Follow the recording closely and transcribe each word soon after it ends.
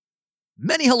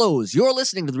Many hellos. You're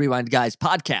listening to the Rewind Guys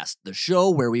podcast, the show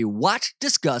where we watch,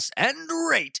 discuss, and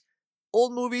rate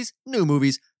old movies, new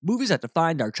movies, movies that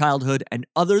defined our childhood, and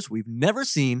others we've never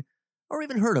seen or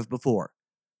even heard of before.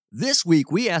 This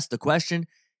week, we asked the question,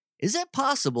 is it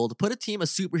possible to put a team of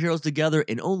superheroes together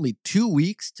in only 2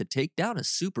 weeks to take down a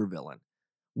supervillain?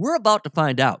 We're about to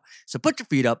find out, so put your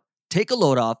feet up, take a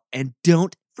load off, and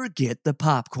don't forget the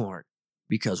popcorn,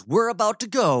 because we're about to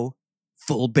go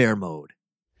full bear mode.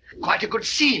 Quite a good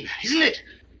scene, isn't it?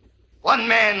 One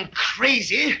man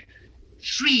crazy,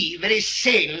 3 very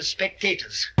sane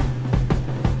spectators.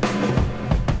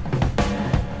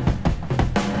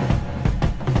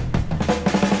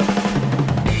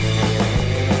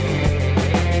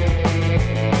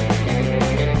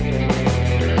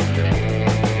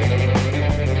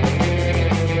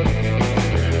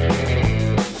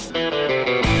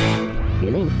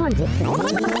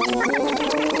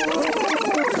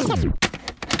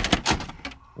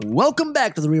 Welcome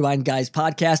back to the Rewind Guys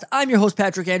podcast. I'm your host,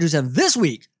 Patrick Andrews, and this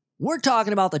week, we're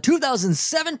talking about the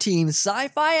 2017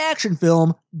 sci-fi action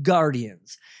film,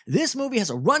 Guardians. This movie has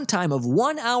a runtime of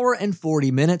 1 hour and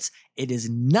 40 minutes. It is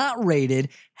not rated,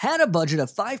 had a budget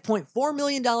of $5.4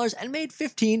 million, and made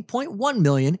 $15.1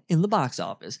 million in the box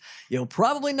office. You'll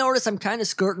probably notice I'm kind of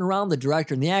skirting around the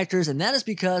director and the actors, and that is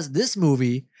because this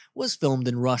movie was filmed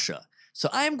in Russia. So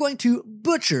I am going to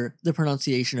butcher the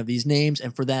pronunciation of these names,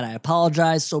 and for that I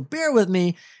apologize, so bear with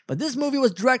me. But this movie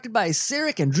was directed by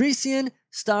Sarek Andresian,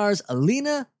 stars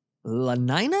Alina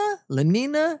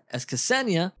Lenina as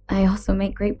Ksenia. I also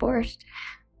make great borscht.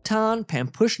 Tan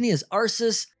Pampushni as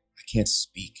Arsis. I can't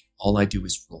speak. All I do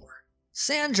is roar.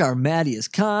 Sanjar Madi as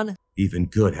Khan. Even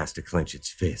good has to clench its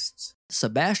fists.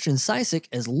 Sebastian Sisek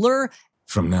as Lur.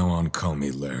 From now on, call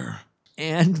me Lair.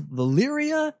 And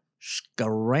Valeria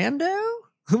Shkarando?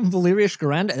 Valeria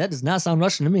Shkarando? That does not sound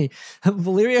Russian to me.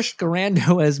 Valeria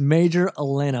Shkarando as Major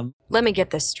Elena. Let me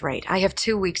get this straight. I have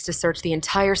 2 weeks to search the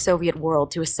entire Soviet world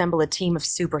to assemble a team of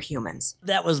superhumans.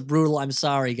 That was brutal. I'm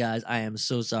sorry, guys. I am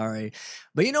so sorry.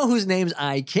 But you know whose names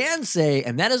I can say,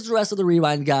 and that is the rest of the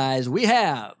Rewind Guys. We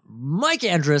have Mike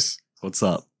Andrus. What's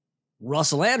up?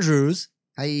 Russell Andrews.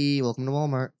 Hi, welcome to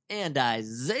Walmart. And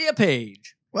Isaiah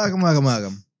Page. Welcome.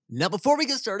 Now, before we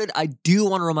get started, I do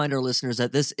want to remind our listeners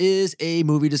that this is a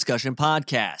movie discussion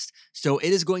podcast, so it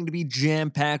is going to be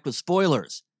jam-packed with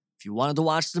spoilers. If you wanted to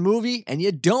watch the movie and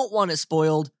you don't want it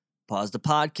spoiled, pause the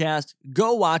podcast,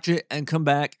 go watch it, and come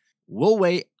back. We'll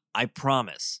wait, I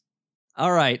promise.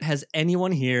 All right, has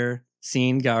anyone here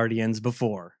seen Guardians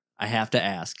before? I have to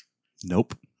ask.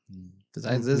 Nope.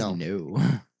 Besides this, No.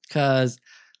 Because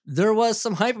there was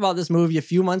some hype about this movie a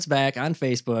few months back on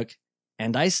Facebook,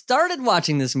 and I started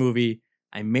watching this movie.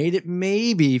 I made it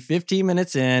maybe 15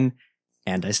 minutes in,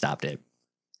 and I stopped it.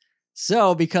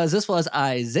 So, because this was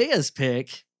Isaiah's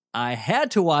pick, I had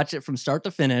to watch it from start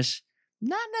to finish.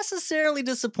 Not necessarily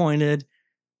disappointed,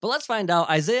 but let's find out.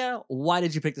 Isaiah, why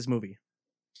did you pick this movie?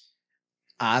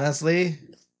 honestly,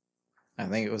 I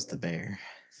think it was the bear.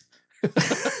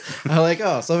 I'm like,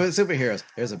 oh, so it's superheroes.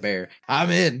 There's a bear. I'm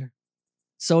in.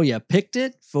 So you picked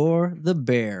it for the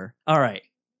bear. All right.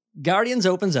 Guardians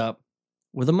opens up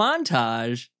with a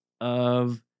montage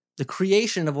of the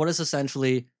creation of what is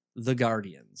essentially the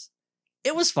Guardians.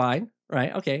 It was fine,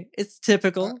 right? Okay. It's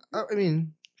typical. I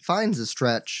mean, fine's a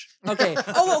stretch. Okay.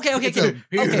 Oh, okay. It's a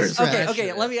huge stretch.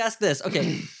 Okay. Let me ask this.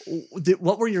 Okay.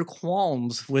 What were your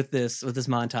qualms with this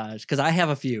montage? Because I have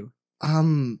a few.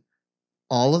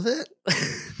 All of it?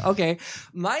 Okay.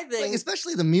 My thing, Like,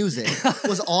 especially the music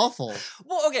was awful.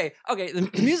 well, okay. The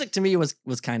music to me was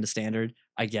kind of standard,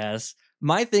 I guess.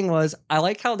 My thing was, I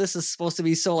like how this is supposed to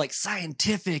be so like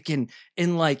scientific and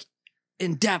like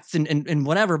in depth and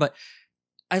whatever, but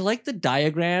I like the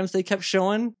diagrams they kept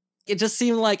showing. It just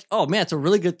seemed like, oh man, it's a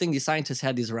really good thing these scientists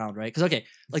had these around, right? Because okay,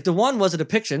 like the one was a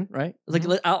depiction, right? Like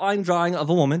an outline drawing of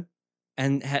a woman,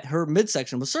 and her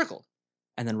midsection was circled,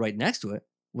 and then right next to it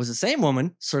was the same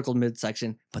woman circled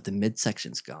midsection, but the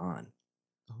midsection's gone.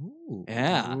 Ooh.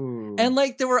 Yeah. And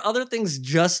like there were other things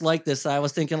just like this. I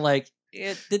was thinking like,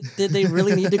 did they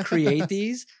really need to create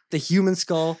these? The human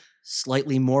skull,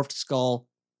 slightly morphed skull,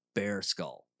 bear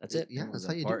skull. That's it. Yeah, that's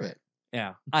how you do it.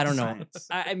 Yeah. I don't know.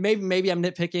 Maybe I'm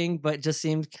nitpicking, but it just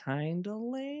seemed kind of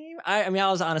lame. I mean,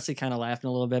 I was honestly kind of laughing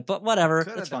a little bit, but whatever.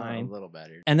 Could have It's done fine. a little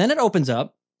better. And then it opens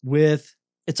up with,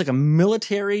 it's like a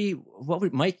military,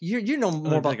 Mike, you know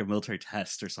more about like a military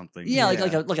test or something. Yeah,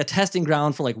 like a testing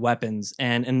ground for like weapons,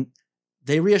 and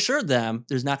they reassured them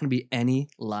there's not going to be any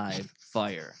live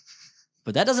fire,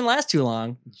 but that doesn't last too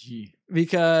long.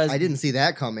 Because I didn't see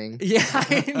that coming. Yeah,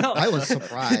 I know. I was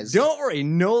surprised. Don't worry,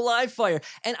 no live fire,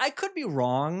 and I could be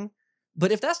wrong,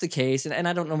 But if that's the case, and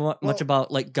I don't know much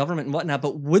about like government and whatnot,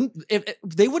 but wouldn't if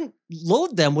they wouldn't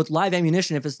load them with live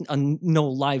ammunition if it's a no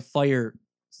live fire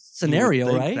scenario,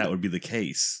 You would think right? That would be the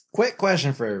case. Quick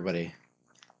question for everybody: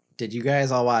 did you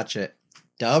guys all watch it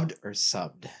dubbed or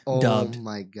subbed? Oh Dubbed.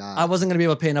 my god! I wasn't going to be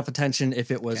able to pay enough attention if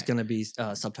it was Okay. going to be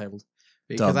subtitled.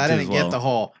 Because Dubbed I as didn't well. get the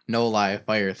whole no live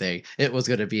fire thing. It was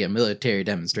going to be a military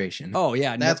demonstration. Oh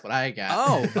yeah, That's what I got.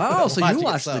 oh, so you Watching it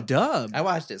watched the subbed. dub? I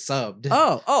watched it subbed.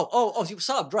 Oh, you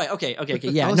subbed, right? Okay.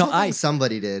 Yeah, I was no, hoping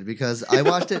somebody did because I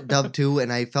watched it dubbed too,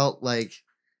 and I felt like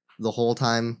the whole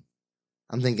time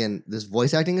I'm thinking this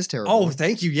voice acting is terrible. Oh,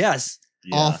 thank you. Yes.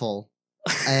 Yeah. Awful.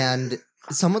 And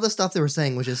some of the stuff they were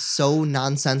saying was just so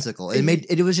nonsensical.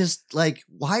 It was just like,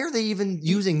 why are they even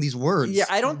using these words? Yeah,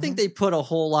 I don't think they put a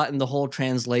whole lot in the whole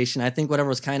translation. I think whatever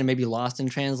was kind of maybe lost in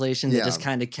translation, they Yeah, just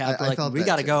kind of kept I like, felt we that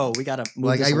got to too. go. We got to move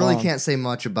Like this I really along. can't say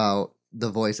much about the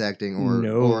voice acting or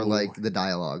No. like the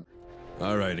dialogue.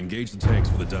 All right, engage the tanks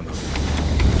for the demo.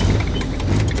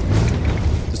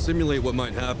 To simulate what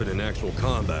might happen in actual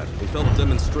combat, we felt a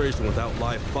demonstration without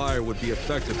live fire would be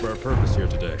effective for our purpose here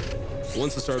today.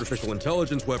 Once this artificial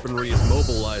intelligence weaponry is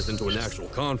mobilized into an actual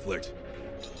conflict.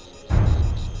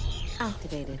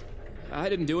 Activated. I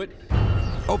didn't do it.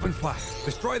 Open fire.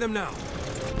 Destroy them now.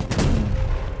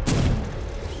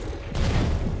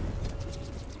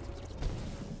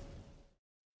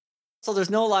 So there's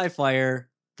no live fire,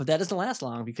 but that doesn't last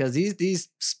long because these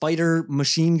spider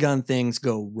machine gun things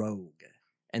go rogue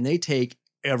and they take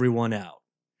everyone out.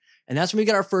 And that's when we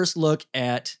get our first look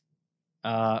at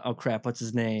oh crap, what's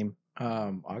his name?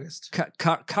 August?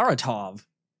 Karatov.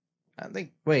 I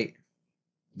think, wait,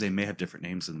 They may have different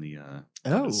names in the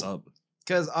Oh. sub.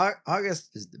 because August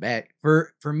is the bad,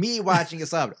 for me watching a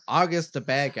sub, August the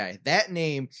bad guy. That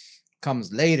name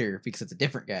comes later because it's a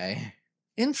different guy.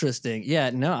 Interesting. Yeah,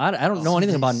 no, I don't know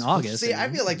anything about an August. See, I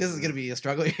feel like this is going to be a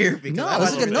struggle here because No, I this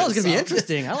is watched gonna it be subbed.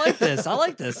 interesting. I like this. I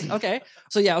like this. Okay.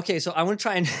 So I want to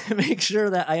try and make sure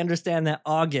that I understand that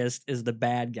August is the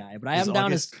bad guy, but I have Is him down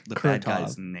August as the bad Kuratov.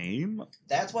 guy's name.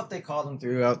 That's what they called him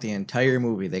throughout the entire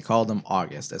movie. They called him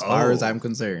August, as far as Oh. I'm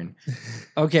concerned.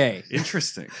 Okay.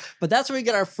 Interesting. But that's where we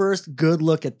get our first good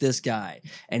look at this guy.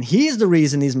 And he's the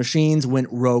reason these machines went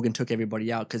rogue and took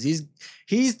everybody out. Because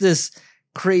he's this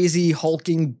crazy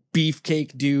hulking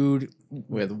beefcake dude.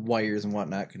 With wires and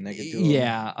whatnot connected to him.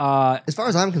 Yeah. As far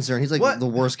as I'm concerned, he's like What? the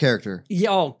worst character. Yeah.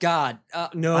 Oh God.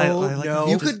 No. I like no. how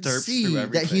You just could derps see through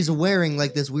that he's everything. wearing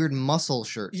like this weird muscle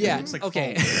shirt. Yeah. looks like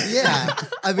Okay. foam. Yeah.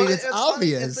 I mean, Well, it's funny.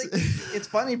 obvious. It's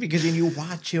funny because when you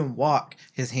watch him walk,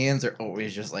 his hands are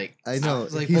always just like I know.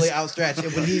 it's like He's- fully outstretched.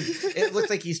 And when it looks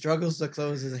like he struggles to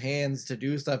close his hands to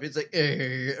do stuff. It's like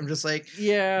I'm just like,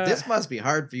 Yeah. this must be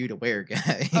hard for you to wear,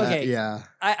 guy. Okay. Yeah.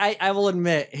 I will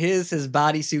admit his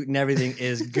bodysuit and everything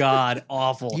is god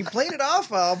awful. You played it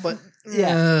off well, but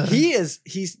Yeah,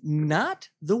 he's not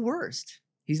the worst.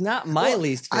 He's not my Well,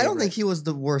 least I favorite. don't think he was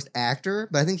the worst actor,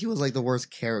 but I think he was like the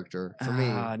worst character for me.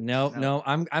 No.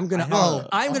 I'm gonna Well,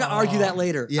 I'm gonna argue that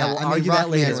later. yeah, I will I mean, argue that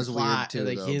Rockman later. was weird plot, too.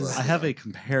 like though, his- but- I have a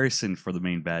comparison for the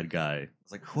main bad guy.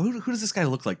 It's like, who does this guy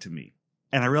look like to me?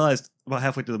 And I realized about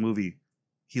halfway through the movie,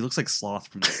 he looks like Sloth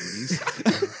from the movies.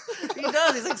 He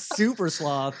does. He's like super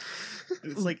sloth.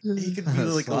 It's like he could be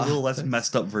like a little less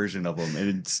messed up version of him,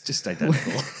 and it's just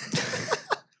identical.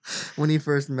 when he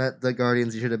first met the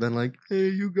Guardians, he should have been like, "Hey,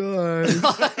 you guys."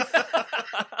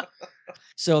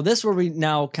 So this is where we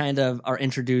now kind of are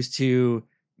introduced to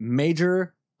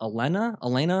Major Elena.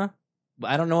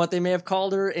 I don't know what they may have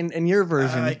called her in your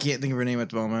version. I can't think of her name at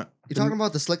the moment. You talking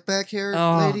about the slick back hair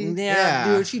Oh, lady? yeah,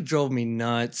 Yeah. dude, she drove me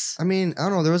nuts. I mean, I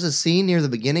don't know. There was a scene near the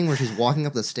beginning where she's walking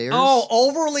up the stairs. Oh,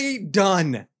 overly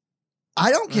done.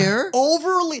 I don't care.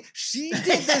 Overly, she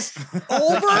did this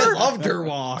I loved her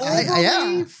walk. overly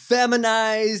yeah.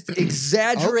 feminized,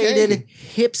 exaggerated Okay.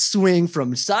 hip swing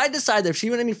from side to side. If she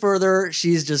went any further,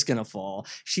 she's just gonna fall.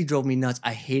 She drove me nuts.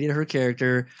 I hated her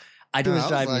character. I do I was was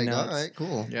drive me like, nuts. all right,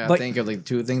 cool. Yeah, But- I think of like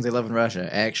two things they love in Russia: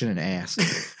 action and ass.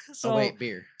 So, Oh wait,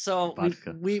 beer. so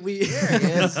Vodka. we There it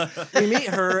is. we meet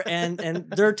her and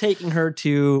they're taking her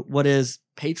to what is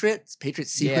Patriot's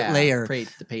secret lair.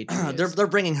 The Patriots. They're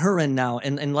bringing her in now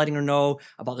and letting her know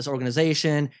about this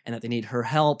organization and that they need her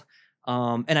help.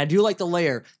 And I do like the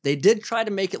lair. They did try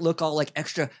to make it look all like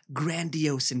extra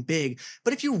grandiose and big,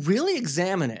 but if you really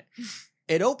examine it,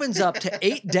 it opens up to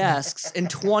 8 desks and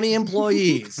 20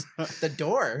 employees. the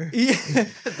door. Yeah,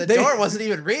 The They- door wasn't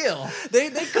even real. they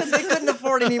couldn't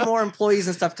afford any more employees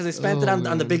and stuff because they spent it Oh, on the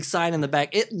man. big sign in the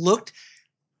back. It looked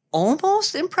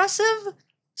almost impressive.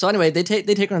 So anyway, they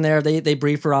take her in there. They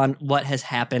brief her on what has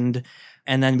happened,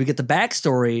 and then we get the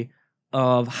backstory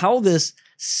of how this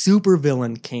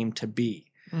supervillain came to be.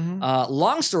 Mhm.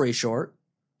 Long story short,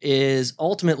 is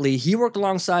ultimately he worked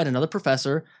alongside another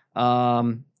professor.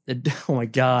 Oh my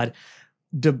god,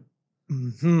 bear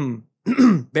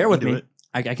with do me. it.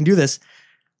 I can do this.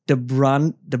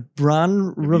 Debron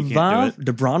Maybe you can't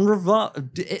do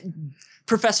Revav,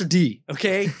 Professor D.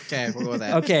 Okay, Okay, we'll go with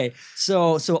that. okay.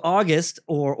 So August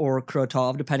or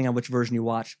Krotov, depending on which version you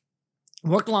watch,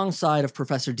 worked alongside of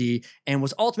Professor D and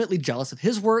was ultimately jealous of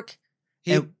his work.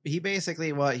 He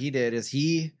basically, what he did is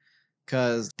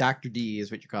because Dr. D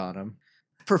is what you're calling him.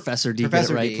 Professor D,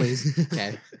 Professor get it right, D. please.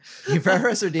 Okay.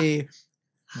 Professor D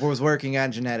was working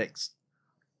on genetics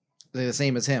the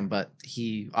same as him, but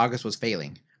August was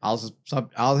failing. All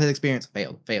his experience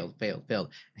failed. And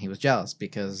he was jealous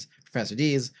because Professor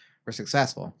D's were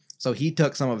successful. So he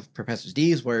took some of Professor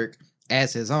D's work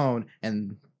as his own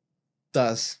and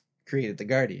thus created the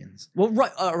Guardians. Well,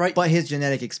 right. But his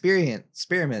genetic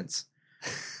experiments,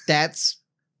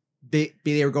 they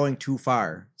were going too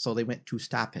far. So they went to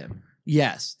stop him.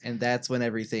 Yes. And that's when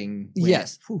everything went,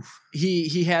 Yes. poof.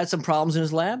 He had some problems in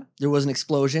his lab. There was an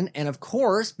explosion. And of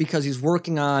course, because he's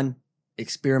working on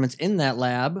experiments in that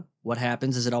lab, what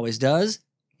happens, as it always does,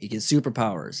 he gets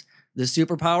superpowers. The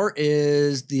superpower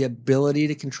is the ability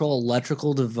to control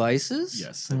electrical devices.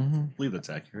 Yes, I Mhm. believe that's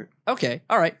accurate. Okay.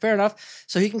 All right. Fair enough.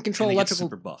 So he can control And he gets electrical.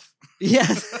 super buff.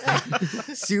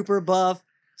 Yes. Super buff,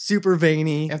 super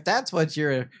veiny. If that's what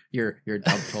your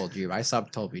dub told you, my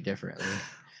sub told me differently.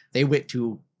 They went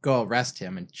to go arrest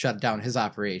him and shut down his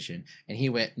operation, and he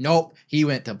went, nope. He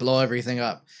went to blow everything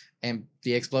up, and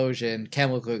the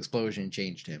chemical explosion,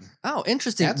 changed him. Oh,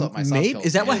 interesting. That's what my sub Maybe told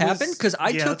is that me. what It was- happened? Because I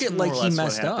yeah, took that's it more like or he less what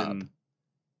messed up. happened.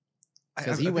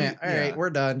 Because he went, all right, we're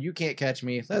done. You can't catch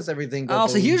me. Let's everything go. Oh,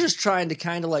 so he boom." was just trying to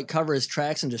kind of like cover his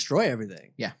tracks and destroy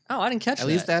everything. Yeah. Oh, I didn't catch At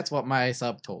that. least that's what my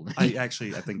sub told me. I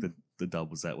think that the dub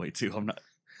was that way too. I'm not.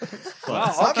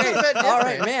 Wow, Some okay. of it All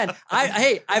right, different. man.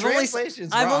 I've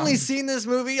Translation's only wrong. seen this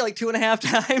movie like 2.5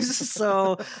 times.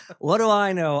 So what do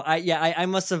I know?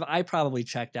 I probably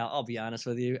checked out. I'll be honest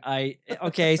with you.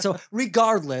 Okay. So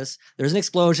regardless, there's an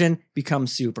explosion,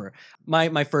 becomes super.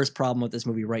 My first problem with this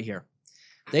movie right here.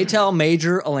 They tell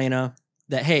Major Elena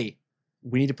that, hey,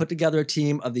 we need to put together a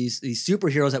team of these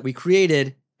superheroes that we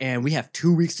created, and we have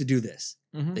 2 weeks to do this.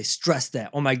 Mhm. They stress that.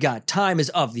 Oh my God, time is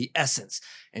of the essence.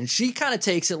 And she kind of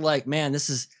takes it like, man, this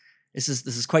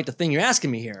is quite the thing you're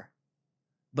asking me here.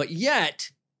 But yet,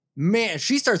 man,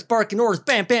 she starts barking orders.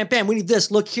 Bam, bam, bam. We need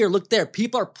this. Look here, look there.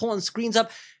 People are pulling screens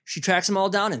up. She tracks them all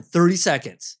down in 30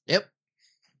 seconds.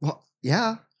 Well,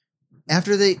 yeah.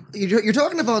 After you're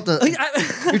talking about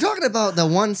you're talking about the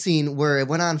one scene where it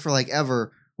went on for like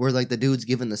ever, where like the dude's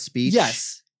giving the speech.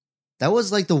 Yes. That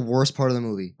was like the worst part of the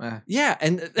movie. Yeah.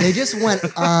 And They just went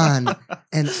on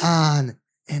and on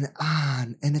and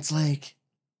on, and it's like,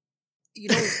 you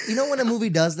know when a movie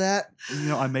does that.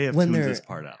 I may have When tuned they're- this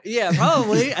part out. yeah,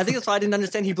 probably. I think that's why I didn't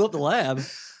understand he blew up the lab.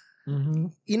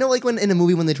 You know, like when in a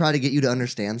movie when they try to get you to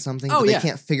understand something, Oh, but they yeah.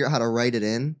 can't figure out how to write it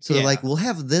in. So they're Yeah. like, we'll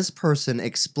have this person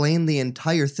explain the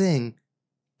entire thing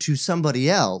to somebody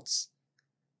else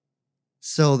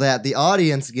so that the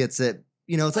audience gets it.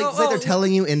 You know, it's like they're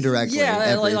telling you indirectly.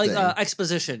 Yeah, like everything.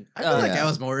 exposition. I feel like Yeah. I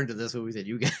was more into this movie than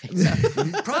you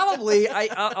guys. Probably.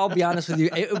 I'll be honest with you.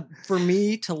 For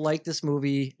me to like this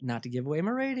movie, not to give away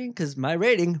my rating, because my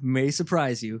rating may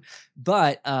surprise you,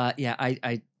 but yeah,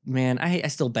 I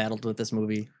still battled with this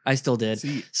movie. I still did.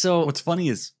 See, So what's funny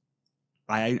is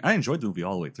I enjoyed the movie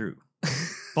all the way through,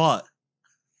 but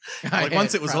like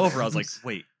once it was over, I was like,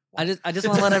 wait. I just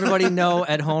want to let everybody know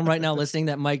at home right now listening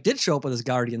that Mike did show up with his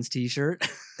Guardians t-shirt,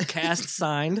 cast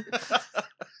signed.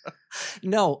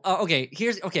 No, okay.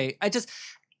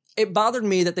 It bothered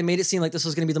me that they made it seem like this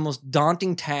was going to be the most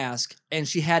daunting task, and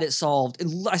she had it solved.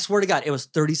 And I swear to God, it was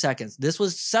 30 seconds. This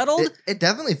was settled. It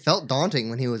definitely felt daunting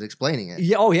when he was explaining it.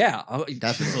 Yeah. Oh yeah. Oh,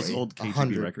 Definitely. Those old KGB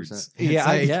 100%. records. yeah. It's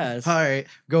I like, guess. All right,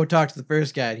 go talk to the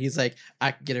first guy. And he's like,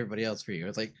 I can get everybody else for you.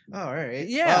 It's like, oh, all right.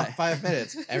 Yeah. Well, 5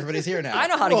 minutes. Everybody's here now. I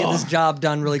know how to get Whoa. this job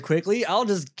done really quickly. I'll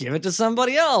just give it to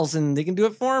somebody else, and they can do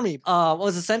it for me.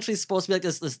 Was essentially supposed to be like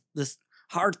this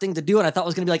hard thing to do, and I thought it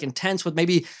was going to be like intense with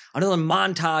maybe another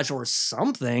montage or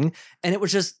something, and it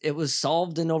was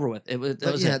solved and over with.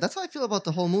 That's how I feel about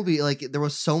the whole movie. Like there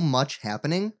was so much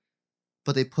happening,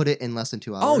 but they put it in less than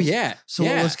 2 hours. Oh yeah. So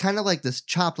yeah. it was kind of like this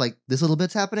chop, like this little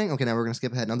bit's happening. Okay, now we're gonna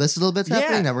skip ahead. Now this little bit's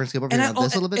happening. Yeah. Now we're gonna skip over And, here. Now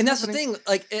this little bit's and that's happening. the thing.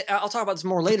 Like, I'll talk about this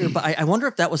more later, but I wonder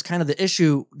if that was kind of the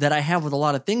issue that I have with a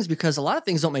lot of things, because a lot of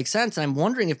things don't make sense. And I'm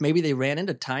wondering if maybe they ran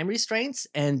into time restraints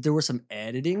and there were some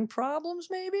editing problems,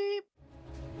 maybe.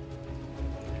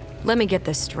 Let me get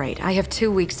this straight. I have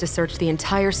 2 weeks to search the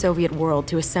entire Soviet world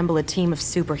to assemble a team of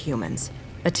superhumans.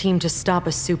 A team to stop a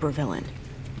supervillain.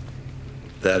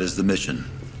 That is the mission.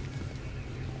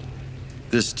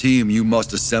 This team you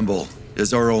must assemble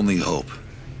is our only hope.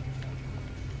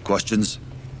 Questions?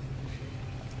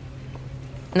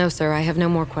 No, sir, I have no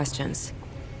more questions.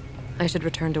 I should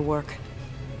return to work.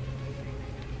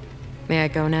 May I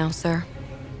go now, sir?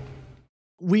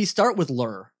 We start with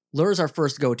Lur. Lur's our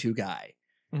first go-to guy.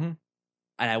 Mhm.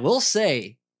 And I will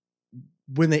say,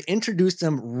 when they introduced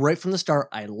him right from the start,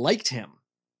 I liked him.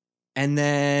 And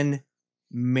then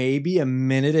maybe a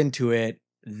minute into it,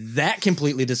 that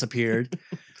completely disappeared.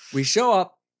 We show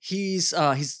up. He's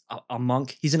a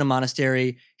monk. He's in a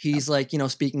monastery. He's like,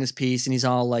 speaking his piece, and he's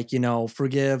all like,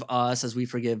 forgive us as we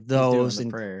forgive those. He's doing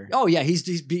And the prayer. oh yeah, he's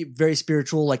very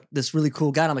spiritual, like this really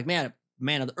cool guy. And I'm like,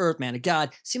 man of the earth, man of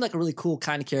God. Seemed like a really cool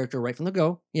kind of character right from the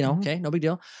go. Okay, no big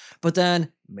deal. But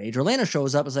then Major Lana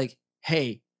shows up. Is like,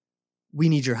 hey, we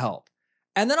need your help.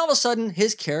 And then all of a sudden,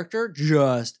 his character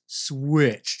just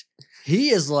switched.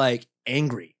 He is like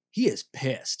angry. He is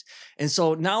pissed. And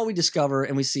so now we discover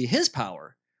and we see his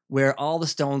power, where all the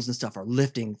stones and stuff are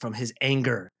lifting from his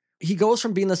anger. He goes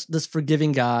from being this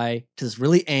forgiving guy to this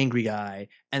really angry guy.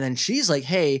 And then she's like,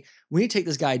 hey, we need to take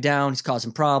this guy down. He's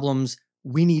causing problems.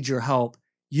 We need your help.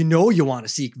 You want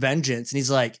to seek vengeance. And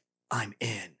he's like, I'm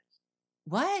in.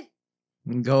 What?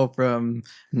 Go from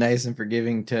nice and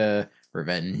forgiving to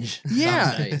revenge.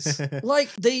 Yeah. Sounds nice.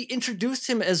 Like they introduced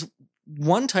him as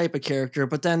one type of character,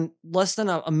 but then less than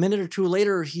a minute or two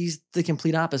later, he's the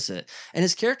complete opposite. And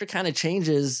his character kind of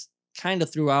changes kind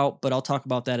of throughout, but I'll talk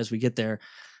about that as we get there.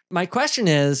 My question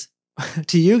is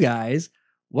to you guys,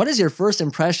 what is your first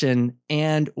impression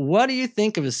and what do you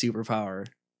think of his superpower?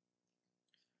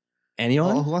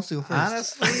 Anyone? Oh, who wants to go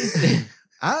first?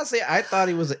 Honestly, I thought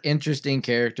he was an interesting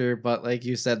character, but like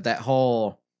you said, that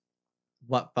whole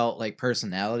what felt like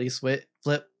personality flip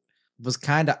was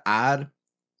kind of odd.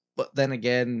 But then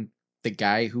again, the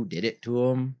guy who did it to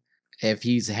him, if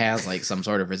he has like some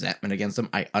sort of resentment against him,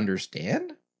 I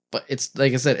understand. But it's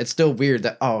like I said, it's still weird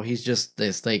that he's just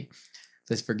this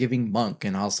forgiving monk,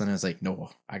 and all of a sudden it's like,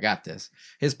 no, I got this.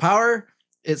 His power,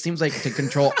 it seems like to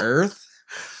control Earth,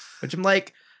 which I'm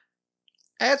like,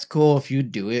 that's cool if you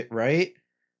do it right.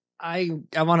 I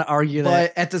want to argue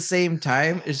that. But at the same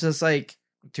time, it's just like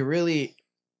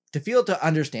to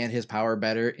understand his power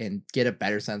better and get a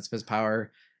better sense of his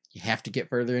power, you have to get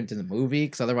further into the movie,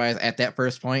 because otherwise at that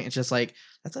first point, it's just like,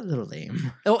 that's a little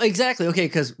lame. Oh, exactly. Okay,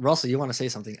 because Russell, you want to say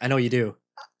something. I know you do.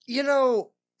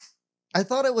 I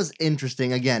thought it was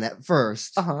interesting again at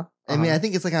first. Uh-huh. I mean, I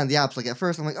think it's like on the opposite. Like at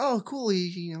first, I'm like, oh, cool.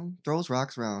 He throws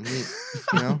rocks around.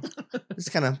 It's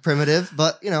kind of primitive,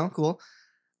 but cool.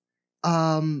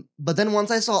 But then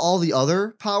once I saw all the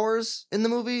other powers in the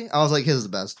movie, I was like, his is the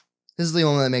best. This is the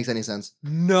only one that makes any sense.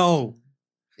 No.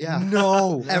 Yeah.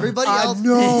 No. Everybody else.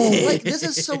 No. Like this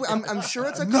is so. I'm sure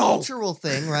it's a cultural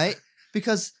thing, right?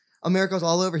 Because America's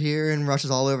all over here and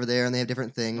Russia's all over there, and they have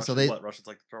different things. Russians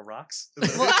like to throw rocks?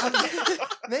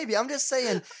 Maybe I'm just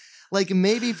saying, like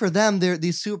maybe for them,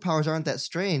 these superpowers aren't that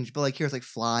strange. But like here's like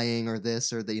flying or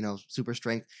this or the super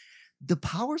strength. The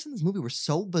powers in this movie were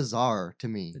so bizarre to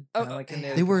me.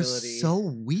 They were so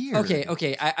weird.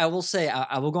 Okay. I will say,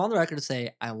 I will go on the record to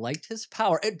say, I liked his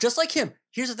power. Just like him.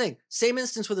 Here's the thing. Same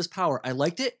instance with his power. I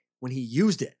liked it when he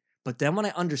used it. But then when I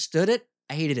understood it,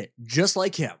 I hated it. Just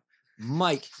like him.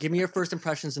 Mike, give me your first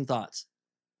impressions and thoughts.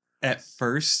 At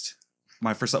first,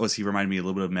 my first thought was he reminded me a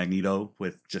little bit of Magneto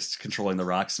with just controlling the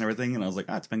rocks and everything. And I was like,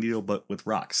 it's Magneto, but with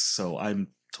rocks. So I'm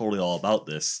totally all about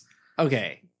this.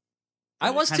 Okay. I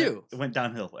was too. It went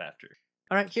downhill after.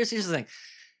 All right, here's the thing.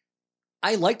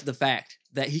 I liked the fact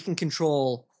that he can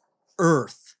control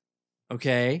Earth.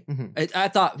 Okay, I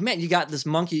thought, man, you got this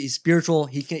monkey. He's spiritual.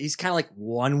 He's kind of like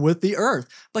one with the Earth,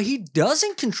 but he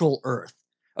doesn't control Earth.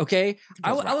 Okay,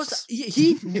 I was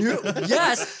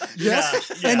yes, Yeah.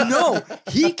 and no.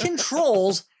 He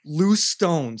controls loose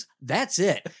stones. That's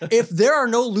it. If there are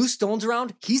no loose stones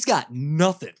around, he's got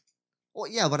nothing. Well,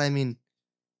 yeah, but I mean,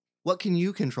 what can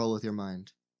you control with your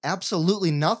mind? Absolutely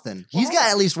nothing. He's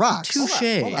got at least rocks. Touche.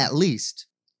 At least.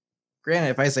 Granted,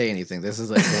 if I say anything, this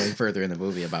is like going further in the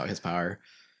movie about his power.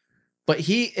 But I've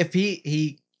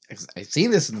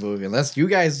seen this in the movie, unless you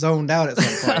guys zoned out at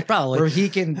some point. Probably. Where he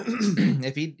can,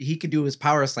 if he could do his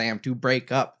power slam to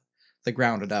break up the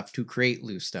ground enough to create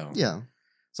loose stone. Yeah.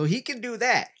 So he can do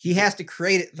that. He has to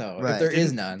create it though, Right. if there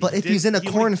is none. But if he's in a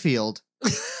cornfield,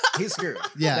 he's screwed.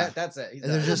 Yeah. That's it. He's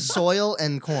and there's done. just soil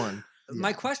and corn.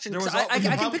 My question, There was I the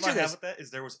can problem picture I have this. with that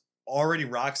is there was already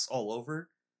rocks all over,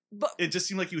 But It just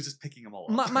seemed like he was just picking them all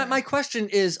up. my question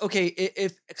is, okay,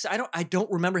 if cause I don't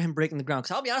remember him breaking the ground.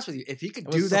 Because I'll be honest with you, if he could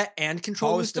It was do that and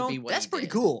control the supposed to be stone, what that's he pretty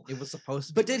did. cool. It was supposed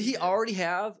to be. But what did he did. already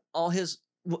have all his?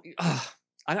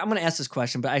 I'm going to ask this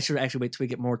question, but I should actually wait till we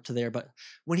get more to there. But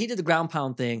when he did the ground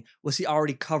pound thing, was he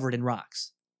already covered in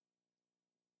rocks,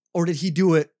 or did he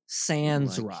do it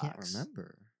sans Ooh, I rocks? can't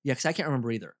remember. Yeah, because I can't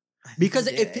remember either. Because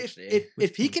he did, actually.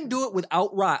 if he can do it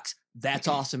without rocks, that's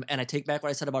awesome. And I take back what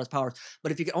I said about his powers.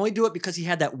 But if he can only do it because he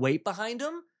had that weight behind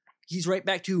him, he's right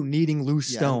back to needing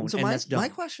loose stone, So and my, that's dumb. my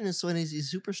question is, so is he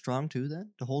super strong too then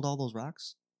to hold all those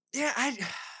rocks? Yeah,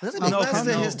 Doesn't Well, make that's sense.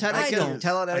 the, no. his I don't.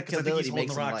 telekinetic ability holding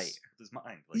makes the him rocks light. with his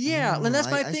mind. yeah, and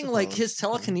that's my I thing. Like his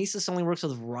suppose. telekinesis only works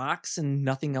with rocks and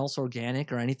nothing else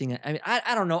organic or anything. I mean,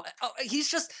 I don't know. He's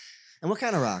just And what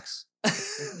kind of rocks?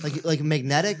 like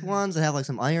magnetic ones that have like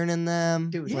some iron in them.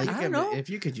 Dude, Yeah, like, I don't know. if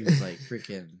you could use like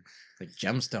freaking like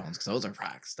gemstones, because those are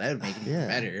rocks, that would make it Yeah.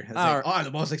 better. It's All like, right. I'm the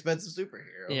most expensive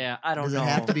superhero. yeah. I don't Does know. it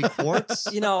have to be quartz?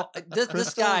 You know, this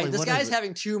Crystal? guy, Like, this what guy's is it?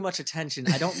 having too much attention.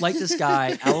 I don't like this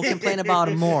guy. I will complain about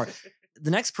him more.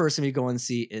 The next person we go and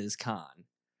see is Khan,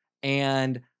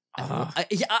 and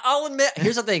I'll admit.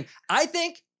 Here's the thing. I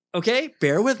think, okay,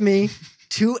 bear with me.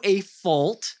 To a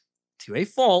fault,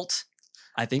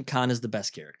 I think Khan is the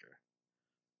best character.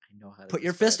 I know how to Put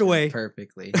your describe fist him away.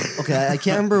 perfectly. Okay, I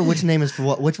can't remember which name is for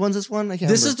what. Which one's this one? I can't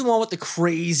This is remember. the one with the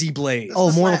crazy blade.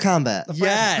 Oh, Mortal Kombat.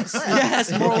 yes,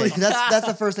 yes, Mortal. Okay, that's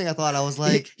the first thing I thought. I was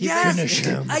like, yes, finish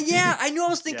him. yeah, I knew I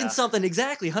was thinking Yeah. something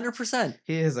exactly, 100%.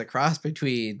 He is a cross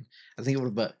between, I think it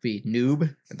would be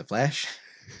Noob and the Flash.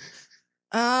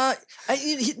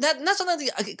 That's something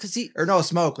because he. Or no,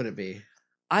 Smoke would it be?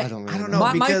 I don't really don't know.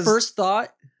 know. My because first thought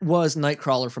was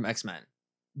Nightcrawler from X-Men,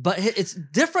 but it's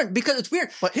different because it's weird.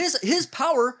 But- His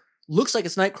power looks like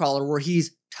it's Nightcrawler, where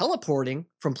he's teleporting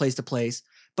from place to place.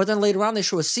 But then later on, they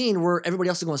show a scene where everybody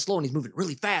else is going slow and he's moving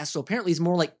really fast. So apparently, he's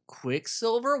more like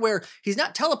Quicksilver, where he's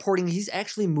not teleporting; he's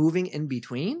actually moving in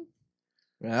between.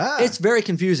 It's very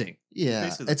confusing. Yeah,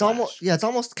 Basically the it's almost Flash. it's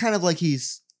almost kind of like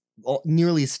he's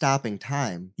nearly stopping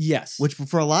time. Yes, Which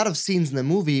for a lot of scenes in the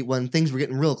movie, when things were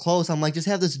getting real close, I'm like, just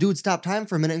have this dude stop time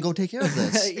for a minute and go take care of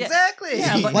this. Yeah. exactly.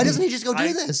 Yeah, but- Why doesn't he just go do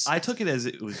I, this? I took it as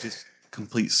it was just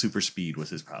complete super speed was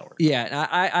his power. Yeah,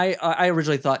 and I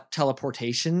originally thought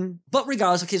teleportation, but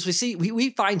regardless, okay, so we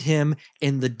find him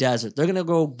in the desert. They're gonna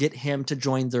go get him to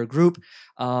join their group.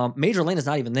 Major Lane is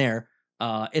not even there.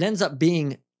 It ends up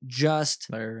being just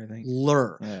There, I think.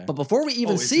 Lur. Yeah. But before we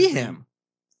even is see his name- him,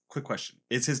 Quick question: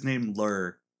 is his name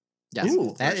Lur? Yes,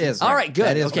 Ooh, that is. all right, good,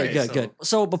 That is okay, right. good, So- good.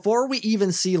 So before we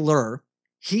even see Lur,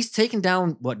 he's taking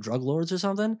down what, drug lords or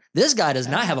something. This guy does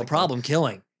not have a problem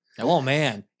killing. Oh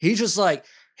man, he's just like.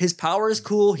 His power is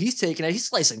cool. He's taking it. He's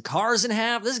slicing cars in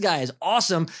half. This guy is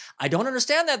awesome. I don't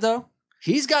understand that though.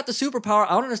 He's got the superpower.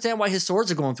 I don't understand why his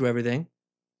swords are going through everything.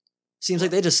 Seems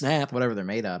like they just snap. Whatever they're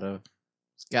made out of.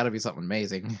 It's got to be something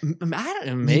amazing. I don't,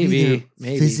 they're maybe.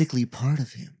 physically part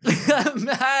of him.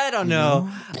 I don't know.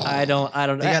 I don't.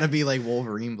 They got to be like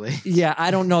Wolverine blade. Yeah, I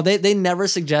don't know. They never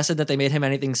suggested that they made him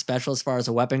anything special as far as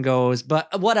a weapon goes.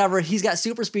 But whatever. He's got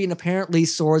super speed and apparently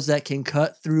swords that can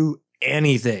cut through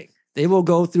anything. They will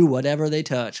go through whatever they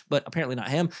touch, but apparently not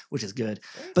him, which is good.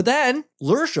 But then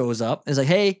Lur shows up and is like,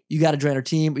 hey, you got to join our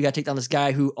team. We got to take down this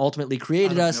guy who ultimately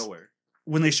created Out of us. nowhere.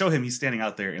 When they show him, he's standing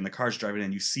out there and the car's driving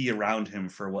in. You see around him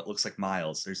for what looks like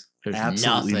miles. There's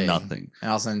absolutely nothing. And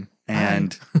all of a sudden,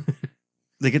 And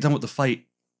they get done with the fight,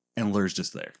 and Lur's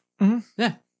just there.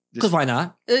 Yeah. Because why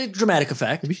not? Dramatic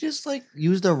effect. Maybe just like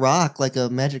use the rock like a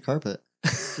magic carpet.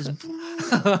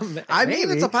 I mean,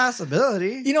 it's a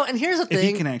possibility. You know, and here's the If he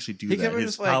thing. can actually do He that, can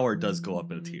his just, like- power does go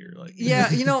up in a tier. Like,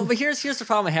 Yeah, you know, but here's the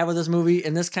problem I have with this movie,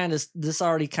 and this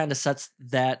already kind of sets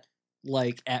that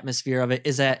like atmosphere of it,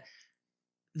 is that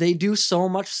they do so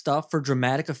much stuff for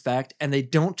dramatic effect and they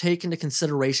don't take into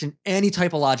consideration any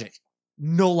type of logic.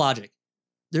 No logic.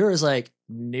 There is like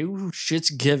no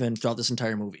shits given throughout this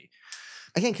entire movie.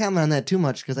 I can't comment on that too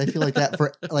much because I feel like that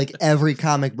for like every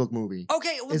comic book movie.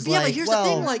 Okay, well, Is yeah, but like, here's the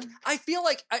thing. well- Like, I feel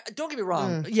like, don't get me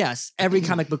wrong. Yes, every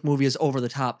comic book movie is over the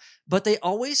top, but they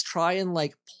always try and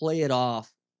like play it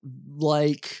off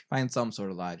like, Find some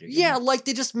sort of logic. in yeah, it. like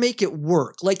they just make it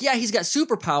work. Like, yeah, he's got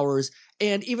superpowers,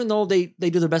 and even though they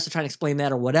do their best to try and explain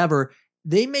that or whatever,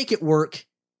 they make it work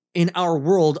in our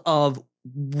world of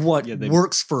what Yeah, they-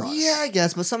 works for us. Yeah, I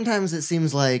guess, but sometimes it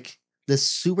seems like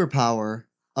this superpower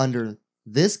under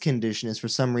this condition is for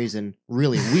some reason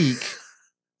really weak.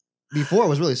 Before it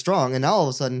was really strong, and now all of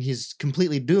a sudden he's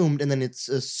completely doomed, and then it's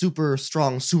a super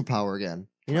strong superpower again.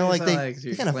 You know, like It's they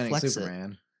you're kind of explaining flex it.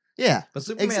 Superman. Yeah, But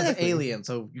Superman's Exactly. an alien,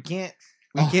 so you can't.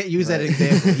 We Oh, can't use that right.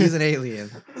 example. He's an alien.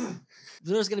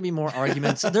 There's going to be more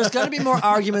arguments. There's going to be more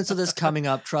arguments of this coming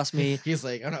up. Trust me. He's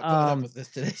like, I'm not putting up with this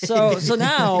today. So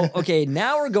now, okay,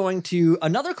 now we're going to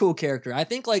another cool character. I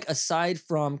think, like, aside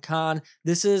from Khan,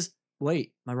 this is.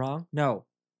 Wait, am I wrong? No.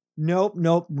 Nope,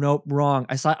 wrong.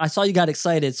 I saw you got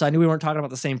excited, so I knew we weren't talking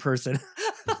about the same person.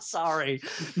 Sorry.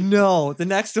 No, the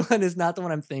next one is not the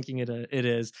one I'm thinking it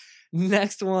is.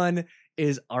 Next one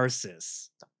is Arceus,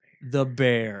 the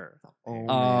bear.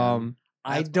 Oh, man.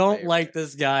 I don't like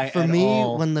this guy For at me,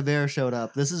 all. when the bear showed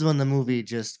up, this is when the movie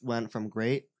just went from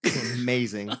great to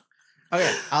amazing.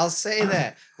 Okay, I'll say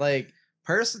that. Like,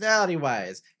 personality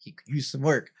wise, he could use some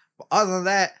work. But other than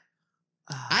that,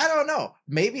 I don't know.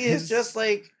 Maybe it's just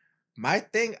like my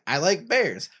thing. I like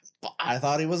bears, but I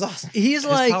thought he was awesome. He's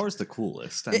His like, power's the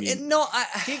coolest. I mean, no,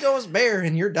 He goes bear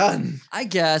and you're done. I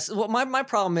guess. Well, my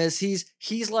problem is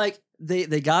he's like they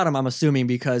got him. I'm assuming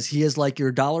because he is like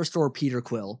your dollar store Peter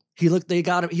Quill. He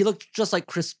got him. He looked just like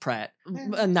Chris Pratt, a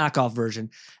knockoff version.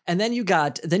 And then you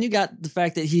got the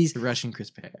fact that he's The Russian Chris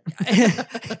Pratt.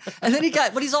 and then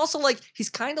but he's also like he's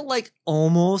kind of like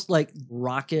almost like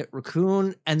Rocket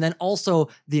Raccoon, and then also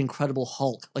the Incredible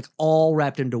Hulk, like all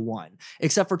wrapped into one.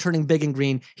 Except for turning big and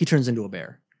green, he turns into a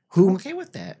bear. I'm okay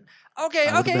with that. Okay,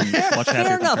 I would've been fair, much fair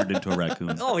happier if he enough. turned into a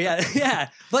raccoon. Oh yeah.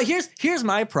 But here's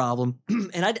my problem,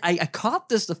 and I caught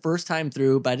this the first time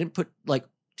through, but I didn't put like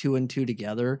 2 and 2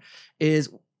 together. Is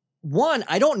one,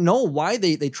 I don't know why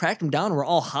they tracked him down and were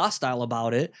all hostile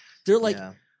about it. They're like.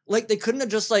 Yeah. Like they couldn't have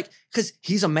just like because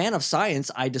he's a man of science.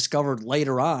 I discovered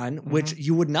later on, which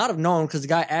you would not have known because the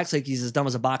guy acts like he's as dumb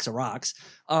as a box of rocks.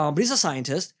 But he's a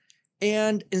scientist,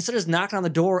 and instead of just knocking on the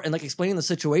door and like explaining the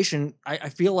situation, I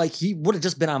feel like he would have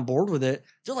just been on board with it.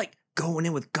 They're like going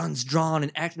in with guns drawn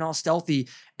and acting all stealthy,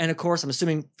 and of course, I'm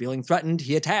assuming feeling threatened,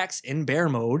 he attacks in bear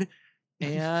mode.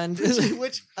 And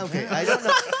Which okay, I don't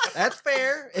know. That's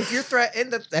fair. If you're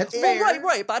threatened, that's well, fair.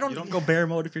 right. But I don't. You don't go bear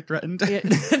mode if you're threatened.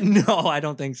 No, I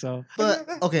don't think so. But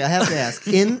okay, I have to ask.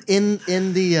 In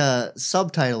the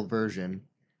subtitle version,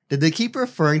 did they keep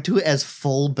referring to it as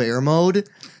full bear mode?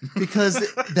 Because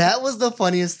that was the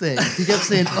funniest thing. He kept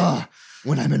saying, "Oh,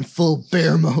 when I'm in full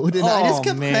bear mode," and I just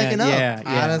kept cracking up. Yeah.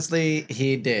 Honestly,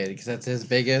 he did because that's his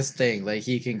biggest thing. Like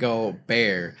he can go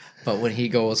bear, but when he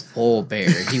goes full bear,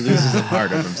 he loses a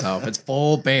part of himself. It's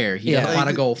full bear. He doesn't want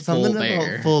to go full Something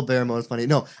bear. about full bear mode is funny.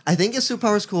 No, I think his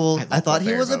superpower is cool. love I thought full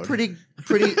he bear was a mode. pretty,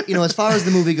 as far as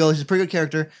the movie goes, he's a pretty good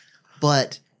character.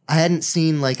 But I hadn't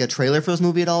seen like a trailer for this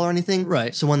movie at all or anything.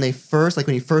 Right. So when he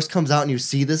first comes out and you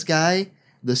see this guy,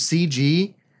 the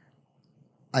CG,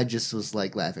 I just was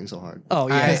like laughing so hard. Oh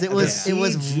yeah, Because it was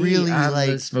CG really on like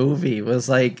this movie was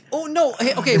like Oh no!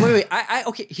 Hey, okay, wait.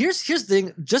 Okay. Here's the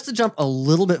thing. Just to jump a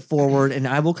little bit forward, and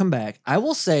I will come back. I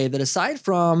will say that aside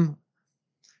from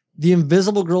the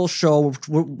Invisible Girl show,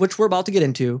 which we're about to get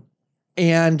into,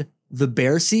 and the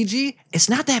bear CG, it's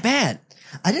not that bad.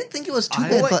 I didn't think it was too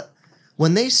bad, but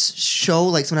when they show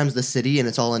like sometimes the city and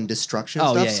it's all in destruction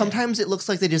stuff, yeah. sometimes it looks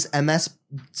like they just MS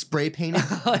spray painted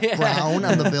Yeah. brown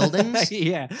on the buildings.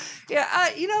 yeah. A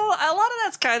lot of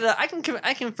that's kind of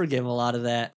I can forgive a lot of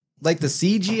that. the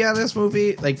CG on this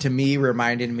movie, like to me,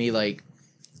 reminded me like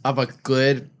of a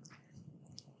good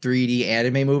 3D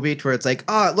anime movie to where it's like,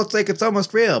 oh, it looks like it's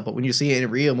almost real, but when you see it in a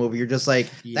real movie, you're just like,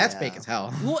 that's Yeah. fake as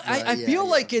hell. Well, I Yeah, feel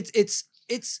yeah. like it's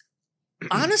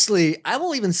honestly, I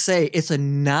will even say it's a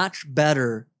notch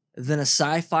better than a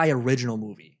sci-fi original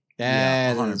movie.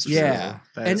 That Yeah, is 100%. Yeah.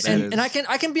 true. And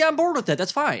I can be on board with that.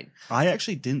 That's fine. I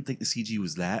actually didn't think the CG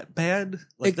was that bad.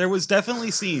 Like there was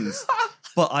definitely scenes,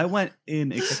 but I went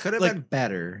in. It could have like, been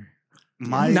better.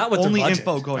 My Not with their only budget.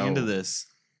 info going No. into this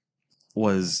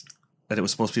was that it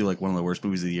was supposed to be like one of the worst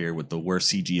movies of the year with the worst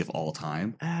CG of all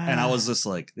time, and I was just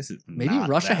like, "This is Maybe not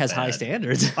Russia that has high bad.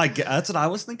 standards. That's what I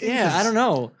was thinking. Yeah, I don't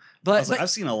know. I But, was like, I've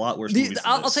seen a lot worse the- movies. than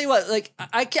I'll this. tell you what, like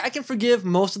I can forgive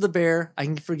most of the bear. I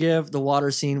can forgive the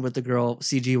water scene with the girl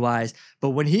CG wise.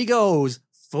 But when he goes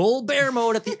full bear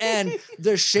mode at the end,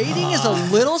 the shading is a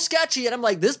little sketchy, and I'm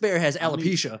like, this bear has How many-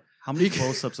 alopecia. How many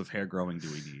close-ups of hair growing do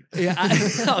we need? Yeah,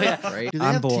 oh yeah. Right? Do they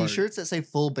I'm have bored. T-shirts that say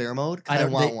full bear mode? 'Cause I I,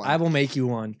 don't. want one. I will make you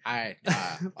one.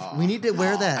 We need to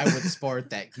wear that. I would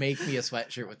sport that. Make me a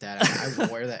sweatshirt with that. I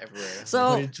would wear that everywhere.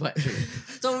 So- Hooded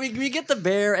sweatshirt. So we get the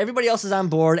bear. Everybody else is on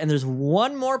board, and there's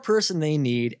one more person they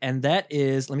need, and that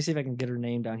is. Let me see if I can get her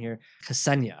name down here.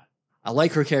 Ksenia. I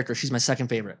like her character. She's my second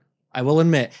favorite. I will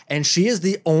admit, and she is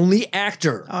the only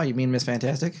actor. Oh, you mean Miss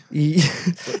Fantastic?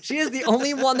 She is the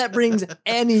only one that brings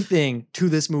anything to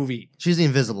this movie. She's the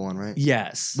invisible one, right?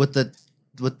 Yes. With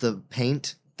the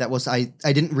paint that was I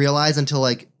didn't realize until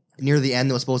like near the end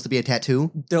that was supposed to be a tattoo.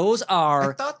 Those I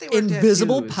are thought they were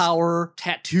invisible tattoos. power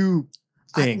tattoo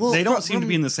things. well, they don't from- seem to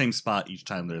be in the same spot each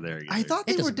time they're there. I either. thought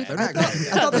It they were doesn't different. matter. I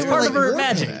thought That's they were part like of her war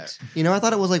magic. paint. You know, I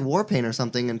thought it was like war paint or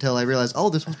something until I realized, oh,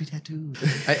 they're supposed to be tattooed.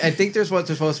 I think there's what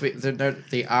they're supposed to be.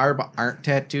 They are but aren't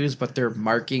tattoos, but they're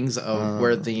markings of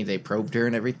where they probed her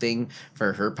and everything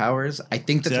for her powers. I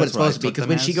think that's See, what it's that's what I supposed to be took because them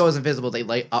when she as. goes invisible, they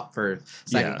light up for a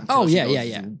second. Yeah. until Oh, she yeah, goes yeah,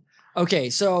 yeah. zoom. Okay,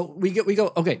 so we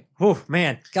go. Okay, oh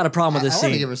man, got a problem with I this want to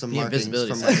scene. give her some The markings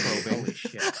invisibility from my side. probing. Holy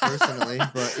shit. Personally,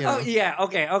 but you know, Oh yeah,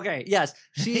 okay, yes.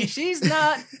 She's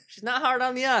not hard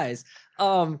on the eyes.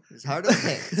 it's hard to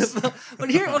think. but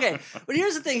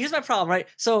here's the thing. Here's my problem, right?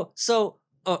 So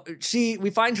we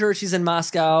find her. She's in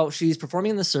Moscow. She's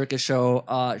performing in the circus show.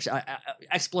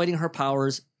 Exploiting her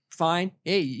powers. Fine.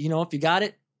 Hey, you know, if you got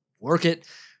it, work it.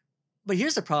 But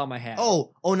here's the problem I have.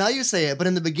 Oh, now you say it. But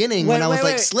in the beginning, Wait, when I was wait,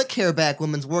 like wait. slick hair back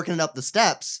women's working it up the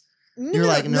steps, no, you're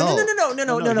like, no. He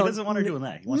doesn't want her doing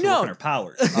that. He wants her No. working her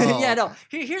powers. Oh, Yeah, no.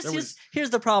 okay. Here's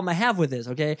the problem I have with this.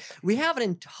 Okay, we have an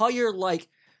entire like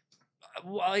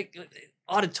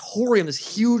auditorium,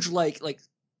 this huge like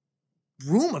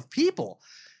room of people.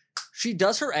 She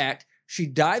does her act. She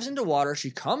dives into water.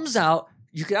 She comes out.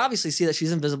 You can obviously see that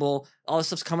she's invisible. All this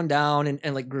stuff's coming down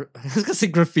and like I was gonna say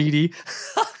graffiti,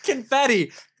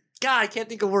 confetti. God, I can't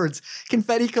think of words.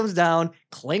 Confetti comes down,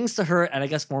 clings to her, and I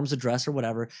guess forms a dress or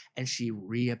whatever, and she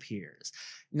reappears.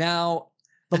 Now,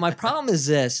 but my problem is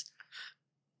this.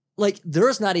 Like,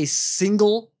 there's not a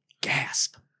single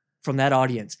gasp from that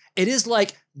audience. It is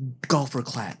like golfer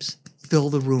claps fill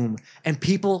the room, and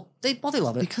people they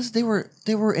love it. because they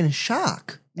were in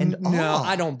shock and no, awe.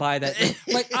 I don't buy that.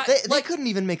 Like, they couldn't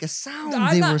even make a sound.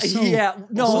 I'm They not, were so yeah,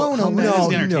 no, blown How away. bad is no,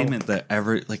 the no. entertainment that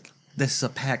ever like this is a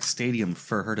packed stadium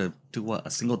for her to do what,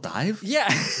 a single dive? Yeah,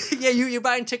 yeah, you're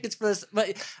buying tickets for this,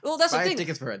 but well, that's the Buying thing.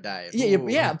 tickets for a dive. Yeah, Ooh.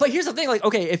 yeah, but here's the thing. Like,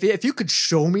 okay, if you could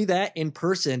show me that in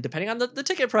person, depending on the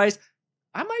ticket price,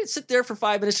 I might sit there for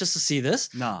 5 minutes just to see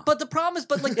this. Nah. But the problem is,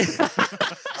 but like,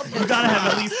 You gotta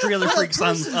have at least 3 other Well, freaks that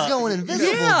on. person's going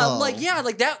invisible. yeah, though.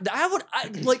 like that. I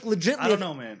like legitimately. I don't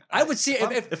know, man. I would see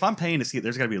if I'm paying to see it,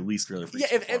 there's got to be at least 3 other freaks.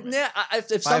 Yeah, before me. if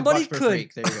 $5 somebody per could,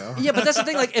 freak, there you go. yeah, but that's the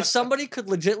thing. Like, if somebody could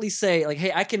legitimately say, like,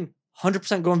 hey, I can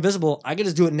 100% go invisible. I can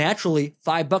just do it naturally.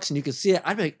 $5 and you can see it.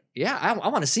 I'd be like, yeah, I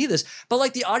want to see this. But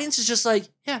like, the audience is just like,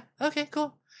 yeah, okay,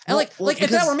 cool. And Well, like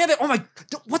if that because- were me, I'd be like, oh my,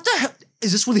 what the hell?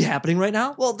 Is this really happening right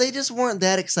now? Well, they just weren't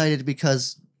that excited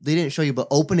because they didn't show you, but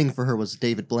opening for her was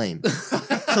David Blaine.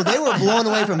 So they were blown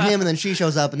away from him, and then she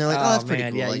shows up, and they're like, oh, that's pretty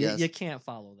man, cool, yeah, I guess. you can't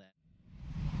follow that.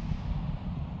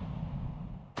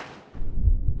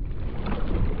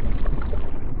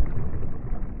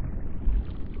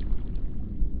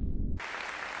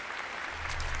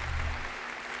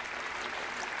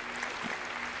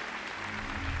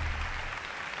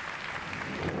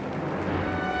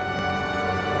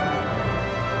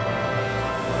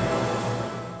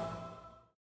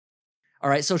 All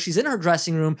right, so she's in her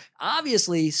dressing room,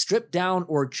 obviously stripped down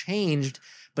or changed,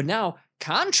 but now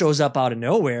Khan shows up out of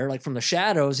nowhere, like from the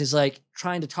shadows. He's like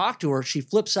trying to talk to her. She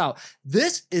flips out.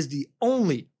 This is the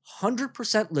only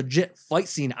 100% legit fight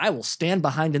scene I will stand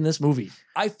behind in this movie.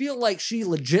 I feel like she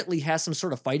legitly has some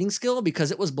sort of fighting skill because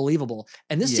it was believable.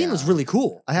 And this scene was Yeah. really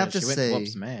cool. I have Yeah, to she went and say,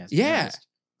 whooped some ass, to be Yeah. honest.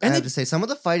 I And have they- to say, some of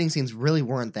the fighting scenes really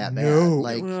weren't that bad. No.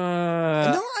 Like, no,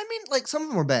 I mean, like some of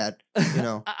them were bad, you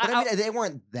know. But I mean, they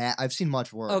weren't that. I've seen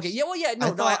much worse. Okay, yeah, well, yeah, no, I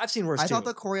no, thought- I've seen worse I too. thought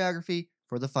the choreography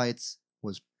for the fights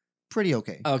was pretty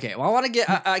okay. Okay, well, I want to get.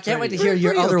 I can't wait to hear Pretty-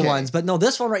 your pretty other okay. ones, but no,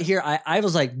 this one right here, I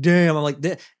was like, damn. I'm like,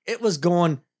 it was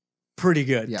going pretty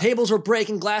good. Yeah. Tables were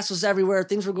breaking, glass was everywhere,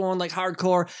 things were going like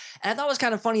hardcore. And I thought it was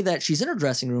kind of funny that she's in her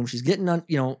dressing room, she's getting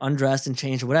undressed and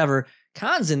changed or whatever.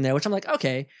 Khan's in there, which I'm like,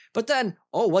 okay. But then,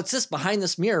 oh, what's this behind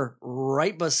this mirror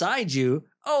right beside you?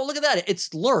 Oh, look at that.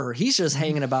 It's Lur. He's just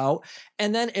hanging about.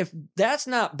 And then if that's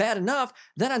not bad enough,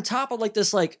 then on top of like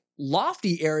this like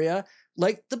lofty area,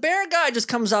 like the bear guy just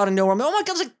comes out of nowhere. I'm like, oh my god,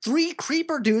 there's like 3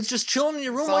 creeper dudes just chilling in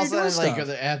your room So while all you're of a doing sudden, stuff.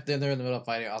 like, they're in the middle of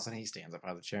fighting. All of a sudden, he stands up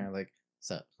out of the chair and like,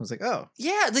 what's up? I was like, oh.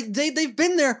 Yeah, like they've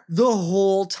been there the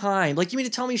whole time. Like, you mean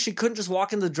to tell me she couldn't just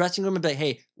walk into the dressing room and be like,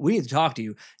 hey, we need to talk to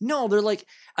you? No, they're like,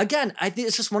 again, I think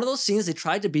it's just one of those scenes they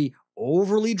tried to be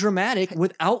overly dramatic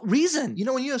without reason. You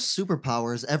know, when you have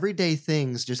superpowers, everyday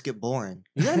things just get boring.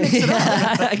 You gotta mix it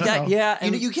up. yeah.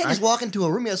 You, you can't just walk into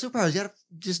a room, you have superpowers. You gotta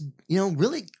just,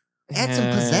 really add some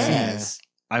pizzazz.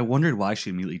 I wondered why she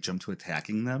immediately jumped to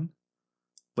attacking them,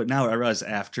 but now I realize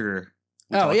after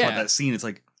we Oh, talked yeah. about that scene, it's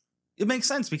like it makes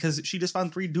sense because she just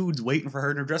found 3 dudes waiting for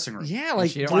her in her dressing room. Yeah,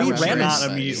 like She don't 3 want to random not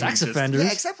immediately sex just- offenders.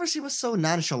 Yeah, except for she was so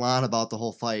nonchalant about the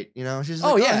whole fight. She's just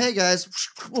Oh, like, yeah. hey guys.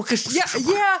 Well, cause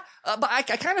but I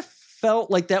kind of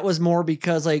felt like that was more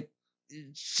because like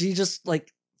she just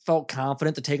like felt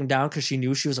confident to take him down because she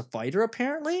knew she was a fighter,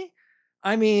 apparently.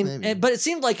 I mean, but it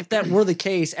seemed like if that were the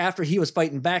case, after he was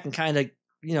fighting back and kind of,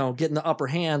 getting the upper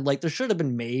hand, like there should have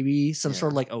been maybe some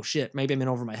sort of like, oh shit, maybe I'm in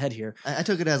over my head here. I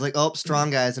took it as like, oh,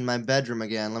 strong guy's in my bedroom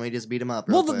again. Let me just beat him up.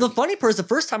 Well, the funny part is the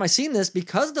first time I seen this,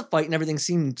 because the fight and everything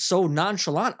seemed so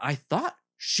nonchalant, I thought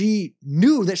she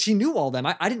knew all of them.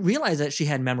 I didn't realize that she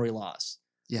had memory loss.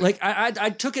 Yeah. Like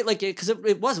I took it like because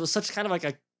it was such kind of like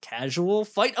a casual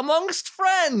fight amongst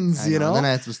friends, And then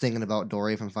I was thinking about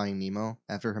Dory from Finding Nemo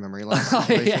after her memory loss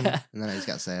situation, and then I just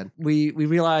got sad. We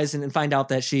realize and find out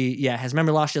that she has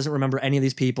memory loss. She doesn't remember any of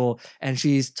these people, and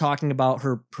she's talking about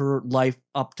her life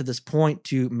up to this point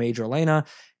to Major Elena,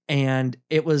 and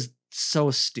it was so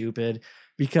stupid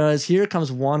because here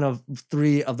comes one of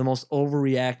 3 of the most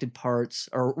overreacted parts,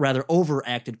 or rather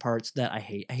overacted parts that I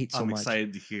hate. I hate so much. I'm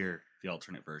excited to hear the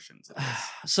alternate versions of this.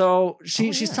 So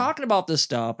she's talking about this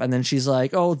stuff, and then she's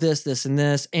like, oh, this, and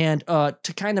this. And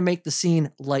to kind of make the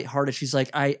scene lighthearted, she's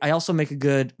like, I also make a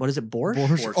good, what is it, borscht?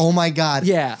 Borscht. Oh my God.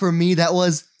 Yeah. For me, that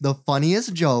was the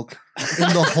funniest joke in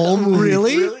the whole movie.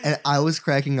 Really? And I was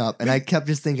cracking up, and I kept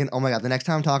just thinking, oh my God, the next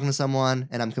time I'm talking to someone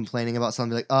and I'm complaining about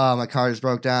something, like, oh, my car just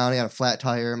broke down, I got a flat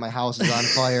tire, my house is on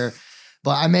fire.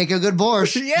 But I make a good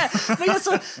borscht.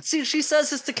 So see, she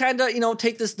says this to kind of,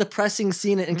 take this depressing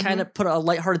scene and kind of put a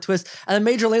lighthearted twist. And then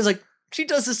Major Lane's like, she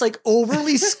does this like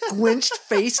overly squinched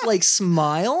face, like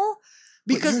smile.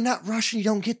 Because but you're not Russian, you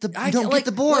don't get the get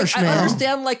the borscht, man. I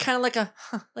understand, like kind of like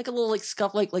a little like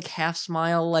scuff, like half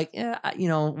smile, like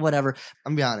whatever.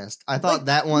 I'm be honest, I thought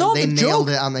that one they nailed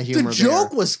it on the humor. The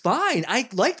joke was fine. I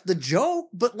liked the joke,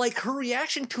 but like her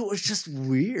reaction to it was just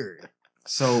weird.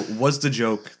 So was the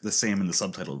joke the same in the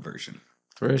subtitled version?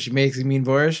 Where she makes you mean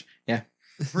borscht? Yeah.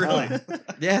 Really?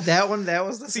 Yeah, that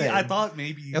was the same. See, I thought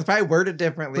maybe it's probably worded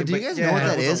differently. But do you guys know what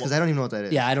that is? Because I don't even know what that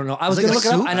is. Yeah, I don't know. I was like gonna look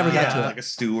it up. I never got to it. Like a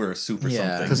stew or a soup or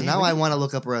something. Because now I want to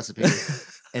look up a recipe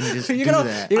and just you're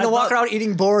gonna walk around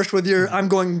eating borscht with your "I'm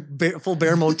going full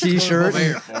bear mode" T-shirt.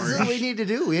 That's what we need to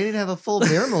do. We need to have a full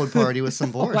bear mode party with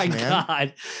some borscht, man.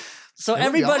 God. So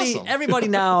everybody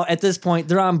now at this point,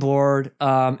 they're on board,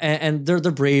 and they're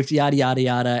briefed, yada yada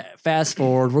yada. Fast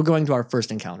forward, we're going to our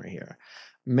first encounter here.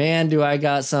 Man, do I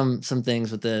got some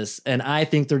things with this, and I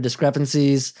think they're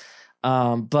discrepancies,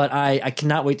 but I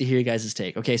cannot wait to hear you guys'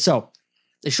 take. Okay, so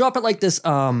they show up at like this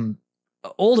old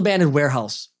abandoned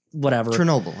warehouse, whatever.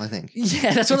 Chernobyl, I think.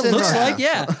 Yeah, that's what it looks like.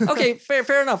 Yeah. Okay,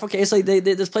 fair enough. Okay, so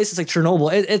this place is like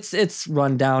Chernobyl. It's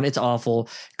run down. It's awful.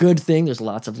 Good thing there's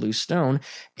lots of loose stone,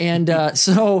 and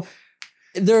so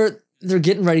they're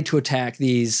getting ready to attack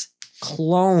these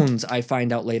clones. I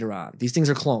find out later on these things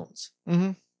are clones.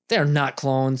 Mm-hmm. They're not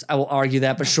clones. I will argue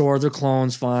that, but sure, they're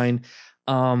clones. Fine.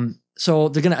 So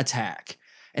they're gonna attack,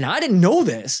 and I didn't know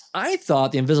this. I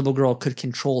thought the Invisible Girl could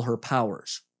control her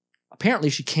powers. Apparently,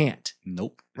 she can't.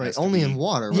 Nope. Right, only in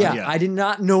water. Right? Yeah, I did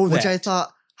not know that. Which I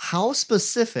thought, how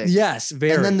specific. Yes,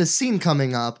 very. And then the scene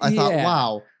coming up, I thought,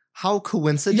 wow, how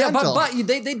coincidental. Yeah, but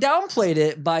they downplayed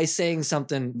it by saying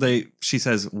something. She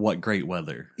says, "What great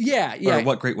weather." Yeah. Or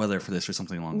what great weather for this, or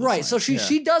something along those lines. So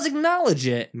she does acknowledge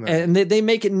it, and they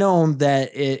make it known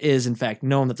that it is in fact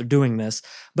known that they're doing this.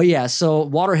 But yeah, so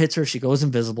water hits her, she goes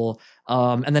invisible,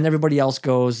 and then everybody else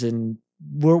goes and.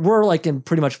 We're like in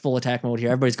pretty much full attack mode here.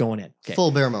 Everybody's going in. Okay.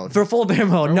 Full bear mode. For full bear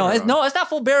mode. No, it's not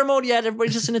full bear mode yet.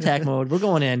 Everybody's just in attack mode. We're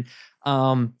going in.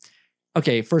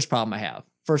 Okay, first problem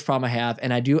I have,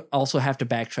 and I do also have to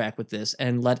backtrack with this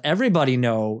and let everybody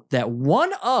know that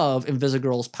one of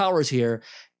Invisigirl's powers here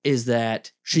is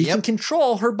that she can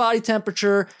control her body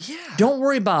temperature. Yeah. Don't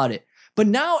worry about it. But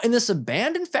now in this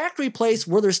abandoned factory place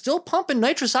where they're still pumping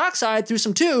nitrous oxide through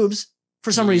some tubes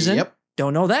for some reason.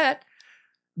 Don't know that.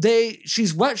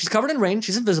 She's wet, she's covered in rain,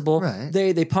 she's invisible. Right.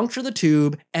 They puncture the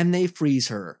tube and they freeze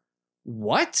her.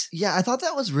 What? Yeah, I thought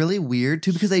that was really weird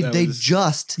too because they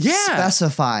just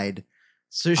specified.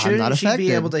 So shouldn't she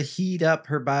be able to heat up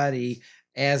her body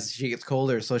as she gets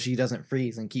colder so she doesn't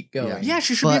freeze and keep going? Yeah,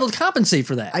 she should be able to compensate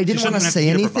for that. I didn't want to say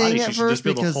anything at she first should just be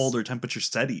able to because hold her temperature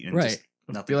steady and just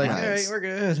nothing. Be like, happens. all right,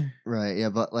 we're good. Right, yeah,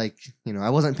 but like, I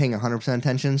wasn't paying 100%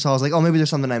 attention, so I was like, oh, maybe there's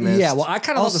something I missed. Yeah, well, I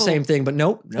kind of thought the same thing, but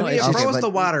nope. No, it froze the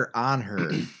water on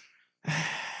her.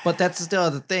 But that's still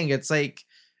the thing. It's like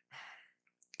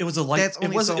it was a light. It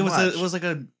was like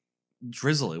a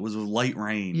drizzle. It was a light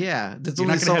rain. Yeah, that's you're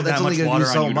not going to have that much water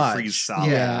on you to freeze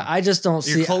solid. Yeah, I just don't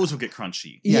see. Your clothes would get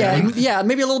crunchy. Yeah,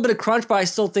 maybe a little bit of crunch, but I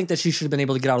still think that she should have been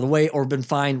able to get out of the way or been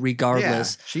fine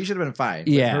regardless. Yeah, she should have been fine.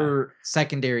 With her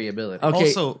secondary ability. Okay.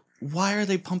 Also, why are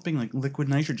they pumping like liquid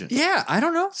nitrogen? Yeah, I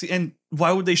don't know. See, and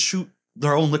why would they shoot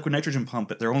their own liquid nitrogen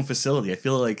pump at their own facility? I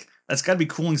feel like that's got to be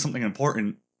cooling something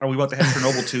important. Are we about to have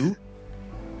Chernobyl 2?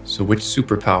 So which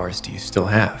superpowers do you still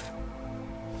have?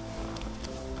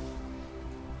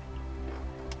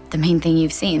 The main thing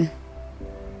you've seen.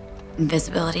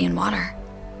 Invisibility in water.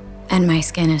 And my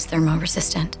skin is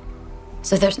thermo-resistant.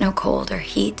 So there's no cold or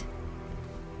heat.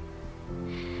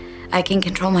 I can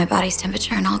control my body's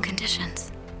temperature in all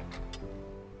conditions.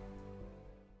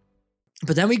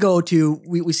 But then we go to,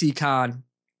 we see Khan.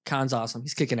 Khan's awesome.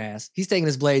 He's kicking ass. He's taking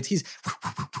his blades. He's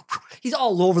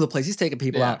all over the place. He's taking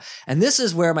people out. And this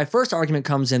is where my first argument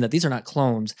comes in that these are not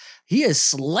clones. He is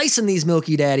slicing these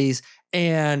Milky Daddies,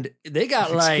 and they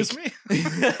got like,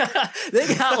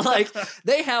 they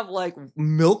have like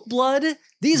milk blood.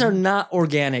 These are not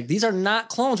organic. These are not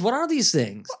clones. What are these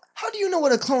things? How do you know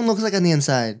what a clone looks like on the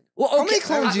inside? Well, okay, how many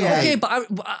clones do you have? Okay, but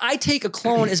I take a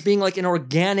clone as being like an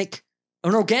organically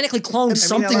cloned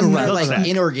something I mean, around. like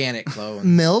inorganic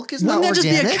clone. Milk is Wouldn't not that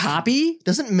organic. just be a copy?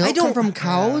 Doesn't milk come from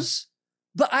cows?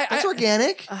 But That's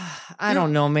organic. I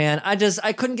don't know, man. I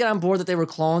couldn't get on board that they were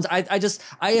clones. I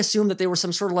assumed that they were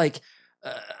some sort of like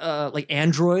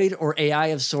android or AI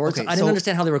of sorts. Okay, I didn't so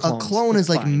understand how they were clones. A clone is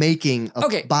like Fine. making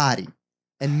a body,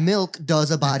 and milk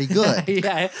does a body good.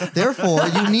 Yeah. Therefore,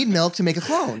 you need milk to make a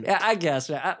clone. Yeah, I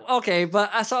guess. Okay,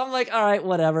 but so I'm like, all right,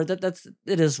 whatever. It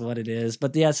is what it is.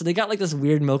 But yeah, so they got like this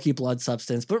weird milky blood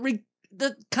substance. But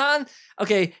the Khan,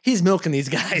 okay, he's milking these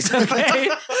guys. Okay,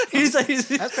 that's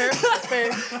fair. That's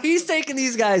fair. He's taking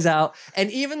these guys out,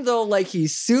 and even though like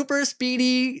he's super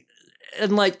speedy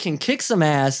and like can kick some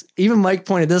ass, even Mike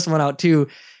pointed this one out too.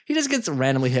 He just gets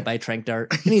randomly hit by a trank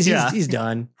dart, and he's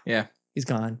done. Yeah. He's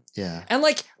gone. Yeah. And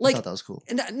like I thought that was cool.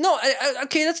 No,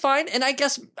 okay, that's fine. And I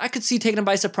guess I could see taking him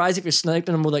by surprise if you're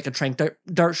sniping him with like a trank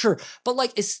dart, sure. But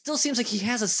like, it still seems like he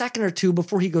has a second or two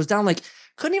before he goes down. Like,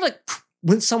 couldn't he like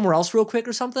went somewhere else real quick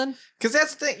or something? Because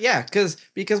that's the thing. Yeah, because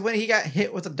when he got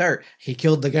hit with a dart, he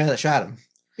killed the guy that shot him.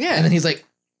 Yeah. And then he's like,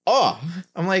 oh.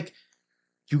 I'm like,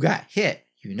 you got hit.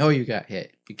 You know you got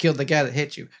hit. You killed the guy that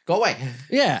hit you. Go away.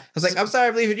 Yeah. I was like, I'm sorry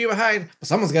I'm leaving you behind, but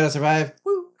someone's got to survive.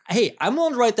 Woo. Hey, I'm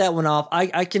willing to write that one off.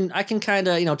 I can kind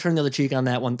of, turn the other cheek on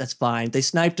that one. That's fine. They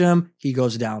sniped him. He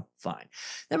goes down. Fine.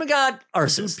 Then we got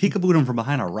Arceus. Peekabooed him from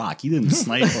behind a rock. You didn't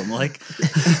snipe him. Like,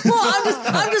 well,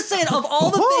 I'm just saying, of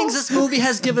all the things this movie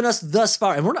has given us thus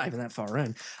far, and we're not even that far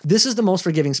in, this is the most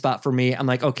forgiving spot for me. I'm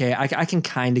like, okay, I can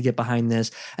kind of get behind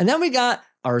this. And then we got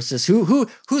Arceus,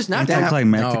 who's not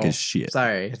anticlimactic as shit.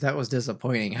 Sorry, that was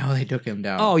disappointing how they took him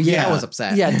down. Oh yeah, I was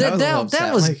upset. Yeah,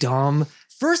 that was dumb.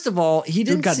 First of all, he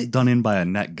didn't got done in by a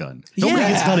net gun. Nobody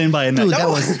gets done in by a net gun. That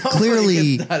was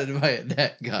clearly done by a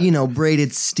net gun.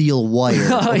 Braided steel wire.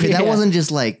 Okay, that wasn't just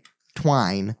like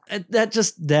twine.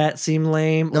 That seemed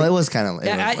lame. No, it was kind of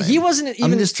lame. He wasn't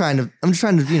even. I'm just trying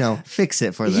to fix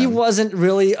it for them. He wasn't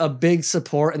really a big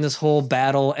support in this whole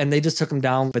battle, and they just took him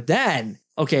down. But then,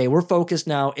 okay, we're focused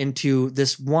now into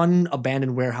this one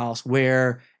abandoned warehouse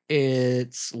where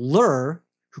it's Lur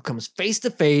who comes face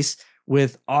to face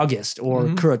with August or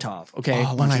Kuratov. Okay,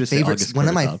 one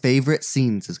of my favorite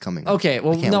scenes is coming. Okay,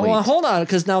 well, hold on,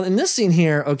 because now in this scene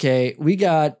here, okay, we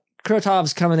got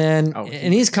Kuratov's coming in,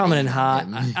 and he's coming in hot.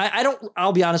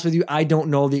 I'll be honest with you, I don't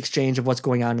know the exchange of what's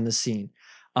going on in this scene.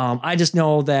 I just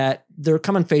know that they're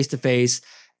coming face to face,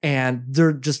 and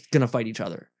they're just gonna fight each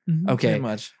other. Okay, pretty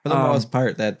much for the most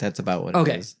part. That's about what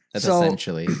it is. That's so,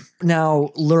 essentially. Now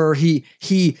Lur, he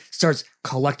starts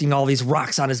collecting all these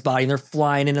rocks on his body, and they're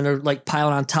flying in, and they're like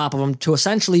piling on top of him to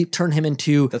essentially turn him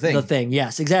into the thing.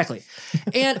 Yes, exactly.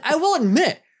 And I will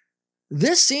admit,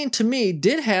 this scene to me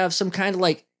did have some kind of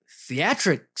like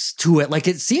theatrics to it. Like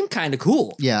it seemed kind of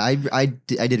cool. Yeah, I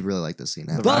did really like this scene.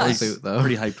 But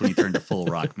pretty hyped when he turned to full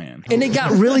rock man. And it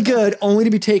got really good, only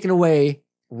to be taken away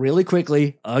really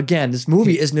quickly. Again, this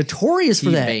movie is notorious for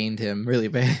that. He baned him really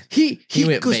bad. He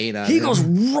went goes, bane on he him. goes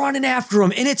running after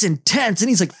him, and it's intense, and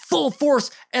he's like full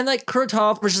force, and like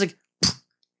Kuratov was just like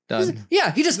done.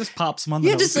 He just pops him on the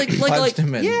nose. just like punched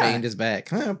him and banged his back.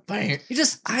 Bang. He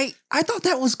just I thought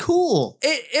that was cool.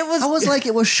 It was. I was like,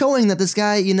 it was showing that this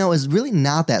guy, is really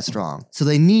not that strong. So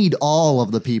they need all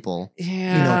of the people,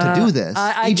 to do this.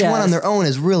 Each one on their own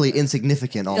is really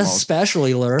insignificant almost.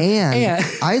 Especially Lur. And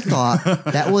I thought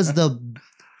that was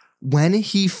when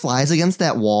he flies against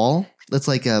that wall that's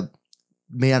like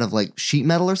made out of like sheet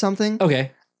metal or something.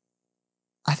 Okay.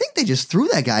 I think they just threw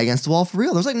that guy against the wall for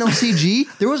real. There's like no CG.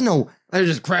 There was no. They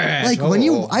just crashed. Like when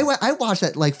I watched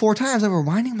that like 4 times. I was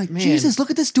rewinding. I'm like, Jesus,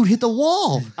 look at this dude hit the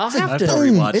wall. I'll have to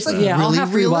rewatch It's like that. I'll really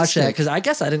have to rewatch that realistic. because I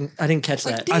guess I didn't catch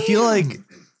that. I feel like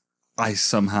I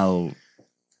somehow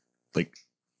like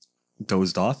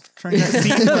dozed off during that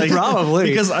scene? Like, Probably.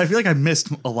 because I feel like I missed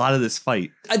a lot of this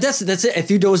fight. That's it.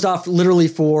 If you dozed off literally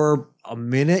for a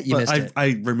minute, you missed it.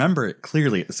 I remember it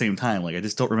clearly at the same time. Like I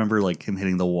just don't remember like him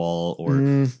hitting the wall or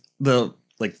the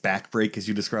like back break as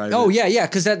you described. Oh it. yeah,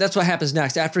 because that's what happens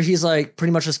next. After he's like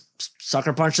pretty much just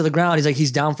sucker punch to the ground,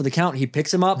 he's down for the count. He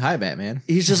picks him up. Hi, Batman.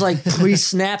 He's just like he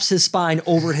snaps his spine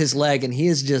over his leg, and he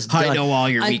is just done. I know all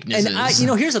your weaknesses.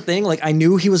 And here's the thing: like I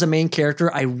knew he was a main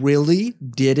character. I really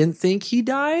didn't think he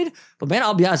died, but man,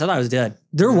 I'll be honest, I thought he was dead.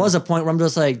 There was a point where I'm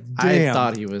just like, damn. I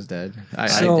thought he was dead. I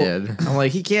So- did. I'm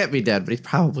like, he can't be dead, but he's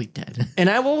probably dead. And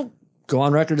I will go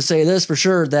on record to say this for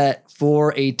sure: that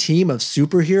for a team of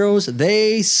superheroes,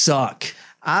 they suck.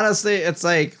 Honestly, it's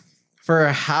like for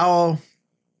how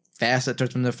fast it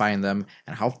took them to find them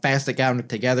and how fast it got them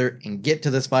together and get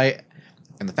to this fight.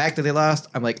 And the fact that they lost,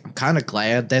 I'm kind of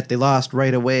glad that they lost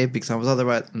right away because I was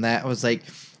otherwise than that. I was like,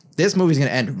 this movie's going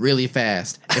to end really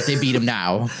fast if they beat him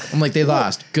now. I'm like, they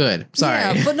lost. Good. Sorry.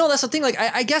 Yeah, but no, that's the thing. Like,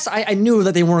 I guess I knew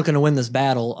that they weren't going to win this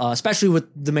battle, especially with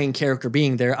the main character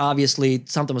being there. Obviously,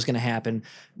 something was going to happen.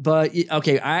 But,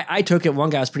 okay, I took it. One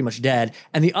guy was pretty much dead.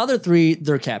 And the other three,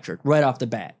 they're captured right off the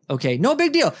bat. Okay, no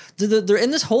big deal. They're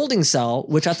in this holding cell,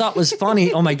 which I thought was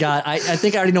funny. Oh, my God. I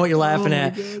think I already know what you're laughing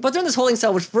at. But they're in this holding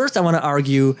cell, which first I want to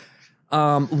argue,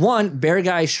 one, Bear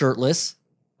Guy shirtless.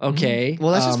 Okay.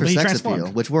 Well, that's just for he sex transformed.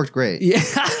 appeal, which worked great. Yeah.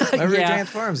 Whenever he yeah.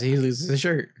 transforms, he loses his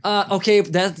shirt. Okay,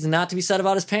 that's not to be said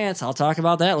about his pants. I'll talk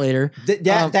about that later.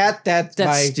 That's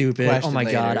my stupid. Oh my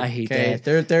God, I hate that.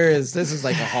 This is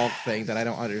like a Hulk thing that I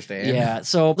don't understand. Yeah,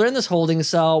 so they're in this holding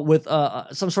cell with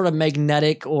some sort of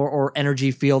magnetic or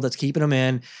energy field that's keeping them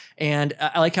in. And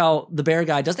I like how the bear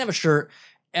guy doesn't have a shirt.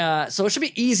 So it should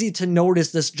be easy to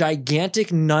notice this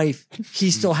gigantic knife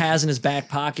he still has in his back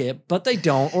pocket, but they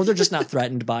don't, or they're just not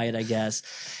threatened by it, I guess.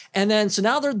 And then, so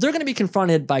now they're going to be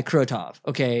confronted by Kuratov.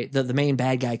 Okay, the main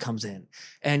bad guy comes in,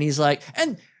 and he's like,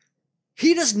 and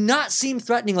he does not seem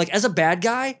threatening. Like, as a bad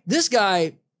guy, this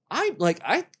guy,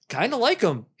 I kind of like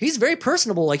him. He's very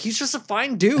personable. Like, he's just a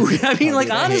fine dude. I mean, like,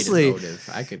 honestly,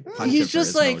 I could punch he's him for just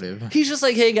his like, motive. he's just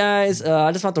like, hey guys,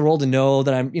 I just want the world to know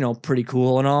that I'm, pretty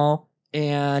cool and all.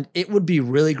 And it would be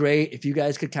really great if you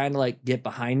guys could kind of like get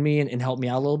behind me and help me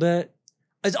out a little bit.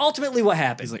 It's ultimately what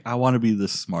happened. He's like, I want to be the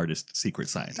smartest secret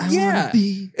scientist. Yeah.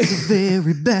 Be the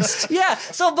very best. Yeah.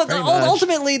 So, but Pretty much.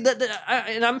 ultimately,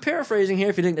 and I'm paraphrasing here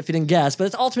if you didn't guess, but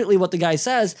it's ultimately what the guy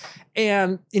says.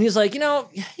 And he's like, you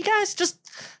guys just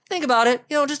think about it.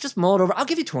 Just mull it over. I'll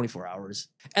give you 24 hours.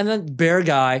 And then Bear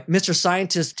Guy, Mr.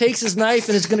 Scientist, takes his knife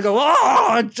and is going to go,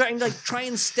 and try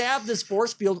and stab this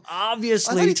force field.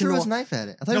 Obviously, I thought he threw his knife at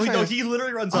it. I thought No, he was trying to- he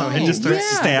literally runs up Oh, and just starts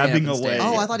yeah. stabbing Yeah, away.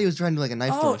 Oh, I thought he was trying to do like a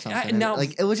knife throw Oh, or something. now-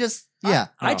 Like it was just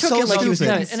I took So it like he was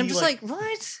stupid. done, and I'm just like,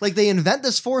 what? like they invent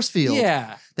this force field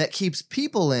Yeah. that keeps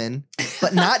people in,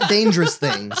 but not dangerous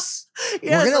things.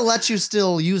 Yeah, We're so- gonna let you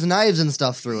still use knives and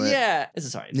stuff through it. Yeah.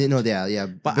 Sorry. Yeah.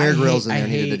 But Bear I Grylls hate- in there I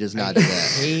needed to hate- just I not do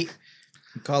that. hate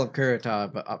call him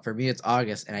Kuratov, but for me it's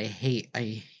August, and I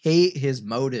hate his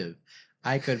motive.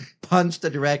 I could punch the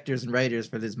directors and writers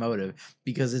for this motive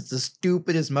because it's the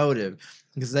stupidest motive.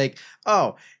 It's like,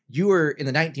 oh, you were in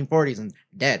the 1940s and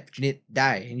dead, but you didn't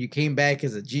die, and you came back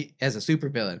as a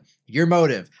supervillain. Your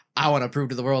motive: I want to prove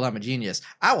to the world I'm a genius.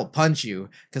 I will punch you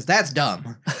because that's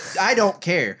dumb. I don't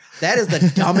care. That is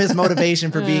the dumbest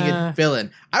motivation for being a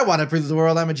villain. I want to prove to the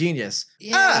world I'm a genius.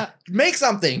 Yeah. Make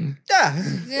something. Yeah,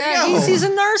 Yeah, he's a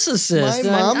narcissist. My and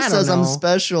mom I don't says I'm know.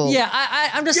 special. Yeah,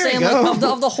 I'm just Here you saying, like,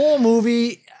 go. of the whole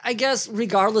movie, I guess,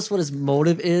 regardless what his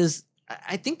motive is,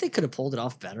 I think they could have pulled it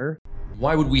off better.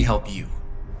 Why would we help you?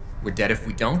 We're dead if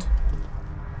we don't?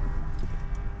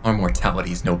 Our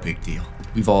mortality is no big deal.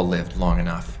 We've all lived long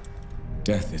enough.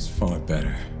 Death is far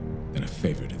better than a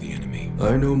favor to the enemy.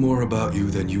 I know more about you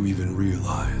than you even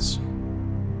realize.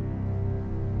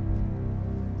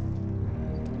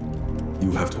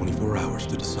 You have 24 hours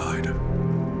to decide.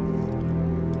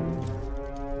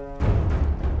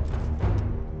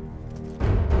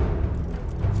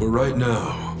 For right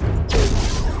now,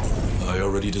 I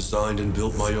already designed and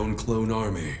built my own clone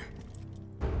army.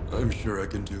 I'm sure I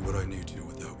can do what I need to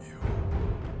without you.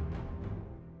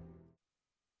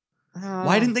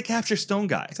 Why didn't they capture Stone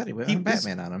Guy? I thought he went He on was-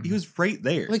 Batman on him. He was right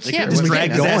there. Well, he They can't could've just really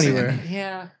dragged go his ass in anywhere. there.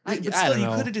 Yeah, But I still, don't you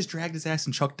know. could have just dragged his ass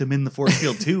and chucked him in the force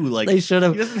field too. Like They should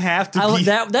have. He doesn't have to be.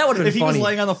 That would have been If he funny. was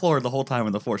laying on the floor the whole time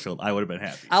in the force field, I would have been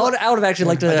happy. I would have actually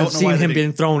liked to I have don't know seen why him they-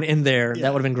 being thrown in there. Yeah.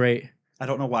 That would have been great. I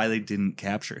don't know why they didn't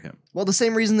capture him. Well, the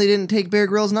same reason they didn't take Bear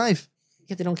Grylls' knife.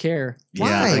 Yeah, they don't care. Why?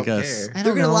 Yeah, I I don't guess. I They're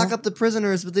don't gonna know. lock up the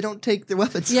prisoners, but they don't take their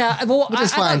weapons. Yeah, well, which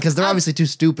is fine because they're obviously too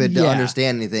stupid to Yeah.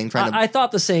 understand anything. Trying to I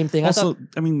thought the same thing. Also,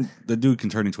 I mean, the dude can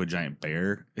turn into a giant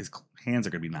bear. hands are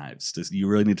going to be knives. Does you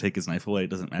really need to take his knife away? It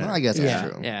doesn't matter. Well, I guess that's Yeah,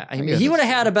 true. yeah. I I mean, guess he that's would have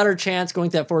had true. a better chance going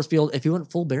to that force field if he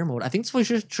went full bear mode. I think that's what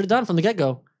he should have done from the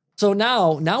get-go. So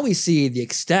now we see the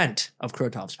extent of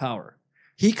Krotov's power.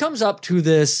 He comes up to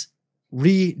this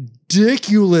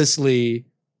ridiculously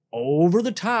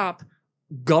over-the-top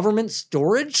government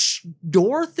storage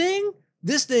door thing.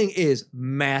 This thing is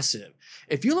massive.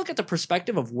 If you look at the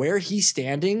perspective of where he's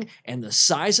standing and the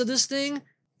size of this thing,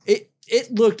 it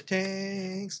looked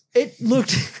tanks. It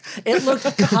looked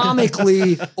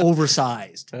comically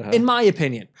oversized, in my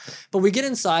opinion. But we get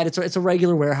inside. It's a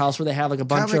regular warehouse where they have like a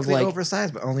bunch of like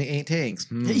oversized, but only 8 tanks.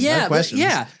 yeah,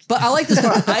 but I like this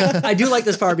part. I do like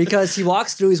this part because he's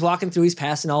walking through, he's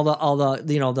passing all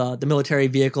the military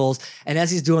vehicles, and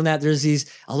as he's doing that, there's these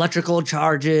electrical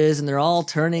charges, and they're all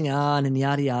turning on and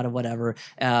yada yada whatever.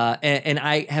 And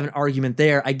I have an argument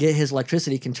there. I get his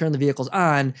electricity can turn the vehicles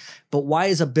on, but why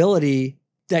his ability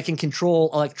that can control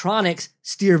electronics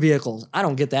steer vehicles? I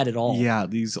don't get that at all. Yeah,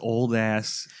 these old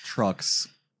ass trucks,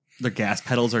 their gas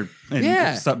pedals are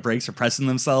brakes are pressing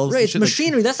themselves. Right, and it's shit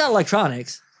machinery. That's not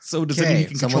electronics. So does that mean you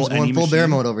can Someone's control any going full bear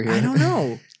machine? mode over here. I don't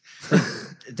know.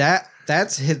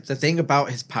 That's the thing about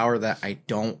his power that I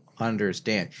don't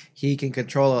understand. He can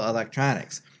control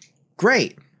electronics.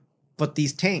 Great. But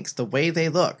these tanks, the way they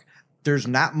look, there's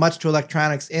not much to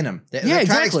electronics in them. The electronics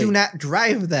exactly. do not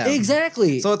drive them.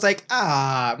 Exactly. So it's like,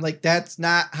 that's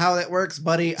not how that works,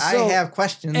 buddy. I So- have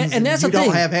questions and that's you the thing.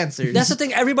 don't have answers. That's the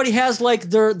thing. Everybody has like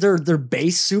their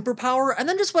base superpower, and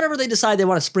then just whatever they decide they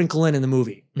want to sprinkle in the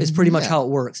movie is pretty much how it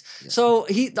works. So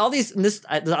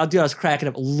I was cracking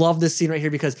up. Love this scene right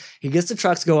here because he gets the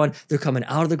trucks going. They're coming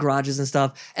out of the garages and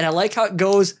stuff, and I like how it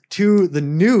goes to the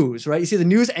news. Right, you see the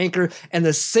news anchor, and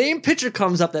the same picture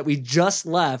comes up that we just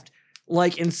left.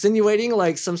 Like insinuating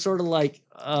like some sort of like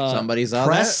somebody's on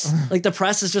press. that? Like the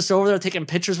press is just over there taking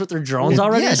pictures with their drones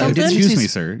already or something. Excuse me,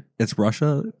 sir. It's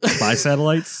Russia. Spy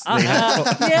satellites.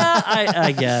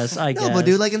 I guess. No, but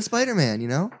dude, like in Spider-Man, you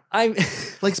know?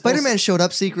 Like Spider-Man showed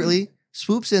up secretly,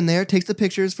 swoops in there, takes the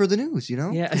pictures for the news, you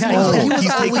know? Yeah. He's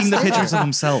taking the pictures of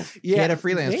himself. Yeah, He had a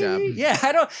freelance job. Yeah,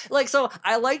 I don't like. So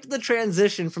I liked the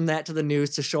transition from that to the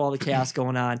news to show all the chaos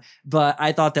going on, but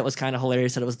I thought that was kind of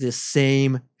hilarious that it was the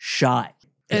same shot.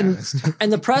 And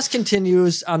and the press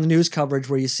continues on the news coverage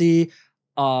where you see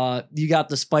you got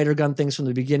the spider gun things from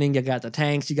the beginning, you got the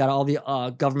tanks, you got all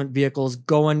the government vehicles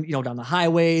going, down the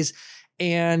highways,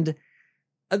 and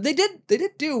they did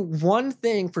do one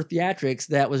thing for theatrics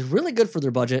that was really good for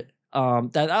their budget.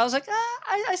 That I was like,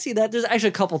 I see that. There's actually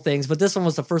a couple things, but this one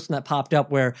was the first one that popped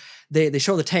up where they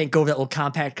show the tank go over that little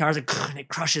compact car and it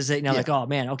crushes it. Like, oh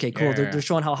man, okay, cool. Yeah. They're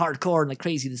showing how hardcore and like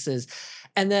crazy this is.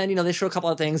 And then, they show a couple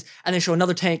of things and they show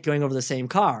another tank going over the same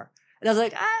car. And I was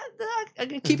like,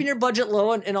 keeping your budget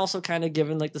low and also kind of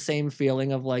giving like the same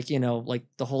feeling of like, like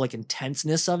the whole like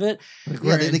intenseness of it.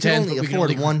 Yeah, they can only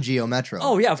afford one Geo Metro.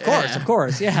 Oh yeah, of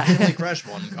course. Yeah. They only crush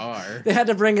one car. They had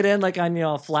to bring it in like on, a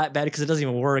flatbed because it doesn't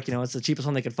even work. It's the cheapest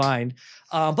one they could find.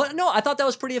 But no, I thought that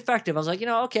was pretty effective. I was like,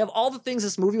 okay, of all the things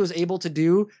this movie was able to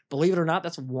do, believe it or not,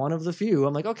 that's one of the few.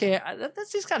 I'm like, okay,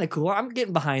 that's just kind of cool. I'm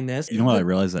getting behind this. You know what I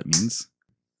realized that means?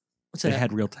 What's They that?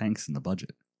 had real tanks in the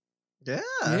budget. Yeah.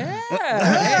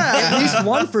 At least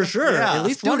one for sure. Yeah. At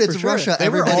least Dude, one it's for sure. Russia. They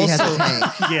were Everybody has also- a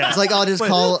tank. Yeah. It's like, I'll just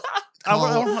call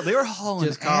They were hauling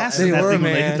Just call- ass They in that were, thing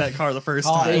when they man. hit that car the first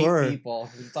Call time. They 8 were. people.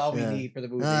 That's all we Yeah. need for the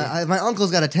movie. my uncle's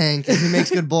got a tank and he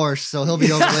makes good borscht, so he'll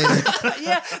be over later.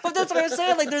 Yeah, but that's what I'm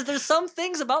saying. Like, there's some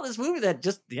things about this movie that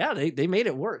just, they made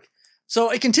it work. So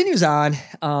it continues on,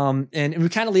 and we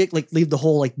kind of leave the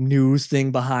whole like news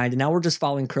thing behind, and now we're just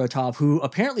following Krotov, who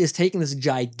apparently is taking this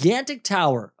gigantic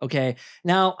tower. Okay,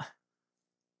 now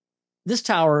this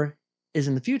tower is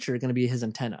in the future going to be his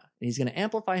antenna, and he's going to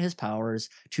amplify his powers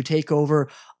to take over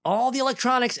all the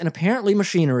electronics and apparently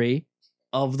machinery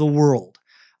of the world.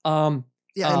 And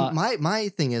my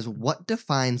thing is, what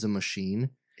defines a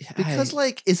machine? Because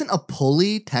isn't a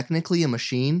pulley technically a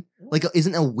machine? Like,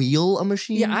 isn't a wheel a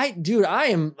machine? I'm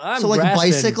so like grasping.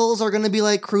 bicycles are going to be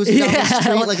like cruising down the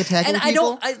street, like attacking and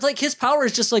people. like his power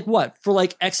is just like what for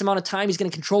like X amount of time he's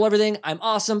going to control everything. I'm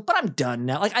awesome, but I'm done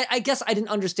now. Like I guess I didn't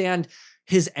understand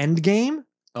his end game.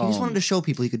 He just wanted to show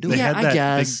people he could do They it. had I that big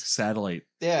guess. satellite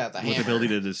Yeah, the with hammer. the ability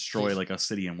to destroy like a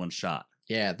city in one shot.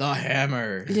 Yeah, the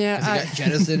hammer. Yeah, because he got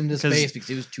jettisoned into 'Cause- space because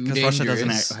he was too Because dangerous. Russia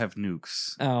doesn't have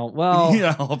nukes. Oh well,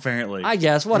 Yeah, apparently. I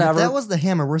guess And whatever. If that was the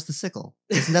hammer, where's the sickle?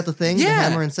 Isn't that the thing? Yeah, The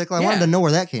hammer and sickle? I wanted yeah. to know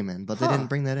where that came in, but they Huh. didn't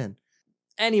bring that in.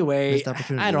 Anyway, Missed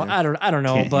opportunity I don't there.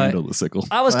 know, Can't but handle the sickle.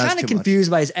 I was Well, that's kind of too much.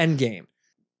 confused by his end game.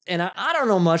 And I don't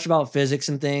know much about physics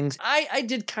and things. I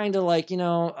did kind of like,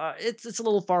 it's a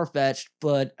little far-fetched,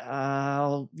 but,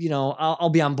 I'll be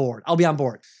on board. I'll be on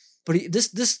board. But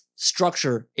this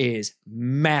structure is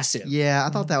massive. Yeah, I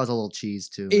thought that was a little cheese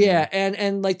too. Man. Yeah,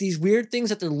 and like these weird things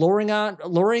that they're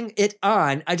lowering it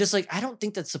on. I don't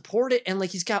think that support it. And like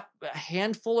he's got a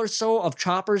handful or so of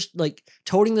choppers like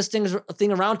toting this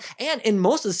thing around. And in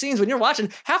most of the scenes when you're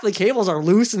watching, half the cables are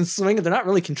loose and swinging. They're not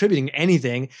really contributing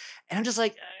anything. And I'm just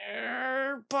like,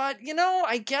 but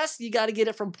I guess you got to get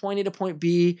it from point A to point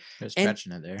B. They're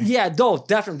stretching it there. Yeah, no,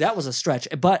 definitely that was a stretch.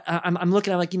 But I'm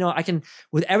looking at like, I can,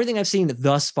 with everything I've seen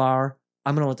thus far,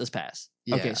 I'm gonna let this pass.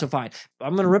 Yeah. Okay, so fine.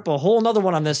 I'm gonna rip a whole nother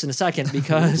one on this in a second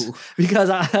because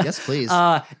yes, please.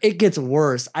 It gets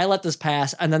worse. I let this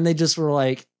pass, and then they just were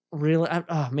like, really?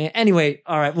 Oh man. Anyway,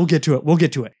 all right, we'll get to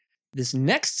it. This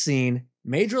next scene,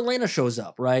 Major Elena shows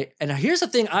up, right? And here's the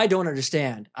thing I don't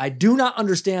understand. I do not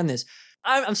understand this.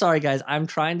 I'm sorry, guys. I'm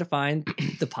trying to find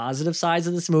the positive sides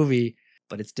of this movie,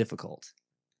 but it's difficult.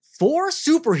 4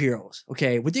 superheroes,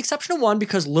 okay, with the exception of one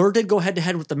because Lur did go head to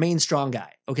head with the main strong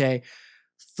guy, okay?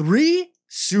 3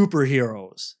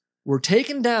 superheroes were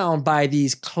taken down by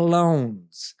these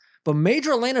clones. But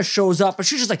Major Elena shows up and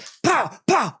she's just like, pow,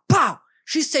 pow, pow.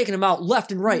 She's taking them out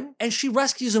left and right, and she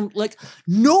rescues them like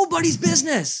nobody's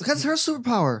business. Because her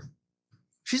superpower.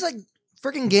 She's like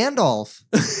freaking Gandalf.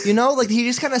 Like he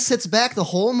just kind of sits back the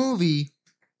whole movie,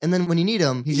 and then when you need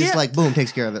him, he's just like, boom,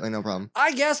 takes care of it, like no problem.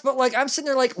 I guess, but like I'm sitting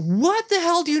there like, what the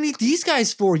hell do you need these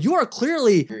guys for? You are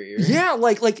clearly,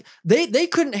 like they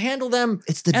couldn't handle them.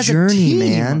 It's the as a journey, team.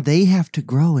 man. They have to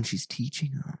grow, and she's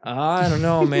teaching them. I don't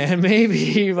know, man.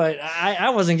 Maybe, but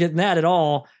I wasn't getting that at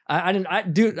all. I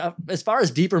didn't. Dude, as far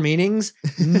as deeper meanings,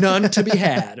 none to be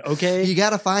had. Okay, you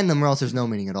got to find them, or else there's no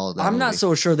meaning at all. I'm not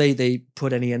so sure they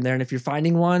put any in there. And if you're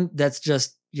finding one, that's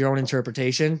just your own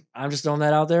interpretation. I'm just throwing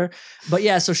that out there. But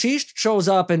yeah, so she shows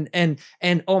up and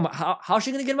oh my, how's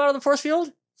she gonna get him out of the force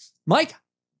field? Mike,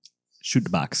 shoot the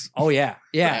box. Oh yeah,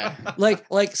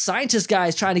 like scientist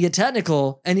guys trying to get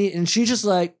technical, and she's just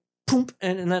like, poop,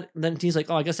 and then he's like,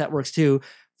 oh, I guess that works too.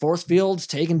 Force field's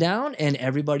taken down, and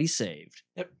everybody's saved.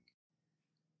 Yep.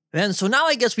 And so now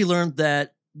I guess we learned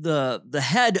that the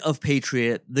head of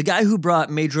Patriot, the guy who brought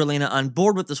Major Elena on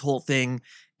board with this whole thing,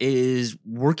 is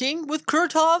working with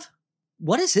Kuratov.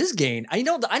 What is his gain? I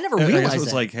never realized it was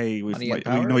that. like, hey, we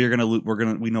know you're gonna we're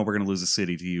gonna lose the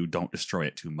city to you. Don't destroy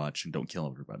it too much and don't kill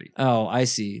everybody. Oh, I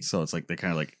see. So it's like they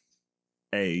kind of like,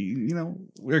 hey, he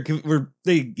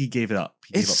gave it up.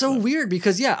 It's so weird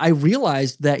because I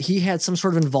realized that he had some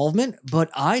sort of involvement, but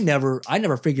I never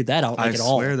figured that out at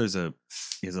all. I swear there's a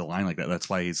line like that. That's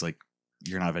why he's like,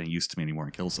 you're not of any use to me anymore,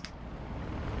 and kills him.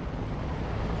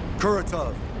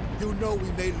 Kuratov, you know we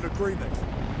made an agreement.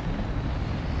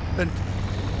 And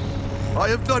I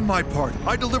have done my part.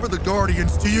 I deliver the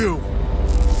Guardians to you.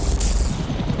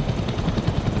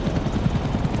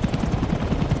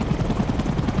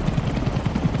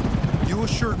 You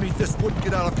assured me this wouldn't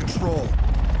get out of control.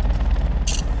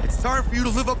 It's time for you to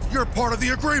live up to your part of the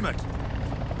agreement.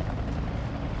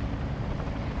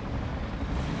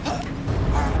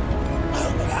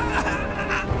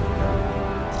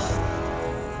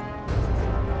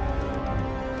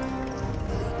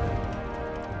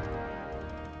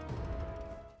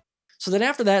 So then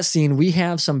after that scene, we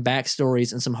have some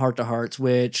backstories and some heart-to-hearts,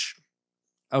 which,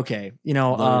 okay,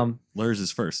 Lurs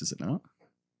is first, is it not?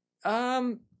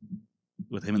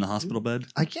 With him in the hospital bed?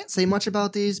 I can't say much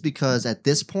about these because at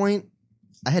this point,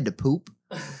 I had to poop,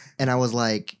 and I was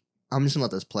like, I'm just gonna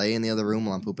let this play in the other room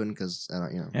while I'm pooping because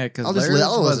Yeah, because Lurs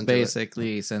was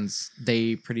basically, since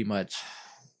they pretty much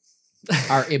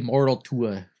are immortal to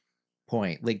a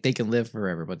point, like they can live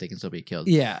forever, but they can still be killed.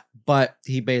 Yeah. But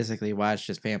he basically watched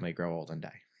his family grow old and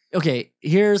die. Okay,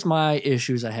 here's my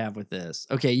issues I have with this.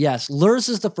 Okay, yes, Lurs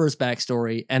is the first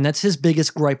backstory, and that's his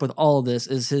biggest gripe with all of this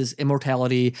is his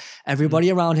immortality. Everybody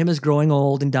around him is growing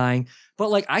old and dying. But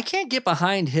like, I can't get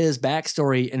behind his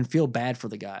backstory and feel bad for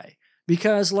the guy.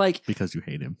 Because you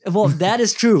hate him. Well, that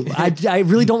is true. I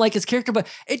really don't like his character, but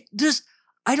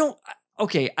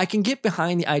okay, I can get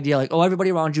behind the idea like, oh, everybody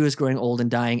around you is growing old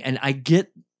and dying, and I can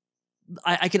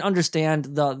understand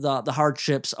the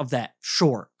hardships of that.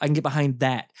 Sure, I can get behind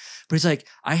that. But it's like,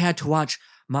 I had to watch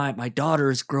my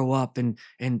daughters grow up and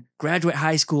graduate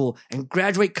high school and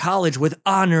graduate college with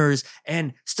honors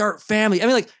and start family. I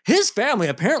mean, like, his family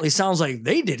apparently sounds like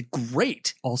they did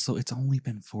great. Also, it's only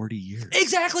been 40 years.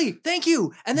 Exactly. Thank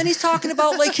you. And then he's talking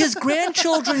about like his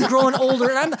grandchildren growing older.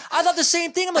 And I thought the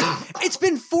same thing. I'm like, it's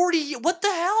been 40 years. What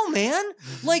the hell, man?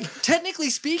 Like, technically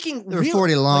speaking, There were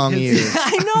 40 long years.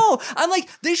 I know. I'm like,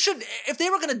 they should, if they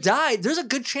were going to die, there's a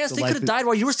good chance they could have died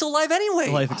while you were still alive anyway.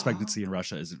 The life expectancy in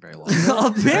Russia isn't very long.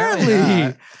 Apparently.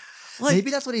 Yeah. Like,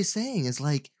 maybe that's what he's saying is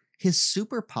like his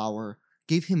superpower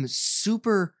gave him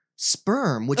super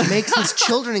sperm, which makes his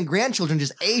children and grandchildren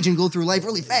just age and go through life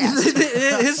really fast.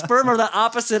 his sperm are the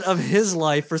opposite of his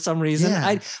life for some reason.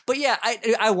 Yeah.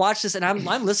 I watched this and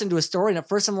I'm listening to a story, and at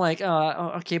first I'm like,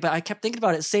 okay, but I kept thinking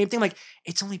about it. Same thing. Like,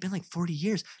 it's only been like 40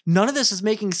 years. None of this is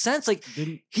making sense. Like,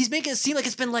 he's making it seem like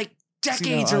it's been like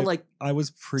decades or like I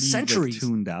was pretty centuries.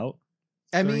 tuned out.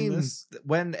 I during mean, this.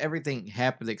 when everything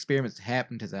happened, the experiments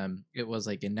happened to them, it was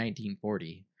like in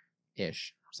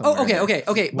 1940-ish. Oh,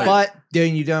 okay. But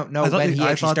then you don't know when he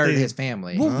I actually thought started they- his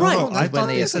family. Well, right. I That's when thought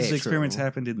they they said the escaped. experiments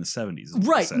happened in the 70s. is what they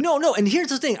Right. said. No. And here's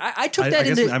the thing. I took I that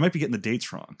guess into. I might be getting the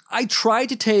dates wrong. I tried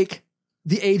to take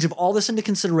the age of all this into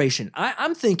consideration.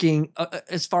 I'm thinking,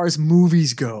 as far as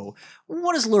movies go,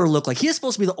 what does Lure look like? He is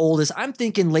supposed to be the oldest. I'm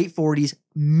thinking late 40s,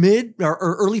 mid or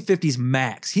early 50s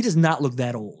max. He does not look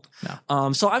that old.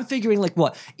 No. So I'm figuring like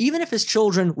what? Even if his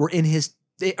children were in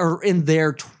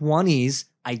their 20s,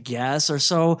 I guess, or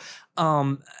so,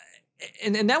 and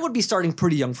that would be starting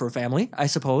pretty young for a family, I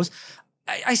suppose.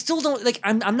 I still don't like.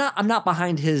 I'm not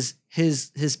behind his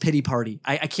pity party.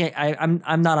 I can't.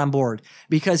 I'm not on board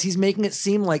because he's making it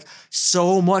seem like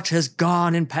so much has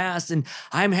gone and passed, and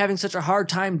I'm having such a hard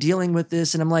time dealing with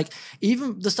this. And I'm like,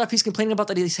 even the stuff he's complaining about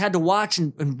that he's had to watch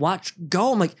and watch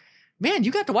go. I'm like, man,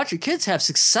 you got to watch your kids have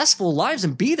successful lives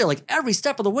and be there like every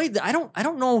step of the way. I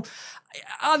don't know.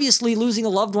 Obviously, losing a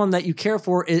loved one that you care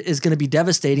for is going to be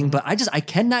devastating, but I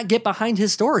cannot get behind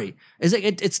his story.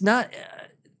 It's not.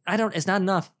 It's not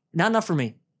enough. Not enough for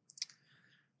me.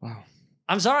 Wow.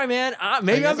 I'm sorry, man.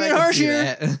 Maybe I'm being harsh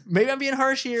here. Maybe I'm being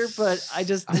harsh here, but I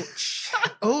just.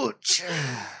 Ouch.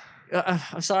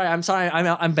 I'm sorry.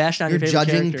 I'm bashing on You're your favorite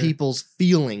judging character. people's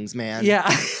feelings, man. Yeah.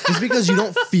 Just because you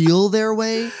don't feel their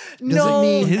way doesn't No.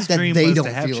 mean His that dream they was don't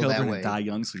to have feel children that way. and die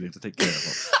young, so you have to take care of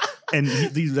them. And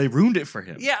they ruined it for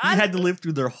him. Yeah, he had to live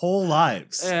through their whole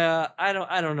lives. Yeah, I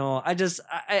don't know. I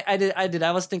did.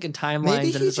 I was thinking timelines,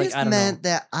 Maybe and he it's like just I don't know. meant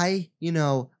that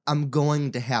I'm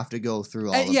going to have to go through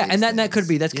all of Yeah, these and that things. could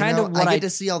be. That's You kind know, of what I get to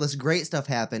see all this great stuff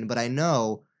happen, but I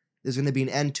know there's going to be an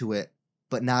end to it,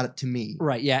 but not to me.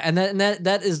 Right, yeah, and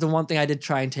that is the one thing I did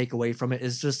try and take away from it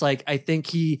is just like I think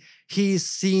he's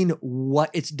seen what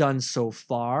it's done so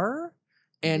far,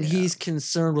 and he's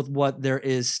concerned with what there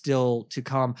is still to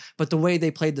come. But the way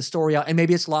they played the story out, and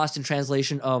maybe it's lost in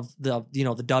translation of the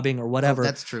dubbing or whatever.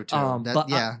 That's true too. But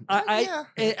yeah.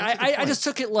 I just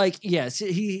took it like yes,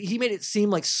 he made it seem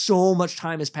like so much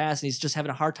time has passed, and he's just having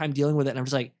a hard time dealing with it. And I'm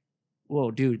just like, whoa,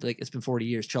 dude, like it's been 40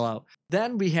 years, chill out.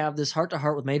 Then we have this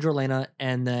heart-to-heart with Major Elena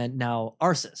and then now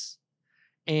Arsis.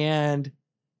 And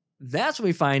that's when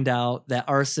we find out that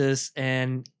Arsis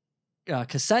and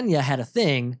Ksenia had a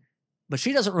thing, but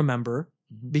she doesn't remember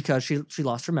because she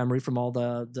lost her memory from all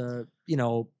the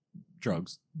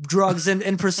drugs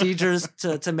and procedures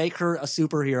to make her a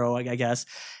superhero, I guess.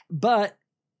 But,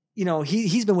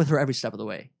 he's been with her every step of the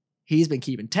way. He's been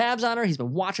keeping tabs on her. He's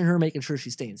been watching her, making sure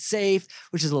she's staying safe,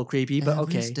 which is a little creepy, but Every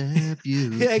okay. step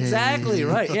you Yeah, exactly, take.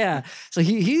 right, yeah. So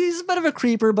he's a bit of a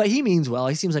creeper, but he means well.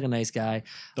 He seems like a nice guy.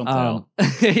 Don't tell.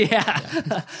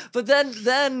 Yeah. But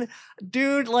then,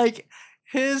 dude, like,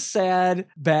 his sad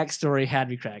backstory had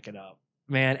me cracking up,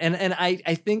 man. And I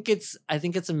think it's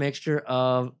a mixture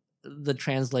of the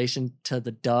translation to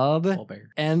the dub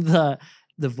and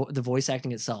the voice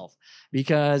acting itself,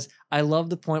 because I love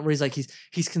the point where he's like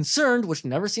he's concerned, which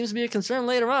never seems to be a concern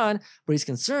later on, but he's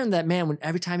concerned that man, when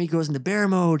every time he goes into bear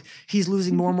mode, he's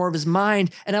losing more and more of his mind.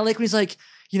 And I like when he's like,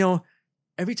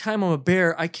 every time I'm a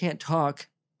bear, I can't talk,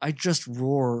 I just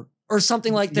roar. Or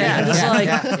something like that.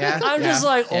 I'm just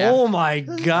like, oh my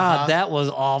God, that was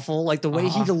awful. Like the way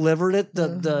he delivered it,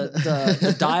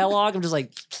 the dialogue, I'm just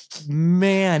like,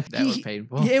 man. That was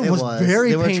painful. It was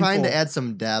very painful. They were trying to add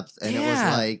some depth, and it was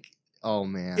Yeah. like, oh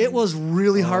man. It was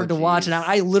really hard to watch, and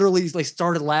I literally like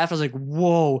started laughing. I was like,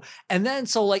 whoa. And then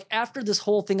so like after this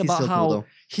whole thing He's about still how cool, though.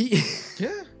 he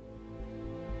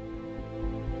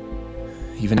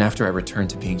Even after I return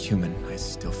to being human, I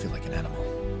still feel like an animal.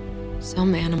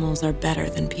 Some animals are better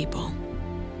than people.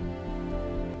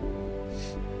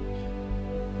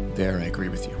 There, I agree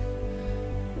with you.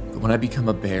 But when I become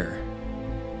a bear,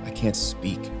 I can't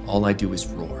speak. All I do is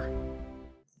roar.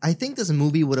 I think this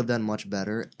movie would have done much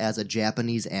better as a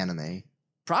Japanese anime.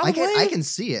 Probably. I can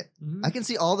see it. Mhm. I can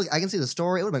see the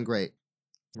story. It would have been great.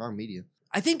 Wrong media.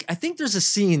 I think there's a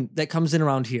scene that comes in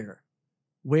around here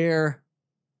where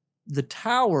the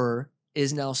tower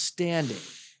is now standing,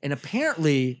 and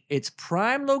apparently its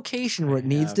prime location where it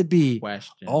needs to be.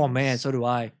 Questions. Oh man, so do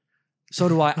I.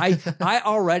 I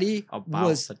already About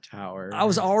was the tower. I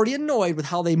was already annoyed with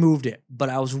how they moved it, but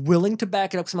I was willing to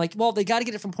back it up because I'm like, well, they got to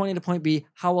get it from point A to point B.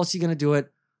 How else are you going to do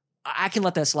it? I can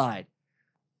let that slide.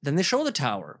 Then they show the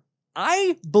tower.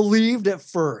 I believed at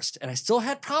first, and I still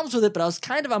had problems with it, but I was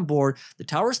kind of on board. The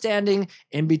tower standing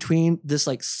in between this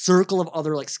like circle of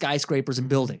other like skyscrapers and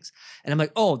buildings. And I'm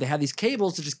like, oh, they have these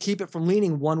cables to just keep it from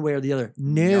leaning one way or the other.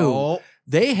 No.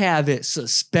 They have it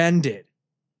suspended.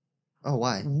 Oh,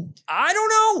 why? I don't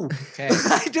know. Okay.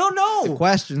 I don't know. The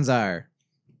questions are,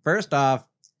 first off,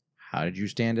 how did you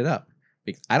stand it up?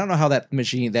 I don't know how that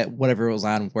machine, that whatever it was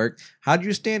on, worked. How did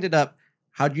you stand it up?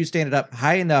 How did you stand it up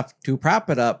high enough to prop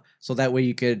it up so that way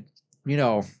you could,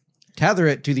 tether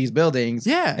it to these buildings?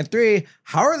 Yeah. And 3,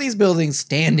 how are these buildings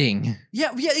standing?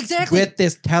 Yeah, exactly. With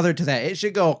this tether to that, it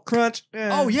should go crunch.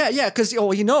 Oh yeah, because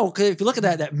cause if you look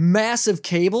at that massive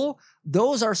cable,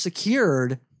 those are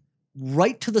secured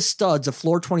right to the studs of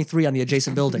floor 23 on the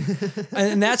adjacent building,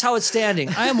 and that's how it's standing.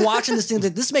 I am watching this thing.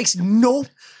 This makes no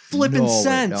flipping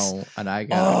sense. No, and I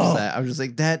got upset. I was just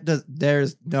like, that's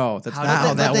not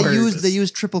how that they works. They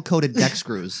use triple coated deck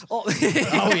screws. Oh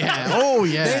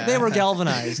yeah. They were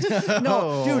galvanized.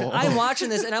 No, dude, I'm watching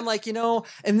this and I'm like,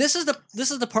 and this is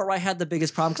the part where I had the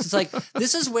biggest problem because it's like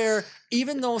this is where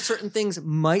even though certain things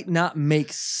might not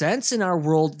make sense in our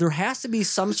world, there has to be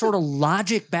some sort of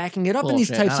logic backing it up in these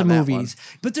types of movies.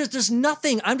 But there's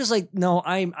nothing. I'm just like, no,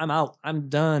 I'm out. I'm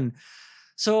done.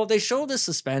 So they show this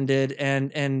suspended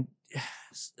and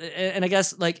I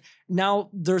guess like now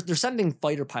they're sending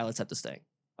fighter pilots at this thing.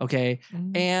 Okay.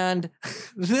 Mm-hmm. And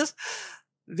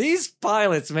these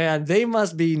pilots, man, they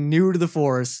must be new to the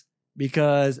force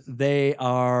because they're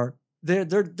not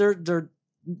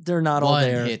all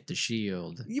there. One hit the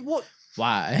shield. Well,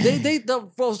 why?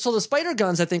 So the spider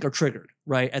guns I think are triggered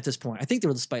right at this point. I think they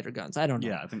were the spider guns. I don't know.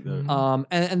 Yeah, I think they're.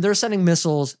 And they're sending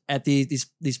missiles at these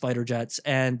fighter jets,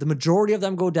 and the majority of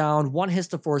them go down. One hits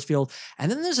the force field, and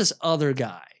then there's this other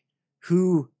guy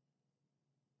who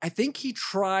I think he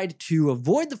tried to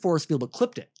avoid the force field but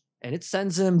clipped it, and it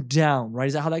sends him down. Right?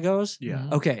 Is that how that goes? Yeah.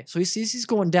 Okay. So he sees he's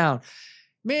going down.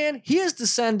 Man, he is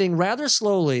descending rather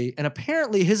slowly, and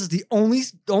apparently his is the only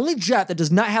jet that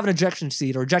does not have an ejection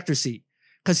seat or ejector seat,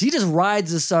 because he just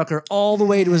rides this sucker all the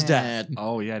way to his death.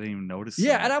 Oh yeah, I didn't even notice.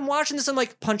 Yeah, that. and I'm watching this, I'm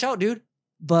like, punch out, dude.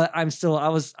 But I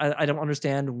don't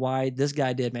understand why this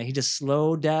guy did, man. He just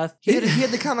slow death. He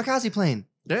had the kamikaze plane.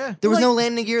 Yeah. There was no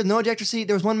landing gear, no ejector seat.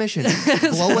 There was one mission: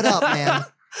 blow it up, man.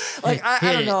 Like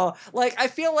I don't know. Like I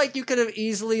feel like you could have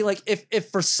easily like if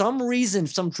for some reason,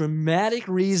 some dramatic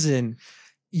reason,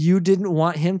 you didn't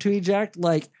want him to eject,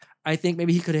 like I think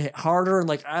maybe he could have hit harder and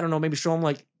like I don't know, maybe show him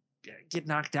like get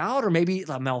knocked out or maybe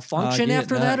a malfunction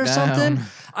after that or something.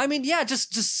 I mean, yeah,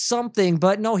 just something.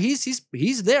 But no, he's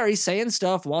there. He's saying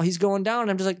stuff while he's going down.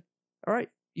 And I'm just like, all right,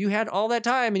 you had all that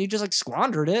time and you just like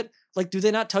squandered it. Like, do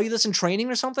they not tell you this in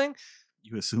training or something?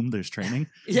 You assume there's training?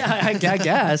 Yeah, I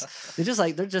guess.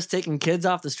 They're just taking kids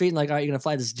off the street and like, all right, you're gonna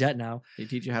fly this jet now. They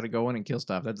teach you how to go in and kill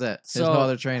stuff. That's it. So There's no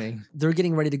other training. They're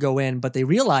getting ready to go in, but they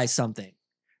realize something.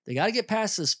 They got to get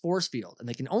past this force field, and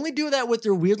they can only do that with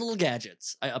their weird little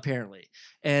gadgets, apparently.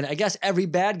 And I guess every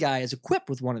bad guy is equipped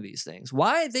with one of these things.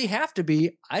 Why they have to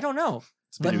be, I don't know.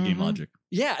 It's video game logic.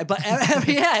 Yeah, but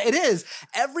yeah, it is.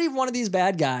 Every one of these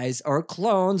bad guys or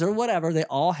clones or whatever, they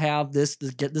all have this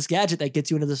gadget that gets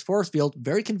you into this force field.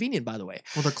 Very convenient, by the way.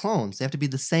 Well, they're clones. They have to be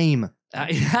the same.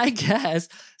 I guess.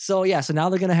 So yeah, so now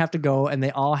they're gonna have to go, and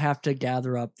they all have to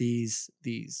gather up these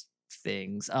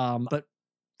things. But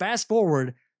fast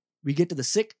forward, we get to the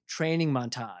sick training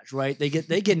montage, right? They get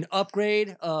an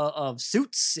upgrade of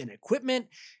suits and equipment,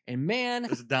 and man,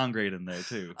 there's a downgrade in there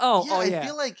too. Oh yeah. I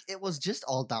feel like it was just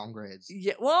all downgrades.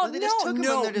 Yeah, well, like they just took them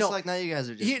and they're just like, now you guys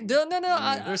are just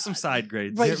there's some side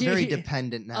grades. They're very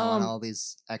dependent now on all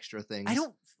these extra things. I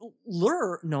don't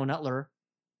not Lure.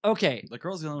 Okay. The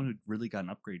girl's the only one who really got an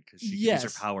upgrade because she could use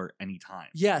her power anytime.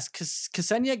 Yes, because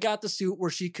Ksenia got the suit where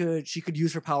she could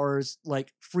use her powers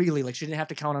like freely, like she didn't have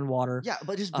to count on water. Yeah,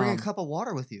 but just bring a cup of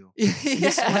water with you.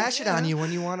 Just splash it on you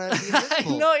when you want to be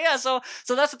invisible. No, yeah. So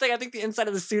that's the thing. I think the inside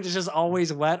of the suit is just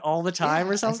always wet all the time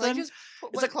or something. It's like just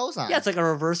put wet clothes on. Yeah, it's like a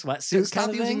reverse wetsuit.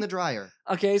 Stop using the dryer.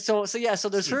 Okay, so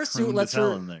there's her suit. Let's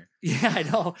her. In there. Yeah, I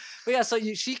know. But yeah, so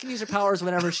she can use her powers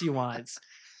whenever she wants.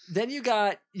 then you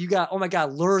got oh my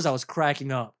god, Lurs. I was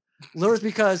cracking up. Lures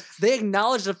because they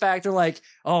acknowledge the fact they're like,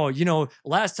 oh, you know,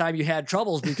 last time you had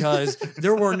troubles because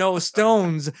there were no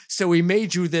stones, so we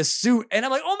made you this suit. And I'm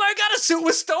like, oh my god, a suit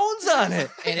with stones on it.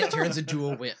 And it turns into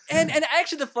a whip. And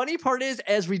actually the funny part is,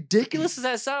 as ridiculous as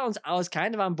that sounds, I was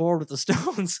kind of on board with the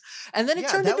stones. And then it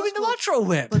turned into an electro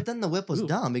whip. But then the whip was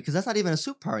dumb because that's not even a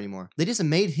superpower anymore. They just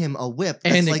made him a whip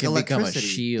that's And it like can become a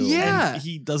electricity. shield. Yeah. And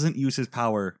he doesn't use his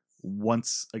power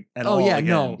once at Oh, all. yeah, again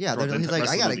no. Yeah, throughout the he's like,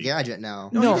 rest I of the got a movie. gadget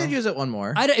now. No, he did use it one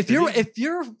more. If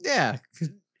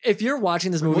you're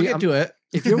watching this movie, We'll get to it.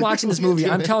 If you're watching this movie,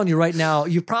 to I'm it. telling you right now,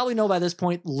 you probably know by this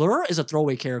point, Lure is a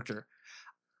throwaway character.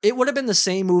 It would have been the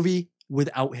same movie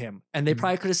without him, and they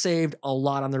probably could have saved a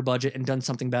lot on their budget and done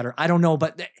something better. I don't know,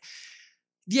 but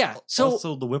yeah. So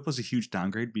also, the whip was a huge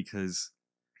downgrade because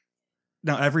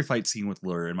now every fight scene with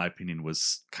Lure, in my opinion,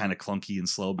 was kind of clunky and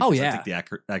slow. Because yeah. I think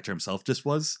the actor himself just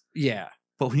was. yeah.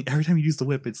 But every time you use the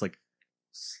whip, it's like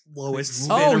slowest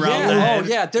spin Oh around the yeah, head. oh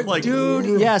yeah, Like,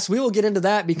 dude. Yes, we will get into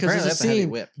that because Apparently there's a that's a heavy scene.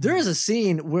 whip. There is a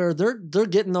scene where they're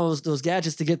getting those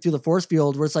gadgets to get through the force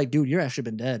field. Where it's like, dude, you're actually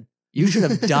been dead. You should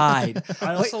have died.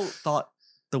 I also thought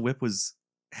the whip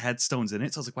had stones in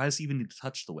it, so I was like, why does he even need to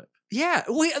touch the whip? Yeah,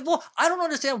 well, I don't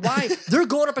understand why they're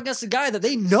going up against a guy that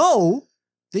they know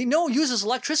uses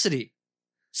electricity.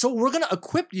 So we're gonna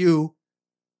equip you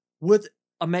with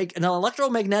an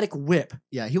electromagnetic whip.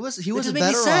 Yeah, he was doesn't make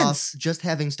any better off sense. just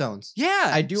having stones. Yeah,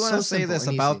 I do want to So say simple this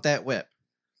and about easy. that whip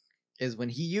is when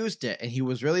he used it and he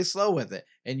was really slow with it,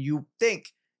 and you think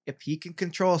if he can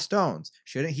control stones,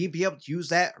 shouldn't he be able to use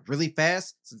that really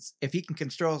fast? Since if he can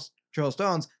control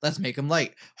stones, let's make him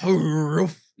light.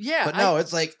 yeah. But no,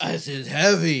 it's like this is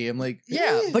heavy. I'm like,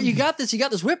 yeah, but you got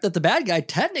this whip that the bad guy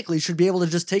technically should be able to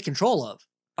just take control of.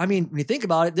 I mean, when you think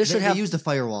about it, this They should have used a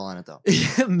firewall on it though.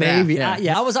 maybe.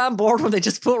 Yeah. I was on board when they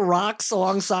just put rocks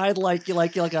alongside like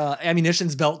a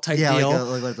ammunitions belt type Yeah, deal.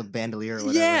 like a bandolier or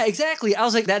whatever. Yeah, exactly. I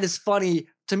was like, that is funny.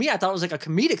 To me, I thought it was like a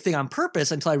comedic thing on purpose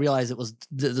until I realized it was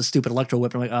the stupid electro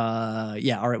whip. I'm like,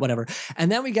 yeah, all right, whatever. And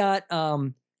then we got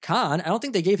Khan. I don't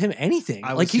think they gave him anything. I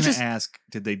like was he gonna just. ask,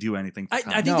 did they do anything for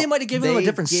Khan? I think they might have given him a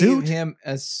different gave suit. him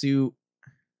a suit.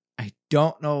 I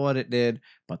don't know what it did,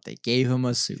 but they gave him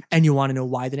a suit. And you want to know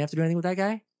why they didn't have to do anything with that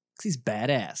guy? Because he's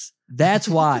badass. That's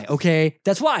why, okay?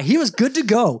 That's why. He was good to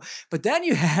go. But then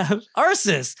you have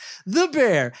Arceus, the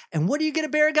bear. And what do you get a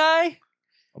bear guy?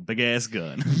 A big ass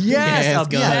gun. Yes, Big-ass a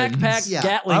guns. backpack Yeah.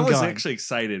 Gatling I was gun. actually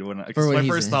excited when For when my he's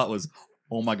first in. thought was,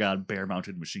 oh my god, bear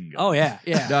mounted machine gun. Oh, yeah,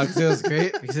 yeah. No, 'cause it was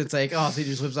great because it's like, oh, so he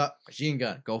just whips out machine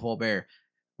gun, go full bear.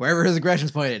 Wherever his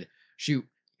aggression's pointed, shoot.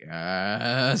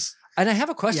 Yes. And I have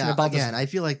a question Yeah, about again, this. I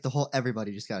feel like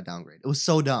everybody just got a downgrade. It was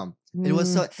so dumb. It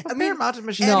was so. I mean, mounted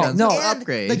machine no, guns. no, That's an and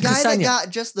upgrade. the guy that Ksenia. got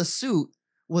just the suit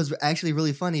was actually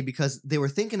really funny because they were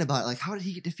thinking about it, like, how did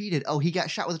he get defeated? Oh, he got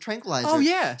shot with a tranquilizer. Oh,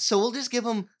 yeah. So we'll just give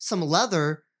him some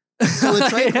leather so the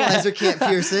tranquilizer can't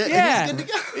pierce it. Yeah. And he's good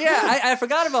to go. Yeah, I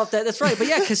forgot about that. That's right. But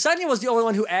yeah, Ksenia was the only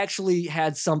one who actually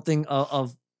had something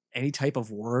of any type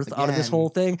of worth out of this Again. whole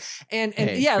thing. And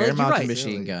Hey, yeah, bear like, you're mounted right.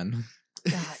 machine gun.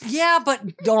 Yeah, but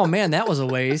oh man, that was a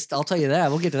waste. I'll tell you that.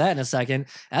 We'll get to that in a second.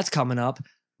 That's coming up.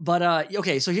 But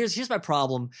okay, so here's my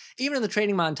problem. Even in the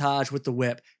training montage with the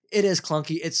whip, it is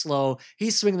clunky. It's slow.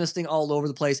 He's swinging this thing all over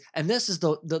the place, and this is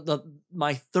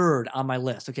my third on my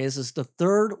list. Okay, this is the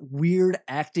third weird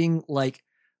acting like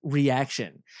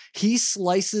reaction. He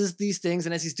slices these things,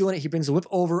 and as he's doing it, he brings the whip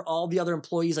over. All the other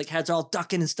employees like heads are all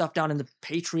ducking and stuff down in the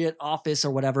Patriot office or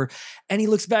whatever, and he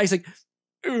looks back. He's like,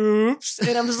 oops.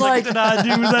 And I'm just like, did I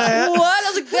do that? What? I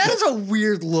was like, that is a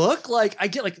weird look. Like, I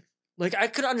get like I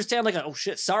could understand like, oh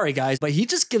shit, sorry guys. But he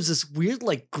just gives this weird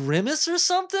like grimace or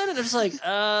something. And I'm just like, He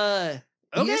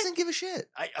okay. doesn't give a shit.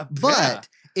 Yeah. But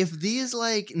if these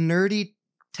like nerdy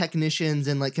technicians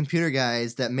and like computer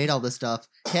guys that made all this stuff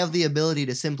have the ability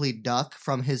to simply duck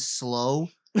from his slow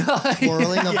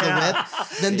twirling of the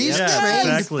whip, then these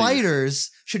trained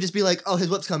fighters should just be like, oh, his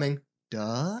whip's coming.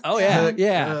 Duh. Oh yeah,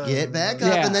 yeah. Get back up,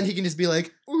 Yeah. and then he can just be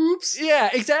like, "Oops." Yeah,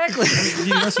 exactly.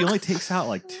 You notice he only takes out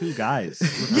like 2 guys.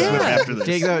 Yeah. After this.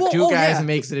 Takes out Well, 2 oh, guys yeah. and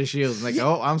makes it a shield. I'm like,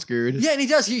 oh, I'm screwed. Yeah, and he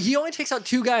does. He only takes out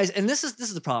 2 guys, and this is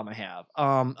the problem I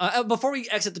have. Before we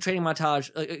exit the training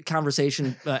montage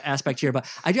conversation aspect here, but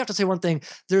I do have to say one thing.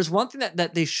 There's one thing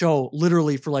that they show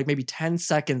literally for like maybe 10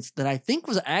 seconds that I think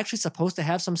was actually supposed to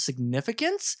have some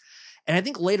significance, and I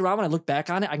think later on when I look back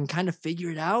on it, I can kind of figure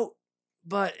it out.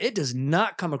 But it does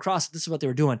not come across. This is what they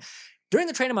were doing during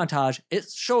the training montage. It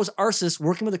shows Arceus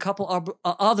working with a couple of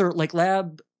other like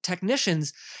lab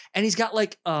technicians, and he's got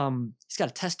like he's got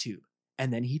a test tube,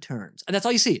 and then he turns, and that's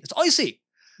all you see. That's all you see.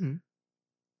 Hmm.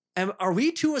 And are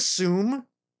we to assume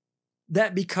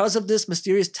that because of this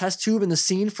mysterious test tube in the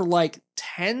scene for like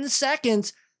 10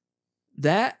 seconds,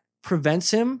 that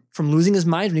prevents him from losing his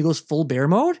mind when he goes full bear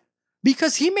mode?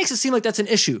 Because he makes it seem like that's an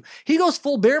issue. He goes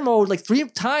full bear mode like 3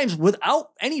 times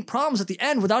without any problems at the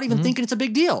end, without even thinking it's a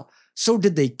big deal. So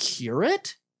did they cure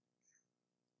it?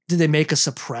 Did they make a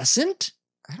suppressant?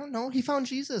 I don't know. He found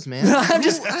Jesus, man.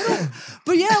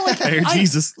 But yeah, like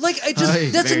Jesus.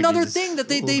 That's another thing that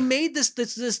they made this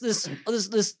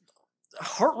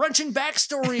heart-wrenching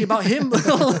backstory about him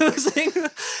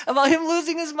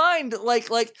losing his mind. Like,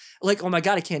 oh my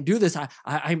God, I can't do this.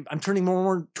 I'm turning more and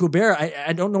more to a bear.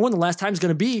 I don't know when the last time is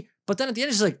going to be. But then at the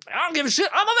end, he's like, I don't give a shit.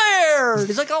 I'm a bear.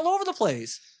 He's like all over the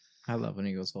place. I love when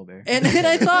he goes full bear. And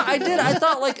I thought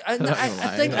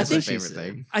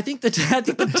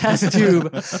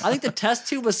the test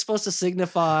tube was supposed to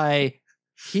signify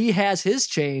he has his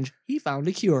change. He found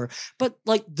a cure. But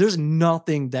like, there's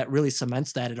nothing that really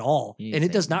cements that at all. And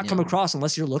it does not come across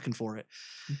unless you're looking for it.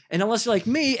 And unless you're like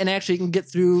me and actually can get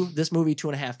through this movie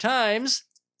 2.5 times,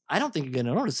 I don't think you're going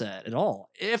to notice that at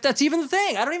all. If that's even the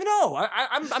thing, I don't even know.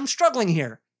 I'm struggling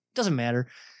here. Doesn't matter.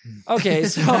 Okay,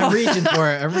 so I'm reaching for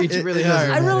it. I'm reaching really hard.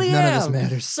 I really am. None of this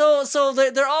matters. So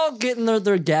they're all getting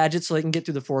their gadgets so they can get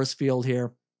through the force field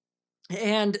here.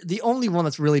 And the only one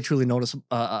that's really truly noticeable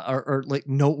or like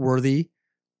noteworthy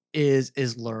is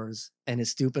Lurs and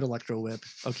his stupid electro whip.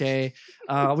 Okay,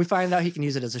 we find out he can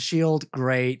use it as a shield.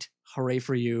 Great, hooray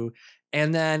for you!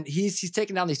 And then he's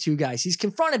taking down these 2 guys. He's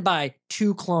confronted by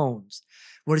 2 clones.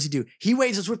 What does he do? He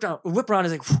waves his whip around.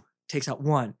 He's like, whew, takes out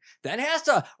one. Then has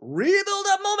to rebuild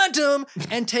up momentum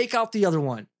and take out the other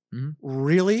one.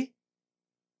 Really?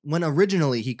 When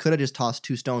originally he could have just tossed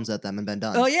 2 stones at them and been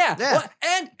done. Oh yeah.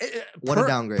 What a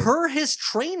downgrade. Per his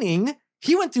training,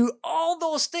 he went through all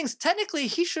those things. Technically,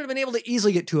 he should have been able to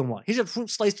easily get 2 in 1. He should have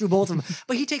sliced through both of them.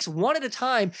 But he takes one at a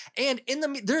time. And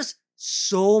there's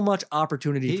so much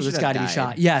opportunity for this guy to be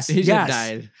shot. Yes. He should have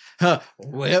died.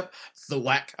 Whip, the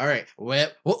whack. All right,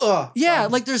 whip. Yeah,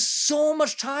 like there's so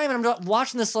much time. And I'm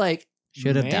watching this like,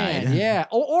 should have died. Yeah.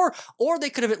 Or they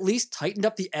could have at least tightened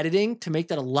up the editing to make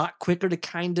that a lot quicker to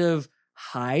kind of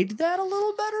hide that a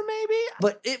little better, maybe.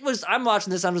 But I'm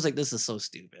watching this, I'm just like, this is so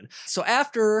stupid. So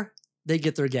after they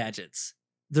get their gadgets,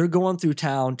 they're going through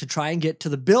town to try and get to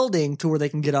the building to where they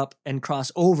can get up and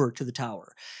cross over to the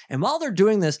tower. And while they're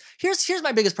doing this, here's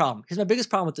my biggest problem. Here's my biggest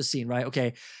problem with this scene, right?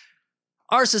 Okay.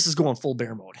 Arsis is going full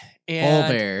bear mode. And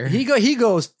full bear. He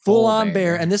goes full on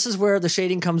bear. And this is where the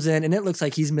shading comes in, and it looks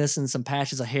like he's missing some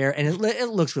patches of hair, and it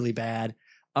looks really bad.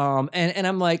 And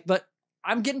I'm like, but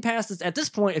I'm getting past this. At this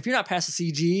point, if you're not past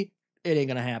the CG, it ain't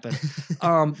gonna happen.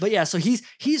 But yeah, so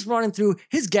he's running through,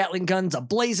 his Gatling gun's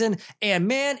ablazing, and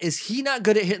man, is he not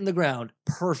good at hitting the ground.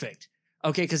 Perfect.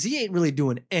 Okay, because he ain't really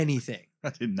doing anything. I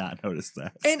did not notice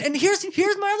that. And here's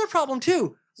my other problem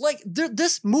too. Like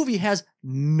this movie has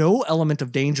no element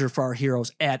of danger for our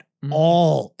heroes at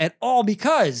all,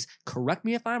 because, correct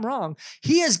me if I'm wrong,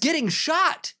 he is getting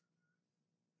shot.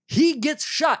 He gets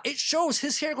shot. It shows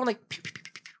his hair going like pew, pew, pew,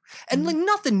 pew, pew. And like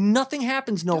nothing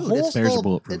happens. No holes.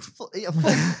 It's full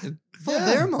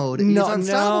bear mode. He's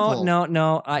unstoppable.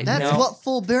 No. That's what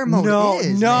full bear mode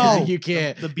is. No, man. You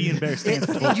can't. The being bear stands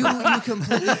for you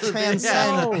completely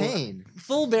transcend pain.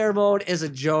 Full bear mode is a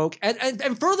joke,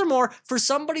 and furthermore, for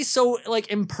somebody so like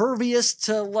impervious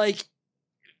to like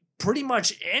pretty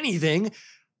much anything,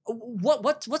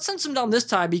 what sends him down this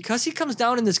time? Because he comes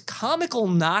down in this comical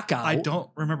knockout. I don't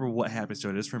remember what happens to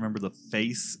it. I just remember the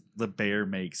face the bear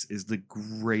makes is the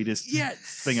greatest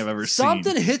thing I've ever seen.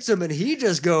 Something hits him and he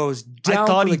just goes down. I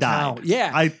thought he died. Count. Yeah,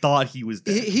 I thought he was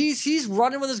dead. He's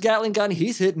running with his Gatling gun.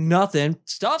 He's hitting nothing.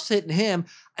 Stuff's hitting him.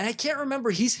 And I can't remember.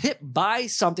 He's hit by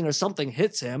something or something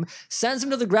hits him, sends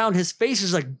him to the ground. His face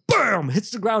is like, BAM!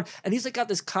 Hits the ground. And he's like got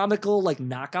this comical like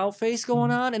knockout face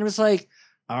going on. And it was like,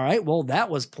 all right, well, that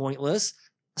was pointless.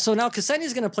 So now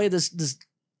Ksenia's going to play this,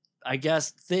 I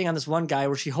guess, thing on this one guy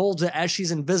where she holds it as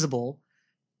she's invisible.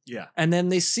 Yeah. And then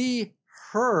they see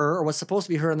her, or what's supposed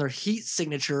to be her, in their heat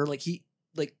signature, like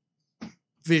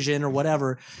vision or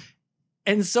whatever.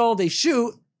 And so they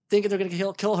shoot, thinking they're going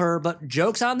to kill her, but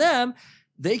joke's on them.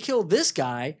 They kill this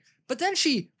guy. But then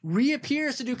she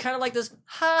reappears to do kind of like this,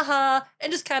 ha,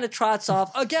 and just kind of trots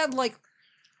off. Again, like,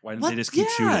 why didn't they just keep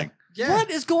shooting? Yeah.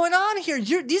 What is going on here?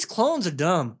 These clones are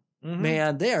dumb.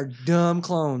 Man, they are dumb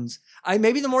clones.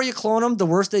 Maybe the more you clone them, the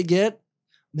worse they get.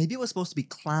 Maybe it was supposed to be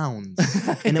clowns,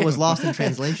 and it was lost in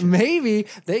translation. Maybe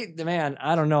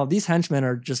I don't know. These henchmen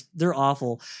are they're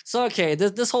awful. So, okay,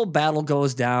 this whole battle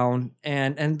goes down,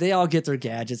 and they all get their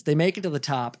gadgets. They make it to the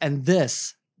top, and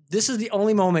this is the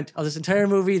only moment of this entire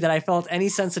movie that I felt any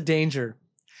sense of danger.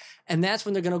 And that's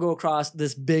when they're going to go across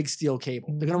this big steel cable.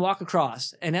 They're going to walk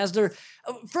across. And as they're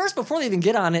first, before they even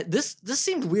get on it, this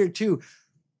seemed weird too.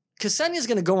 Ksenia's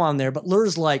going to go on there, but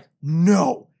Lur's like,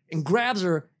 no, and grabs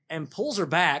her and pulls her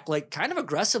back, like kind of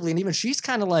aggressively. And even she's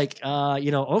kind of like,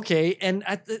 okay. And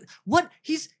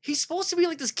he's supposed to be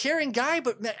like this caring guy,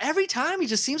 but every time he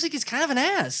just seems like he's kind of an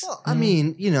ass. Well, I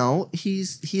mean,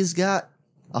 he's got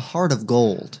a heart of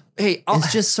gold. Hey,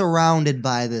 it's just surrounded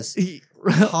by this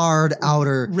hard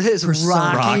outer his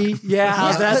persona. Rocky.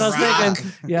 Yeah, that's what I was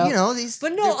thinking. Yeah.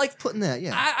 But no, like putting that,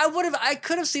 I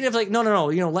could have seen it like, no,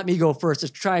 let me go first.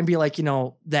 Just try and be like,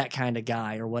 that kind of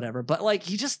guy or whatever. But like,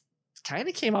 he just kind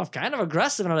of came off kind of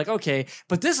aggressive. And I'm like, okay,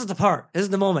 but this is the part. This is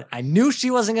the moment. I knew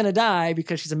she wasn't going to die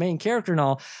because she's a main character and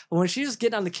all. But when she was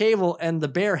getting on the cable and the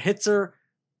bear hits her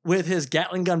with his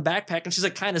Gatling gun backpack and she's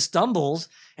like kind of stumbles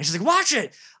and she's like, watch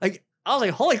it. Like, I was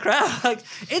like, holy crap. Like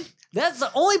that's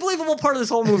the only believable part of this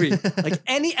whole movie. Like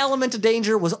any element of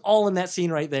danger was all in that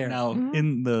scene right there. Now,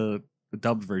 in the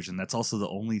dubbed version, that's also the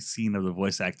only scene of the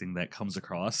voice acting that comes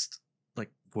across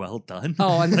like well done.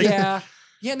 Oh, and like, yeah.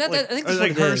 Yeah, and I think that's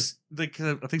like what it is.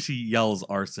 I think she yells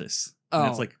Arthas. Oh.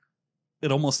 And it's like,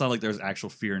 it almost sounded like there's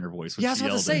actual fear in her voice. When Yeah, I was she about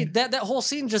to yelled say, it. that whole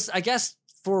scene just, I guess,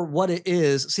 for what it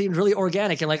is, seemed really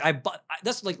organic. And like,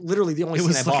 that's like literally the only It scene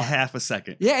was I like bought. half a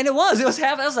second. Yeah, and it was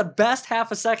that was the best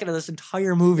half a second of this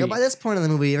entire movie. Yeah, by this point in the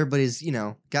movie, everybody's,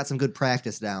 got some good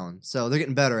practice down. So they're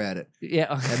getting better at it.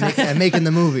 Yeah. At making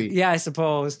the movie. Yeah, I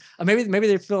suppose. Maybe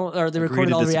they film or they Agree recorded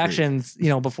to all the disagree. reactions,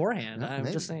 beforehand. I'm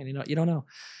maybe. just saying, you don't know.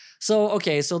 So,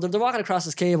 okay, so they're walking across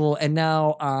this cable, and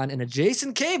now on an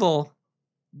adjacent cable,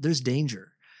 there's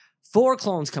danger. 4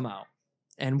 clones come out.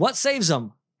 And what saves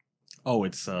them? Oh,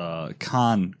 it's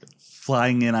Khan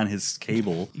flying in on his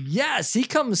cable. Yes, he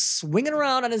comes swinging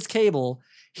around on his cable.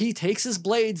 He takes his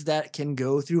blades that can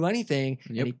go through anything,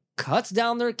 and he cuts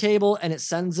down their cable, and it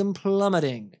sends them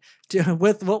plummeting.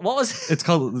 With what was It's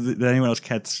called. Did anyone else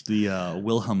catch the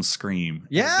Wilhelm scream?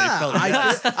 Yeah, They felt- I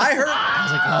heard. I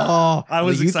was like, oh, I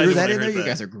was you excited threw that when I in there. heard You that.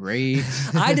 guys are great.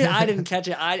 I didn't catch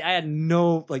it. I had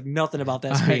nothing about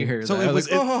that screen. heard So that. it I was.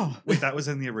 like, oh. Wait, that was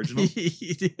in the original.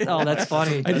 Oh, that's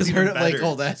funny. I just heard it like, better.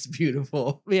 oh, that's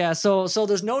beautiful. Yeah, so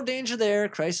there's no danger there.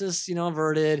 Crisis,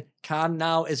 averted. Khan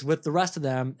now is with the rest of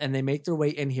them, and they make their way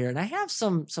in here. And I have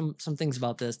some things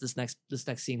about this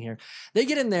next scene here. They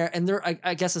get in there, and they're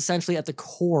I guess essentially at the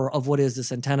core of what is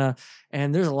this antenna,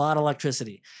 and there's a lot of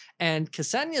electricity. And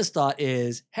Ksenia's thought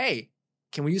is, hey,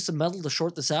 can we use some metal to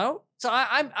short this out? So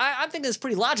I'm thinking it's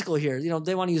pretty logical here.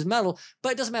 They want to use metal,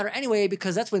 but it doesn't matter anyway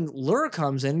because that's when Lur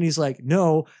comes in and he's like,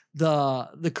 no,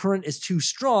 the current is too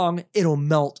strong. It'll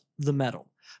melt the metal.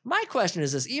 My question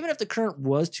is this: even if the current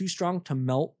was too strong to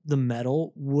melt the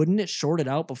metal, wouldn't it short it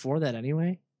out before that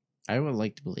anyway? I would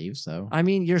like to believe so. I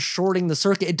mean, you're shorting the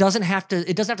circuit. It doesn't have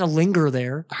to linger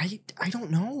there. I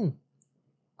don't know.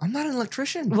 I'm not an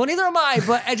electrician. Well, neither am I,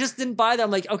 but I just didn't buy that.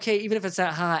 I'm like, okay, even if it's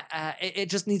that hot, it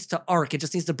just needs to arc. It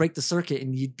just needs to break the circuit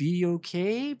and you'd be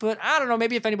okay. But I don't know.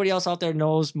 Maybe if anybody else out there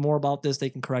knows more about this,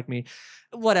 they can correct me.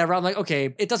 Whatever. I'm like,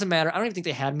 okay, it doesn't matter. I don't even think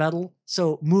they had metal.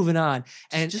 So moving on.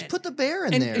 And just put the bear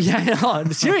in there. Yeah, I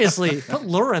know. Seriously, put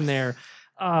Lur in there.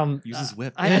 Use his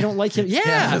whip. I don't like him.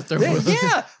 Yeah. that's their whip.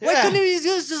 Yeah. Why couldn't he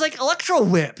use his like electro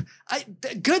whip?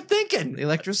 Good thinking. The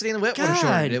electricity in the whip would have God.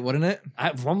 shorted it, wouldn't it?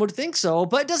 One would think so,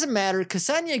 but it doesn't matter.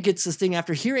 Ksenia gets this thing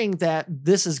after hearing that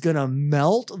this is going to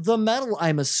melt the metal,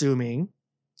 I'm assuming.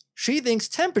 She thinks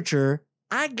temperature.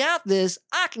 I got this.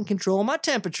 I can control my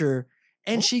temperature.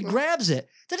 And she grabs it.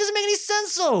 That doesn't make any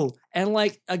sense, though. And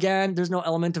like, again, there's no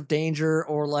element of danger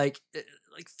or like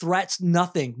threats,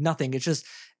 nothing. It's just,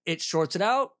 it shorts it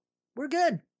out. We're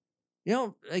good.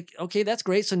 Like, okay, that's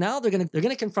great. So now they're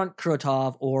gonna confront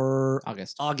Kurotov or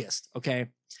August. Okay.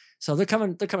 So they're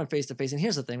coming face to face. And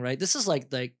here's the thing, right? This is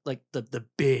like the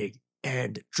big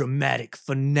and dramatic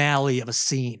finale of a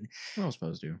scene. We're not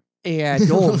supposed to. And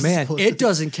oh man, it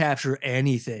doesn't capture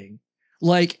anything.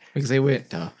 Like, because they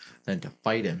went to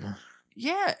fight him.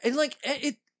 Yeah, and like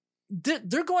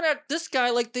they're going at this guy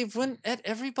like they've went at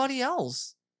everybody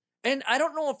else. And I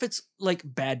don't know if it's like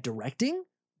bad directing,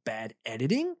 bad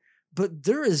editing, but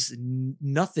there is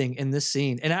nothing in this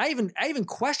scene. And I even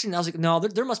questioned. I was like, no,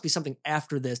 there must be something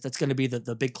after this that's going to be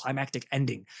the big climactic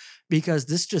ending, because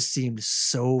this just seemed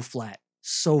so flat.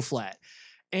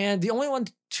 And the only one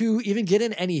to even get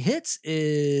in any hits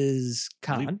is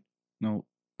Khan.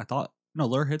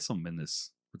 Lur hits him in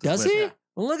this. Does he?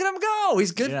 Well, look at him go.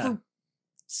 He's good for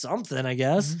something, I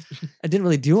guess. I didn't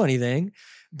really do anything.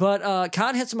 But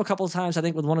Khan hits him a couple of times, I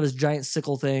think, with one of his giant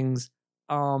sickle things.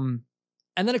 And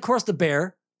then, of course, the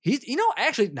bear He's,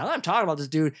 actually, now that I'm talking about this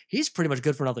dude, he's pretty much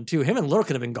good for nothing too. Him and Lure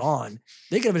could have been gone.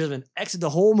 They could have just been exited the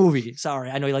whole movie.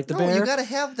 Sorry, I know you like the bear. You got to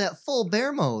have that full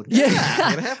bear mode. Yeah, you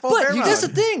gotta have full but bear that's the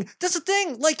mode. thing. That's the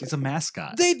thing. Like, He's a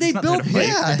mascot. They He's not there built to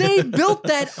fight. they built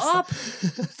that up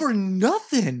for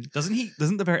nothing.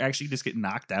 Doesn't the bear actually just get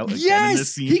knocked out again in Yes,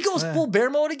 this scene? he goes full bear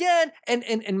mode again.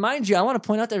 And mind you, I want to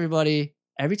point out to everybody,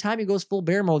 every time he goes full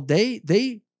bear mode,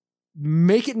 they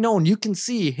make it known. You can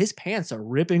see his pants are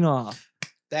ripping off.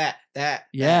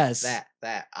 Yes.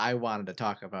 That. I wanted to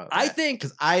talk about that. I think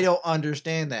because I don't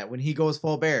understand that. When he goes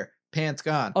full bear, pants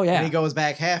gone. Oh, yeah. When he goes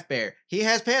back half bear, he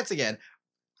has pants again.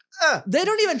 They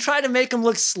don't even try to make him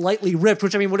look slightly ripped,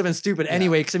 which I mean would have been stupid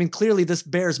anyway. Because I mean, clearly this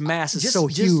bear's mass is so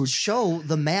huge. Just show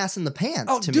the mass in the pants.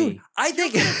 Oh, to dude, me. I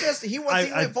think he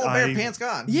went full bear, pants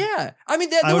gone. Yeah, I mean,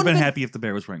 I would have been happy if the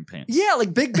bear was wearing pants. Yeah,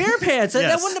 like big bear pants. That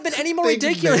Yes. wouldn't have been any more Big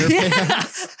ridiculous. bear Yeah.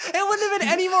 pants. It wouldn't have been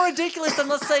any more ridiculous than,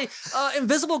 let's say,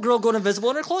 Invisible Girl going invisible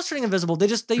and her clothes turning invisible.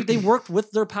 They worked with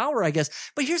their power, I guess.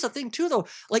 But here's the thing too, though.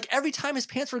 Like every time his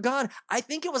pants were gone, I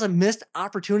think it was a missed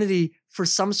opportunity for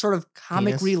some sort of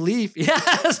comic Penis? relief.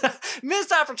 Yes,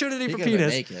 missed opportunity He for could have been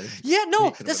penis. naked. Yeah, no,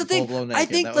 He could have that's the been thing. full-blown I naked.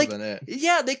 think That like, wasn't it.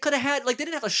 yeah, they could have had like they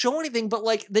didn't have to show anything, but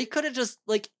like they could have just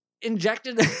like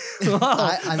injected.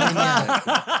 I mean,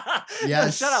 yeah.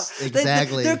 Yes, Shut up.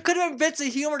 exactly. There could have been bits of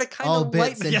humor to kind Oh, of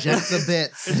bits. lighten. Inject the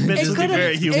bits. It's meant to be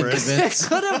very humorous. It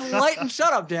could have lightened.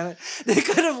 Shut up, damn it! They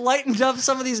could have lightened up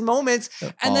some of these moments,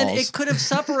 and then it could have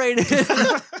separated.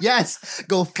 Yes,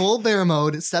 go full bear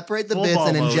mode, separate the Full bits, ball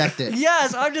and mode. inject it.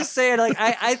 Yes, I'm just saying. Like,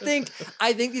 I think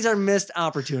these are missed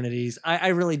opportunities. I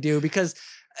really do, because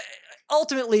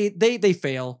ultimately they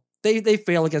fail. They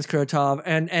fail against Kuratov,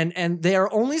 and they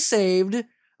are only saved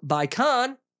by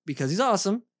Khan because he's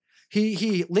awesome.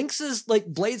 He links his like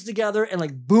blades together and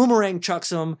like boomerang chucks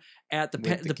them at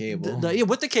With the cable.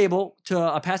 with the cable to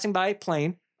a passing by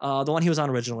plane, the one he was on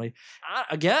originally.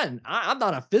 I'm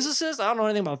not a physicist. I don't know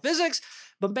anything about physics,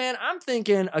 but man, I'm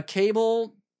thinking a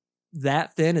cable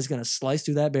that thin is going to slice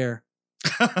through that bear.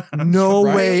 No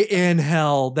Right? way in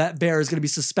hell that bear is going to be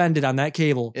suspended on that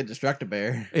cable.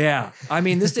 Indestructible. Yeah, I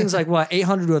mean, this thing's like what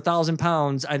 800 to 1,000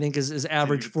 pounds. I think is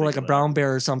average for like a brown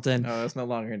bear or something. No, it's no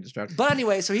longer indestructible. But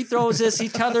anyway, so he throws this, he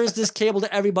tethers this cable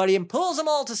to everybody and pulls them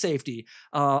all to safety,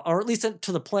 or at least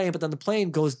to the plane. But then the plane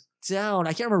goes down.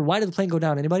 I can't remember, why did the plane go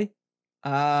down? Anybody?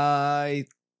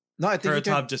 No, I think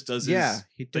Kuratov just does his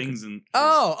he took things it. and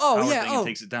Oh, his yeah. power thing and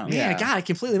takes it down. Yeah, God,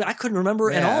 I couldn't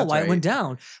remember at Yeah, all that's why it right. went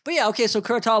down. But yeah, okay, so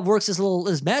Kuratov works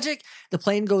his magic. The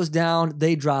plane goes down.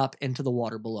 They drop into the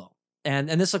water below. And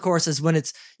this, of course, is when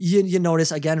it's, you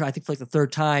notice again, I think for like the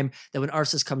third time, that when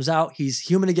Arsis comes out, he's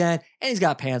human again and he's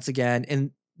got pants again.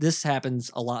 And this happens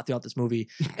a lot throughout this movie.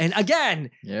 And again,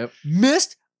 Yep.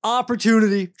 missed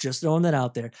opportunity. Just throwing that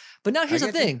out there. But now here's I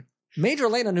the get you. thing. Major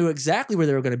Elena knew exactly where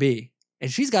they were going to be.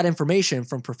 And she's got information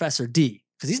from Professor D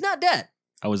because he's not dead.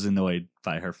 I was annoyed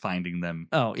by her finding them.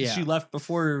 Oh, yeah. She left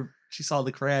before she saw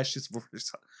the crash,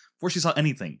 before she saw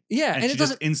anything. Yeah, and and she it just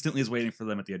doesn't. instantly is waiting for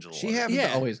them at the edge of the She water. happens Yeah.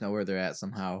 to always know where they're at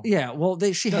somehow. Yeah, well,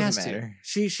 she Doesn't has matter.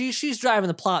 to. She's driving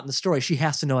the plot and the story. She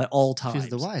has to know at all times. She's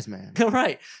the wise man.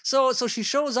 Right. So she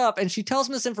shows up and she tells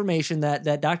him this information that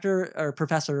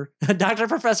Professor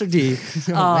D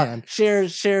Oh, man.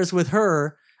 shares with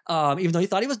her. Even though he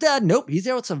thought he was dead, nope, he's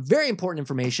there with some very important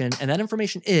information, and that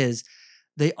information is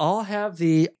they all have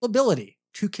the ability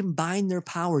to combine their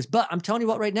powers. But I'm telling you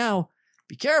what, right now,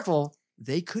 be careful,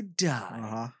 they could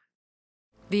die.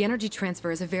 The energy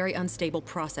transfer is a very unstable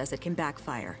process. It can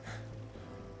backfire.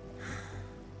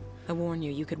 I warn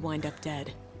you, you could wind up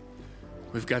dead.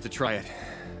 We've got to try it.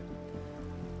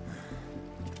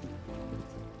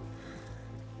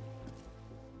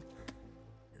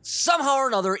 Somehow or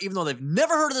another, even though they've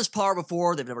never heard of this power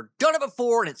before, they've never done it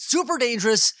before, and it's super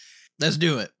dangerous. Let's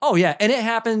do it. Oh yeah, and it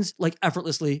happens like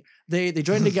effortlessly. They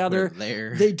join together. We're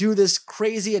there. They do this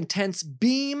crazy intense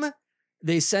beam.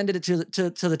 They send it to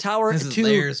the tower. This is to,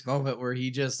 Laird's moment where he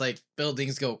just like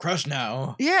buildings go crush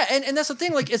now. Yeah, and that's the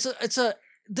thing. Like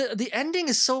the ending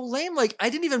is so lame. Like I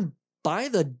didn't even buy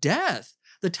the death.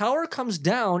 The tower comes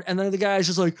down, and then the guy's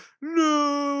just like,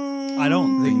 no. I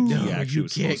don't think No, he actually you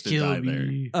was can't supposed to kill die there.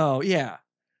 me. Oh yeah.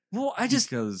 Well, I just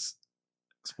because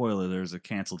spoiler, there's a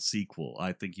canceled sequel.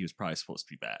 I think he was probably supposed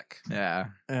to be back. Yeah.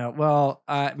 well,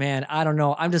 man, I don't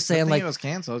know. I'm just saying, like, it was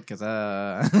canceled because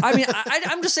I mean,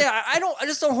 I'm just saying, I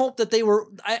just don't hope that they were.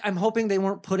 I'm hoping they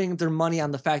weren't putting their money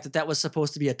on the fact that was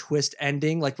supposed to be a twist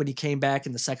ending, like when he came back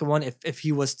in the second one. If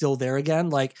he was still there again,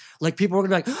 like people were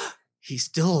gonna be like, oh, he's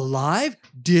still alive.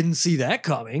 Didn't see that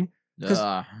coming.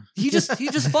 Because he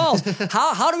just falls.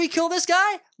 How do we kill this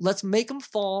guy? Let's make him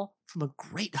fall from a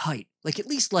great height, like at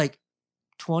least like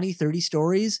 20, 30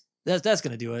 stories, that's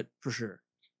going to do it for sure.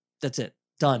 That's it.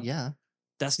 Done. Yeah.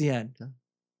 That's the end.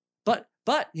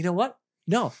 But you know what?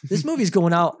 No, this movie's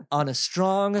going out on a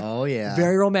strong, Oh yeah.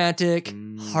 very romantic,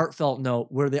 heartfelt note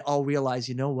where they all realize,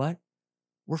 you know what?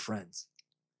 We're friends.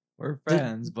 We're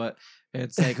friends, but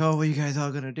it's like, oh, what are you guys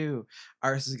all gonna do?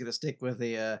 Arse is gonna stick with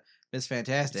the Miss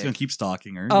Fantastic. He's gonna keep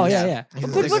stalking her. Oh yeah. He's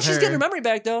gonna But stick with she's her. getting her memory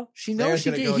back though. She knows Claire's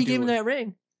gonna go he do gave him it. that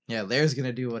ring. Yeah, Lair's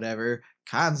gonna do whatever.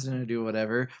 Khan's gonna do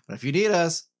whatever. But if you need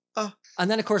us, And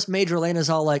then, of course, Major Elena's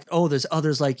all like, oh, there's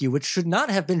others like you, which should not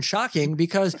have been shocking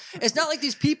because it's not like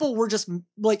these people were just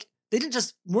like, they didn't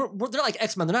just, they're like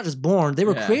X-Men. They're not just born. They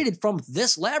were Yeah. created from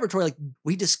this laboratory. Like,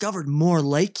 we discovered more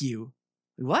like you.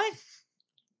 What?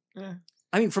 Yeah.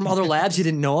 I mean, from other labs you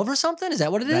didn't know of or something? Is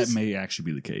that what it That is? may actually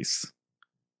be the case.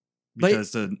 But-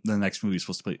 Because the next movie is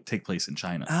supposed to take place in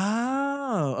China.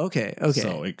 Oh, okay. Okay.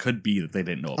 So it could be that they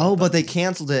didn't know about Oh, but they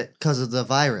canceled it because of the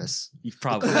virus. You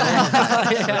probably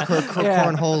Yeah.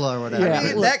 Cornhola or whatever. Yeah. I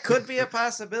mean, that could be a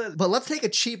possibility. But let's take a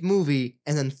cheap movie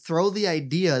and then throw the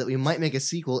idea that we might make a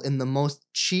sequel in the most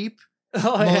cheap,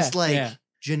 Oh, most yeah, like yeah.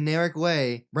 generic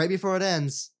way. Right before it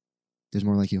ends, there's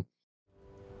more like you.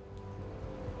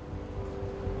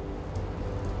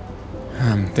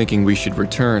 I'm thinking we should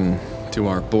return to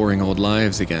our boring old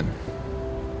lives again.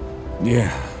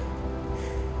 Yeah.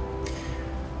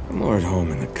 I'm more at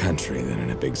home in the country than in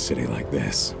a big city like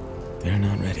this. They're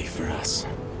not ready for us.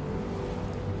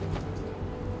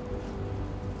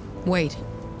 Wait.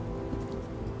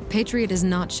 Patriot is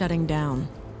not shutting down.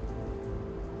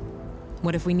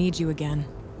 What if we need you again?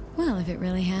 Well, if it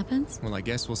really happens. Well, I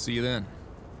guess we'll see you then.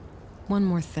 One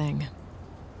more thing.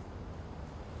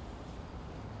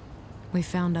 We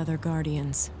found other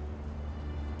Guardians.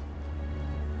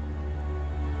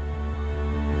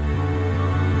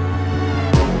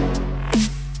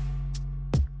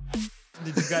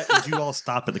 Did you all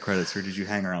stop at the credits or did you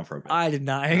hang around for a bit? I did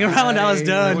not hang around. I was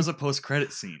done. There was a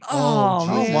post-credit scene. Oh,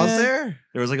 man. was there?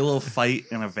 There was like a little fight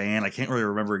in a van. I can't really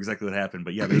remember exactly what happened,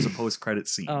 but yeah, there's a post-credit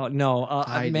scene. Oh, no.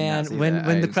 I did Man, not see when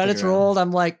that. the I credits stuck around. rolled,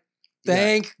 I'm like,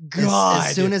 thank God.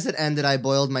 As soon as it ended, I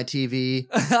boiled my TV.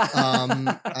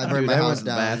 I burned Dude, my I went house to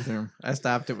the down. bathroom. I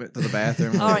stopped it to the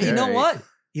bathroom. All right, you know All what?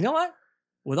 You know what?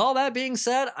 With all that being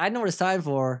said, I know what it's time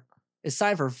for. It's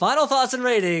time for final thoughts and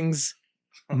ratings.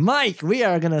 Mike, we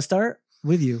are going to start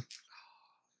with you.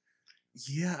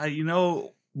 Yeah,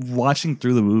 watching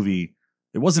through the movie,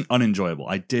 it wasn't unenjoyable.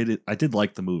 I did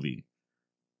like the movie,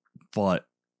 but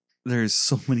there's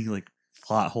so many like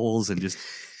plot holes and just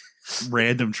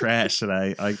random trash that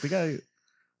I think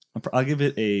I'll give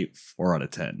it a 4 out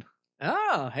of 10.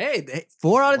 Oh, hey,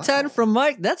 4 out of 10 from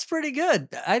Mike. That's pretty good.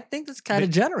 I think that's kind of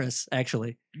generous,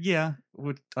 actually. Yeah,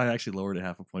 I actually lowered it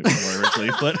half a point from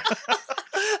originally, but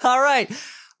All right.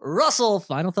 Russell,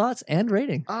 final thoughts and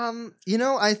rating.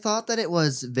 I thought that it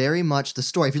was very much the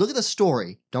story. If you look at the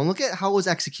story, don't look at how it was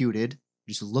executed.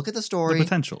 Just look at the story. the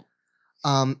potential.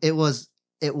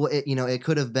 It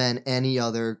could have been any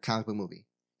other comic book movie.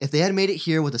 If they had made it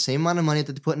here with the same amount of money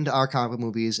that they put into our comic book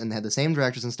movies and they had the same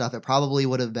directors and stuff, it probably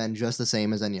would have been just the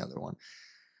same as any other one.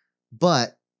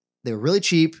 But they were really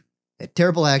cheap, they had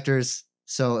terrible actors,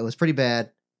 so it was pretty bad.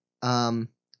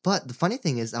 But the funny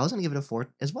thing is, I was going to give it a 4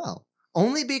 as well.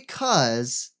 Only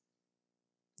because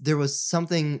there was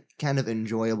something kind of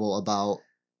enjoyable about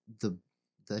the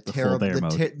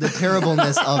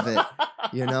terribleness of it,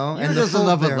 And just in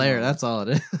love with Lair. That's all it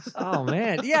is. Oh,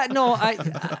 man. Yeah, no, I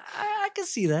can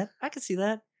see that. I can see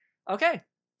that. Okay.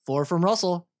 4 from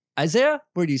Russell. Isaiah,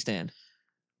 where do you stand?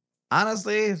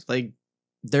 Honestly, like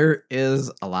there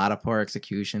is a lot of poor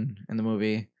execution in the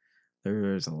movie.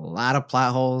 There's a lot of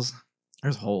plot holes.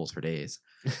 There's holes for days.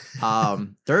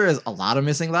 There is a lot of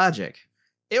missing logic.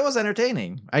 It was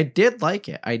entertaining. I did like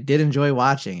it. I did enjoy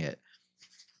watching it.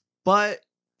 But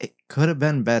it could have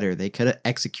been better. They could have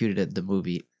executed the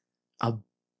movie a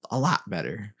lot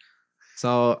better.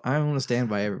 So I'm going to stand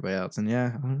by everybody else. And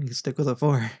yeah, I'm going to stick with a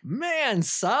 4. Man,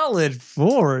 solid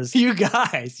 4s. You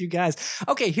guys.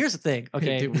 Okay, here's the thing.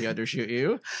 Okay. Did we undershoot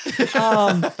you?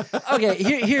 Okay,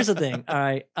 here's the thing. All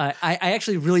right. I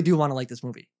actually really do want to like this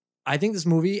movie. I think this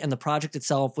movie and the project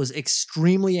itself was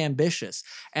extremely ambitious.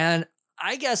 And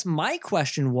I guess my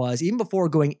question was, even before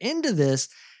going into this,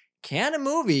 can a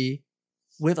movie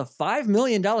with a $5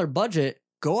 million budget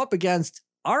go up against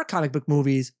our comic book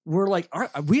movies? We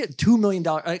had $2 million.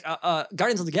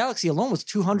 Guardians of the Galaxy alone was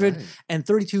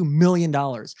 $232 million.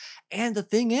 And the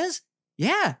thing is,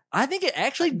 yeah, I think it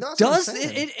actually does.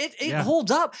 It holds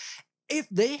up. If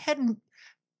they hadn't,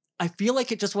 I feel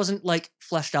like it just wasn't like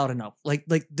fleshed out enough. I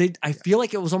feel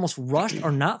like it was almost rushed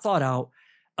or not thought out,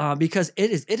 because it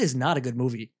is not a good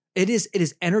movie. it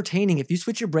is entertaining. If you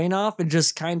switch your brain off and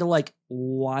just kind of like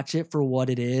watch it for what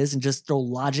it is and just throw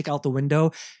logic out the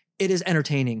window, it is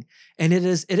entertaining. And it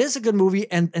is a good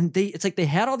movie. And it's like they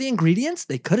had all the ingredients.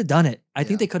 They could have done it. I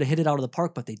think they could have hit it out of the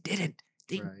park, but they didn't.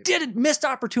 They didn't. Missed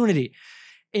opportunity.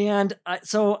 And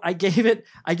so I gave it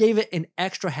an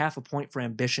extra half a point for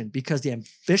ambition because the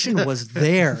ambition was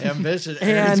there. Ambition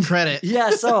and credit.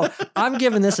 Yeah, so I'm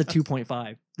giving this a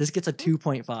 2.5. This gets a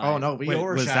 2.5. Oh no, we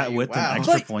overshot was that you. with Wow. an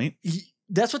extra point?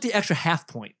 That's what the extra half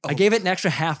point. I gave it an extra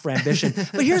half for ambition.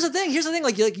 But here's the thing.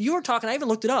 Like you were talking, I even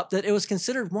looked it up, that it was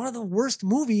considered one of the worst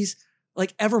movies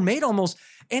like ever made almost.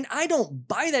 And I don't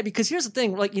buy that because here's the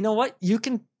thing. Like, you know what? You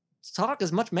can talk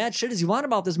as much mad shit as you want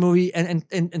about this movie and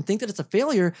think that it's a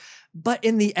failure. But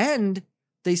in the end,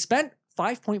 they spent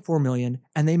 $5.4 million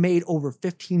and they made over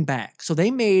 15 back. So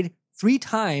they made 3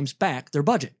 times back their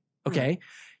budget. Okay.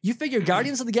 You figure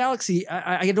Guardians of the Galaxy,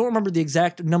 I don't remember the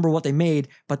exact number what they made,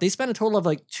 but they spent a total of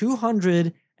like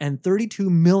 $232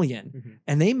 million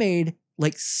and they made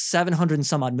like 700 and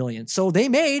some odd million. So they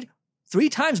made 3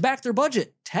 times back their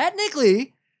budget.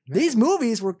 Technically, these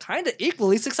movies were kind of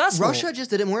equally successful. Russia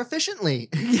just did it more efficiently.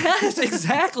 Yes,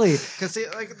 exactly. Because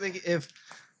like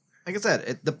I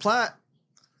said, the plot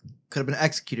could have been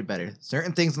executed better.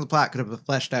 Certain things in the plot could have been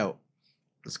fleshed out.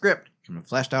 The script could have been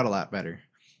fleshed out a lot better.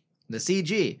 The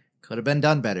CG could have been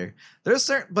done better. There's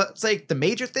certain, but it's like the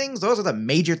major things. Those are the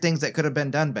major things that could have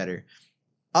been done better.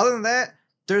 Other than that,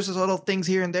 there's those little things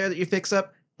here and there that you fix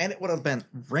up, and it would have been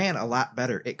ran a lot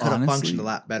better. It could have functioned a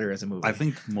lot better as a movie. I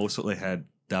think most of what they had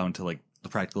down to like the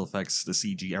practical effects, the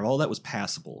CG, all that was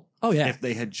passable. Oh yeah. If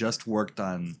they had just worked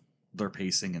on their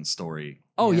pacing and story.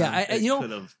 Oh yeah, it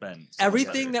could have been so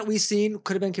everything better. that we've seen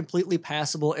could have been completely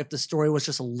passable if the story was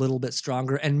just a little bit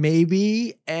stronger and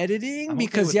maybe editing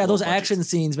because those action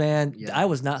scenes, man, I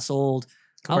was not sold.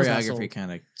 Choreography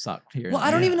kind of sucked here. Well,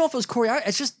 I don't even know if it was choreography.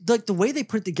 It's just like the way they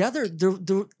put it together.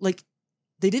 They're like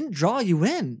they didn't draw you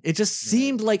in. It just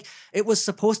seemed like it was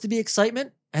supposed to be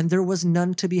excitement, and there was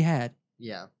none to be had.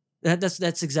 Yeah,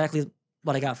 that's exactly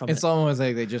what I got from it. It's almost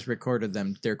like they just recorded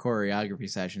their choreography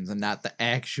sessions and not the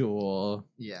actual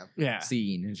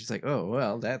scene. And she's like, oh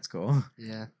well, that's cool.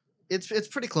 Yeah, it's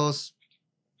pretty close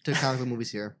to comic book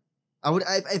movies here.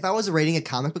 If I was rating a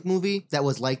comic book movie that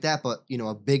was like that, but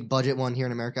a big budget one here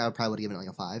in America, I would probably give it like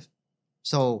a 5.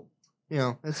 So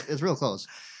it's real close.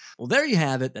 Well, there you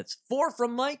have it. That's 4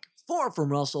 from Mike, 4 from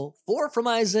Russell, 4 from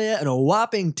Isaiah, and a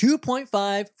whopping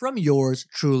 2.5 from yours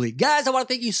truly. Guys, I want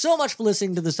to thank you so much for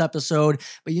listening to this episode.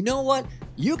 But you know what?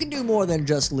 You can do more than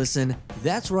just listen.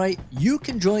 That's right. You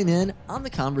can join in on the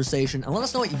conversation and let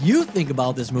us know what you think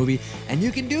about this movie. And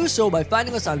you can do so by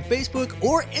finding us on Facebook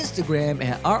or Instagram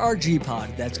at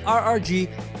RRGPod. That's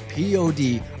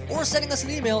RRGPOD. Or sending us an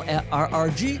email at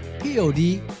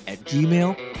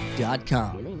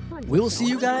rrgpod@gmail.com. We will see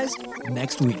you guys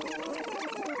next week.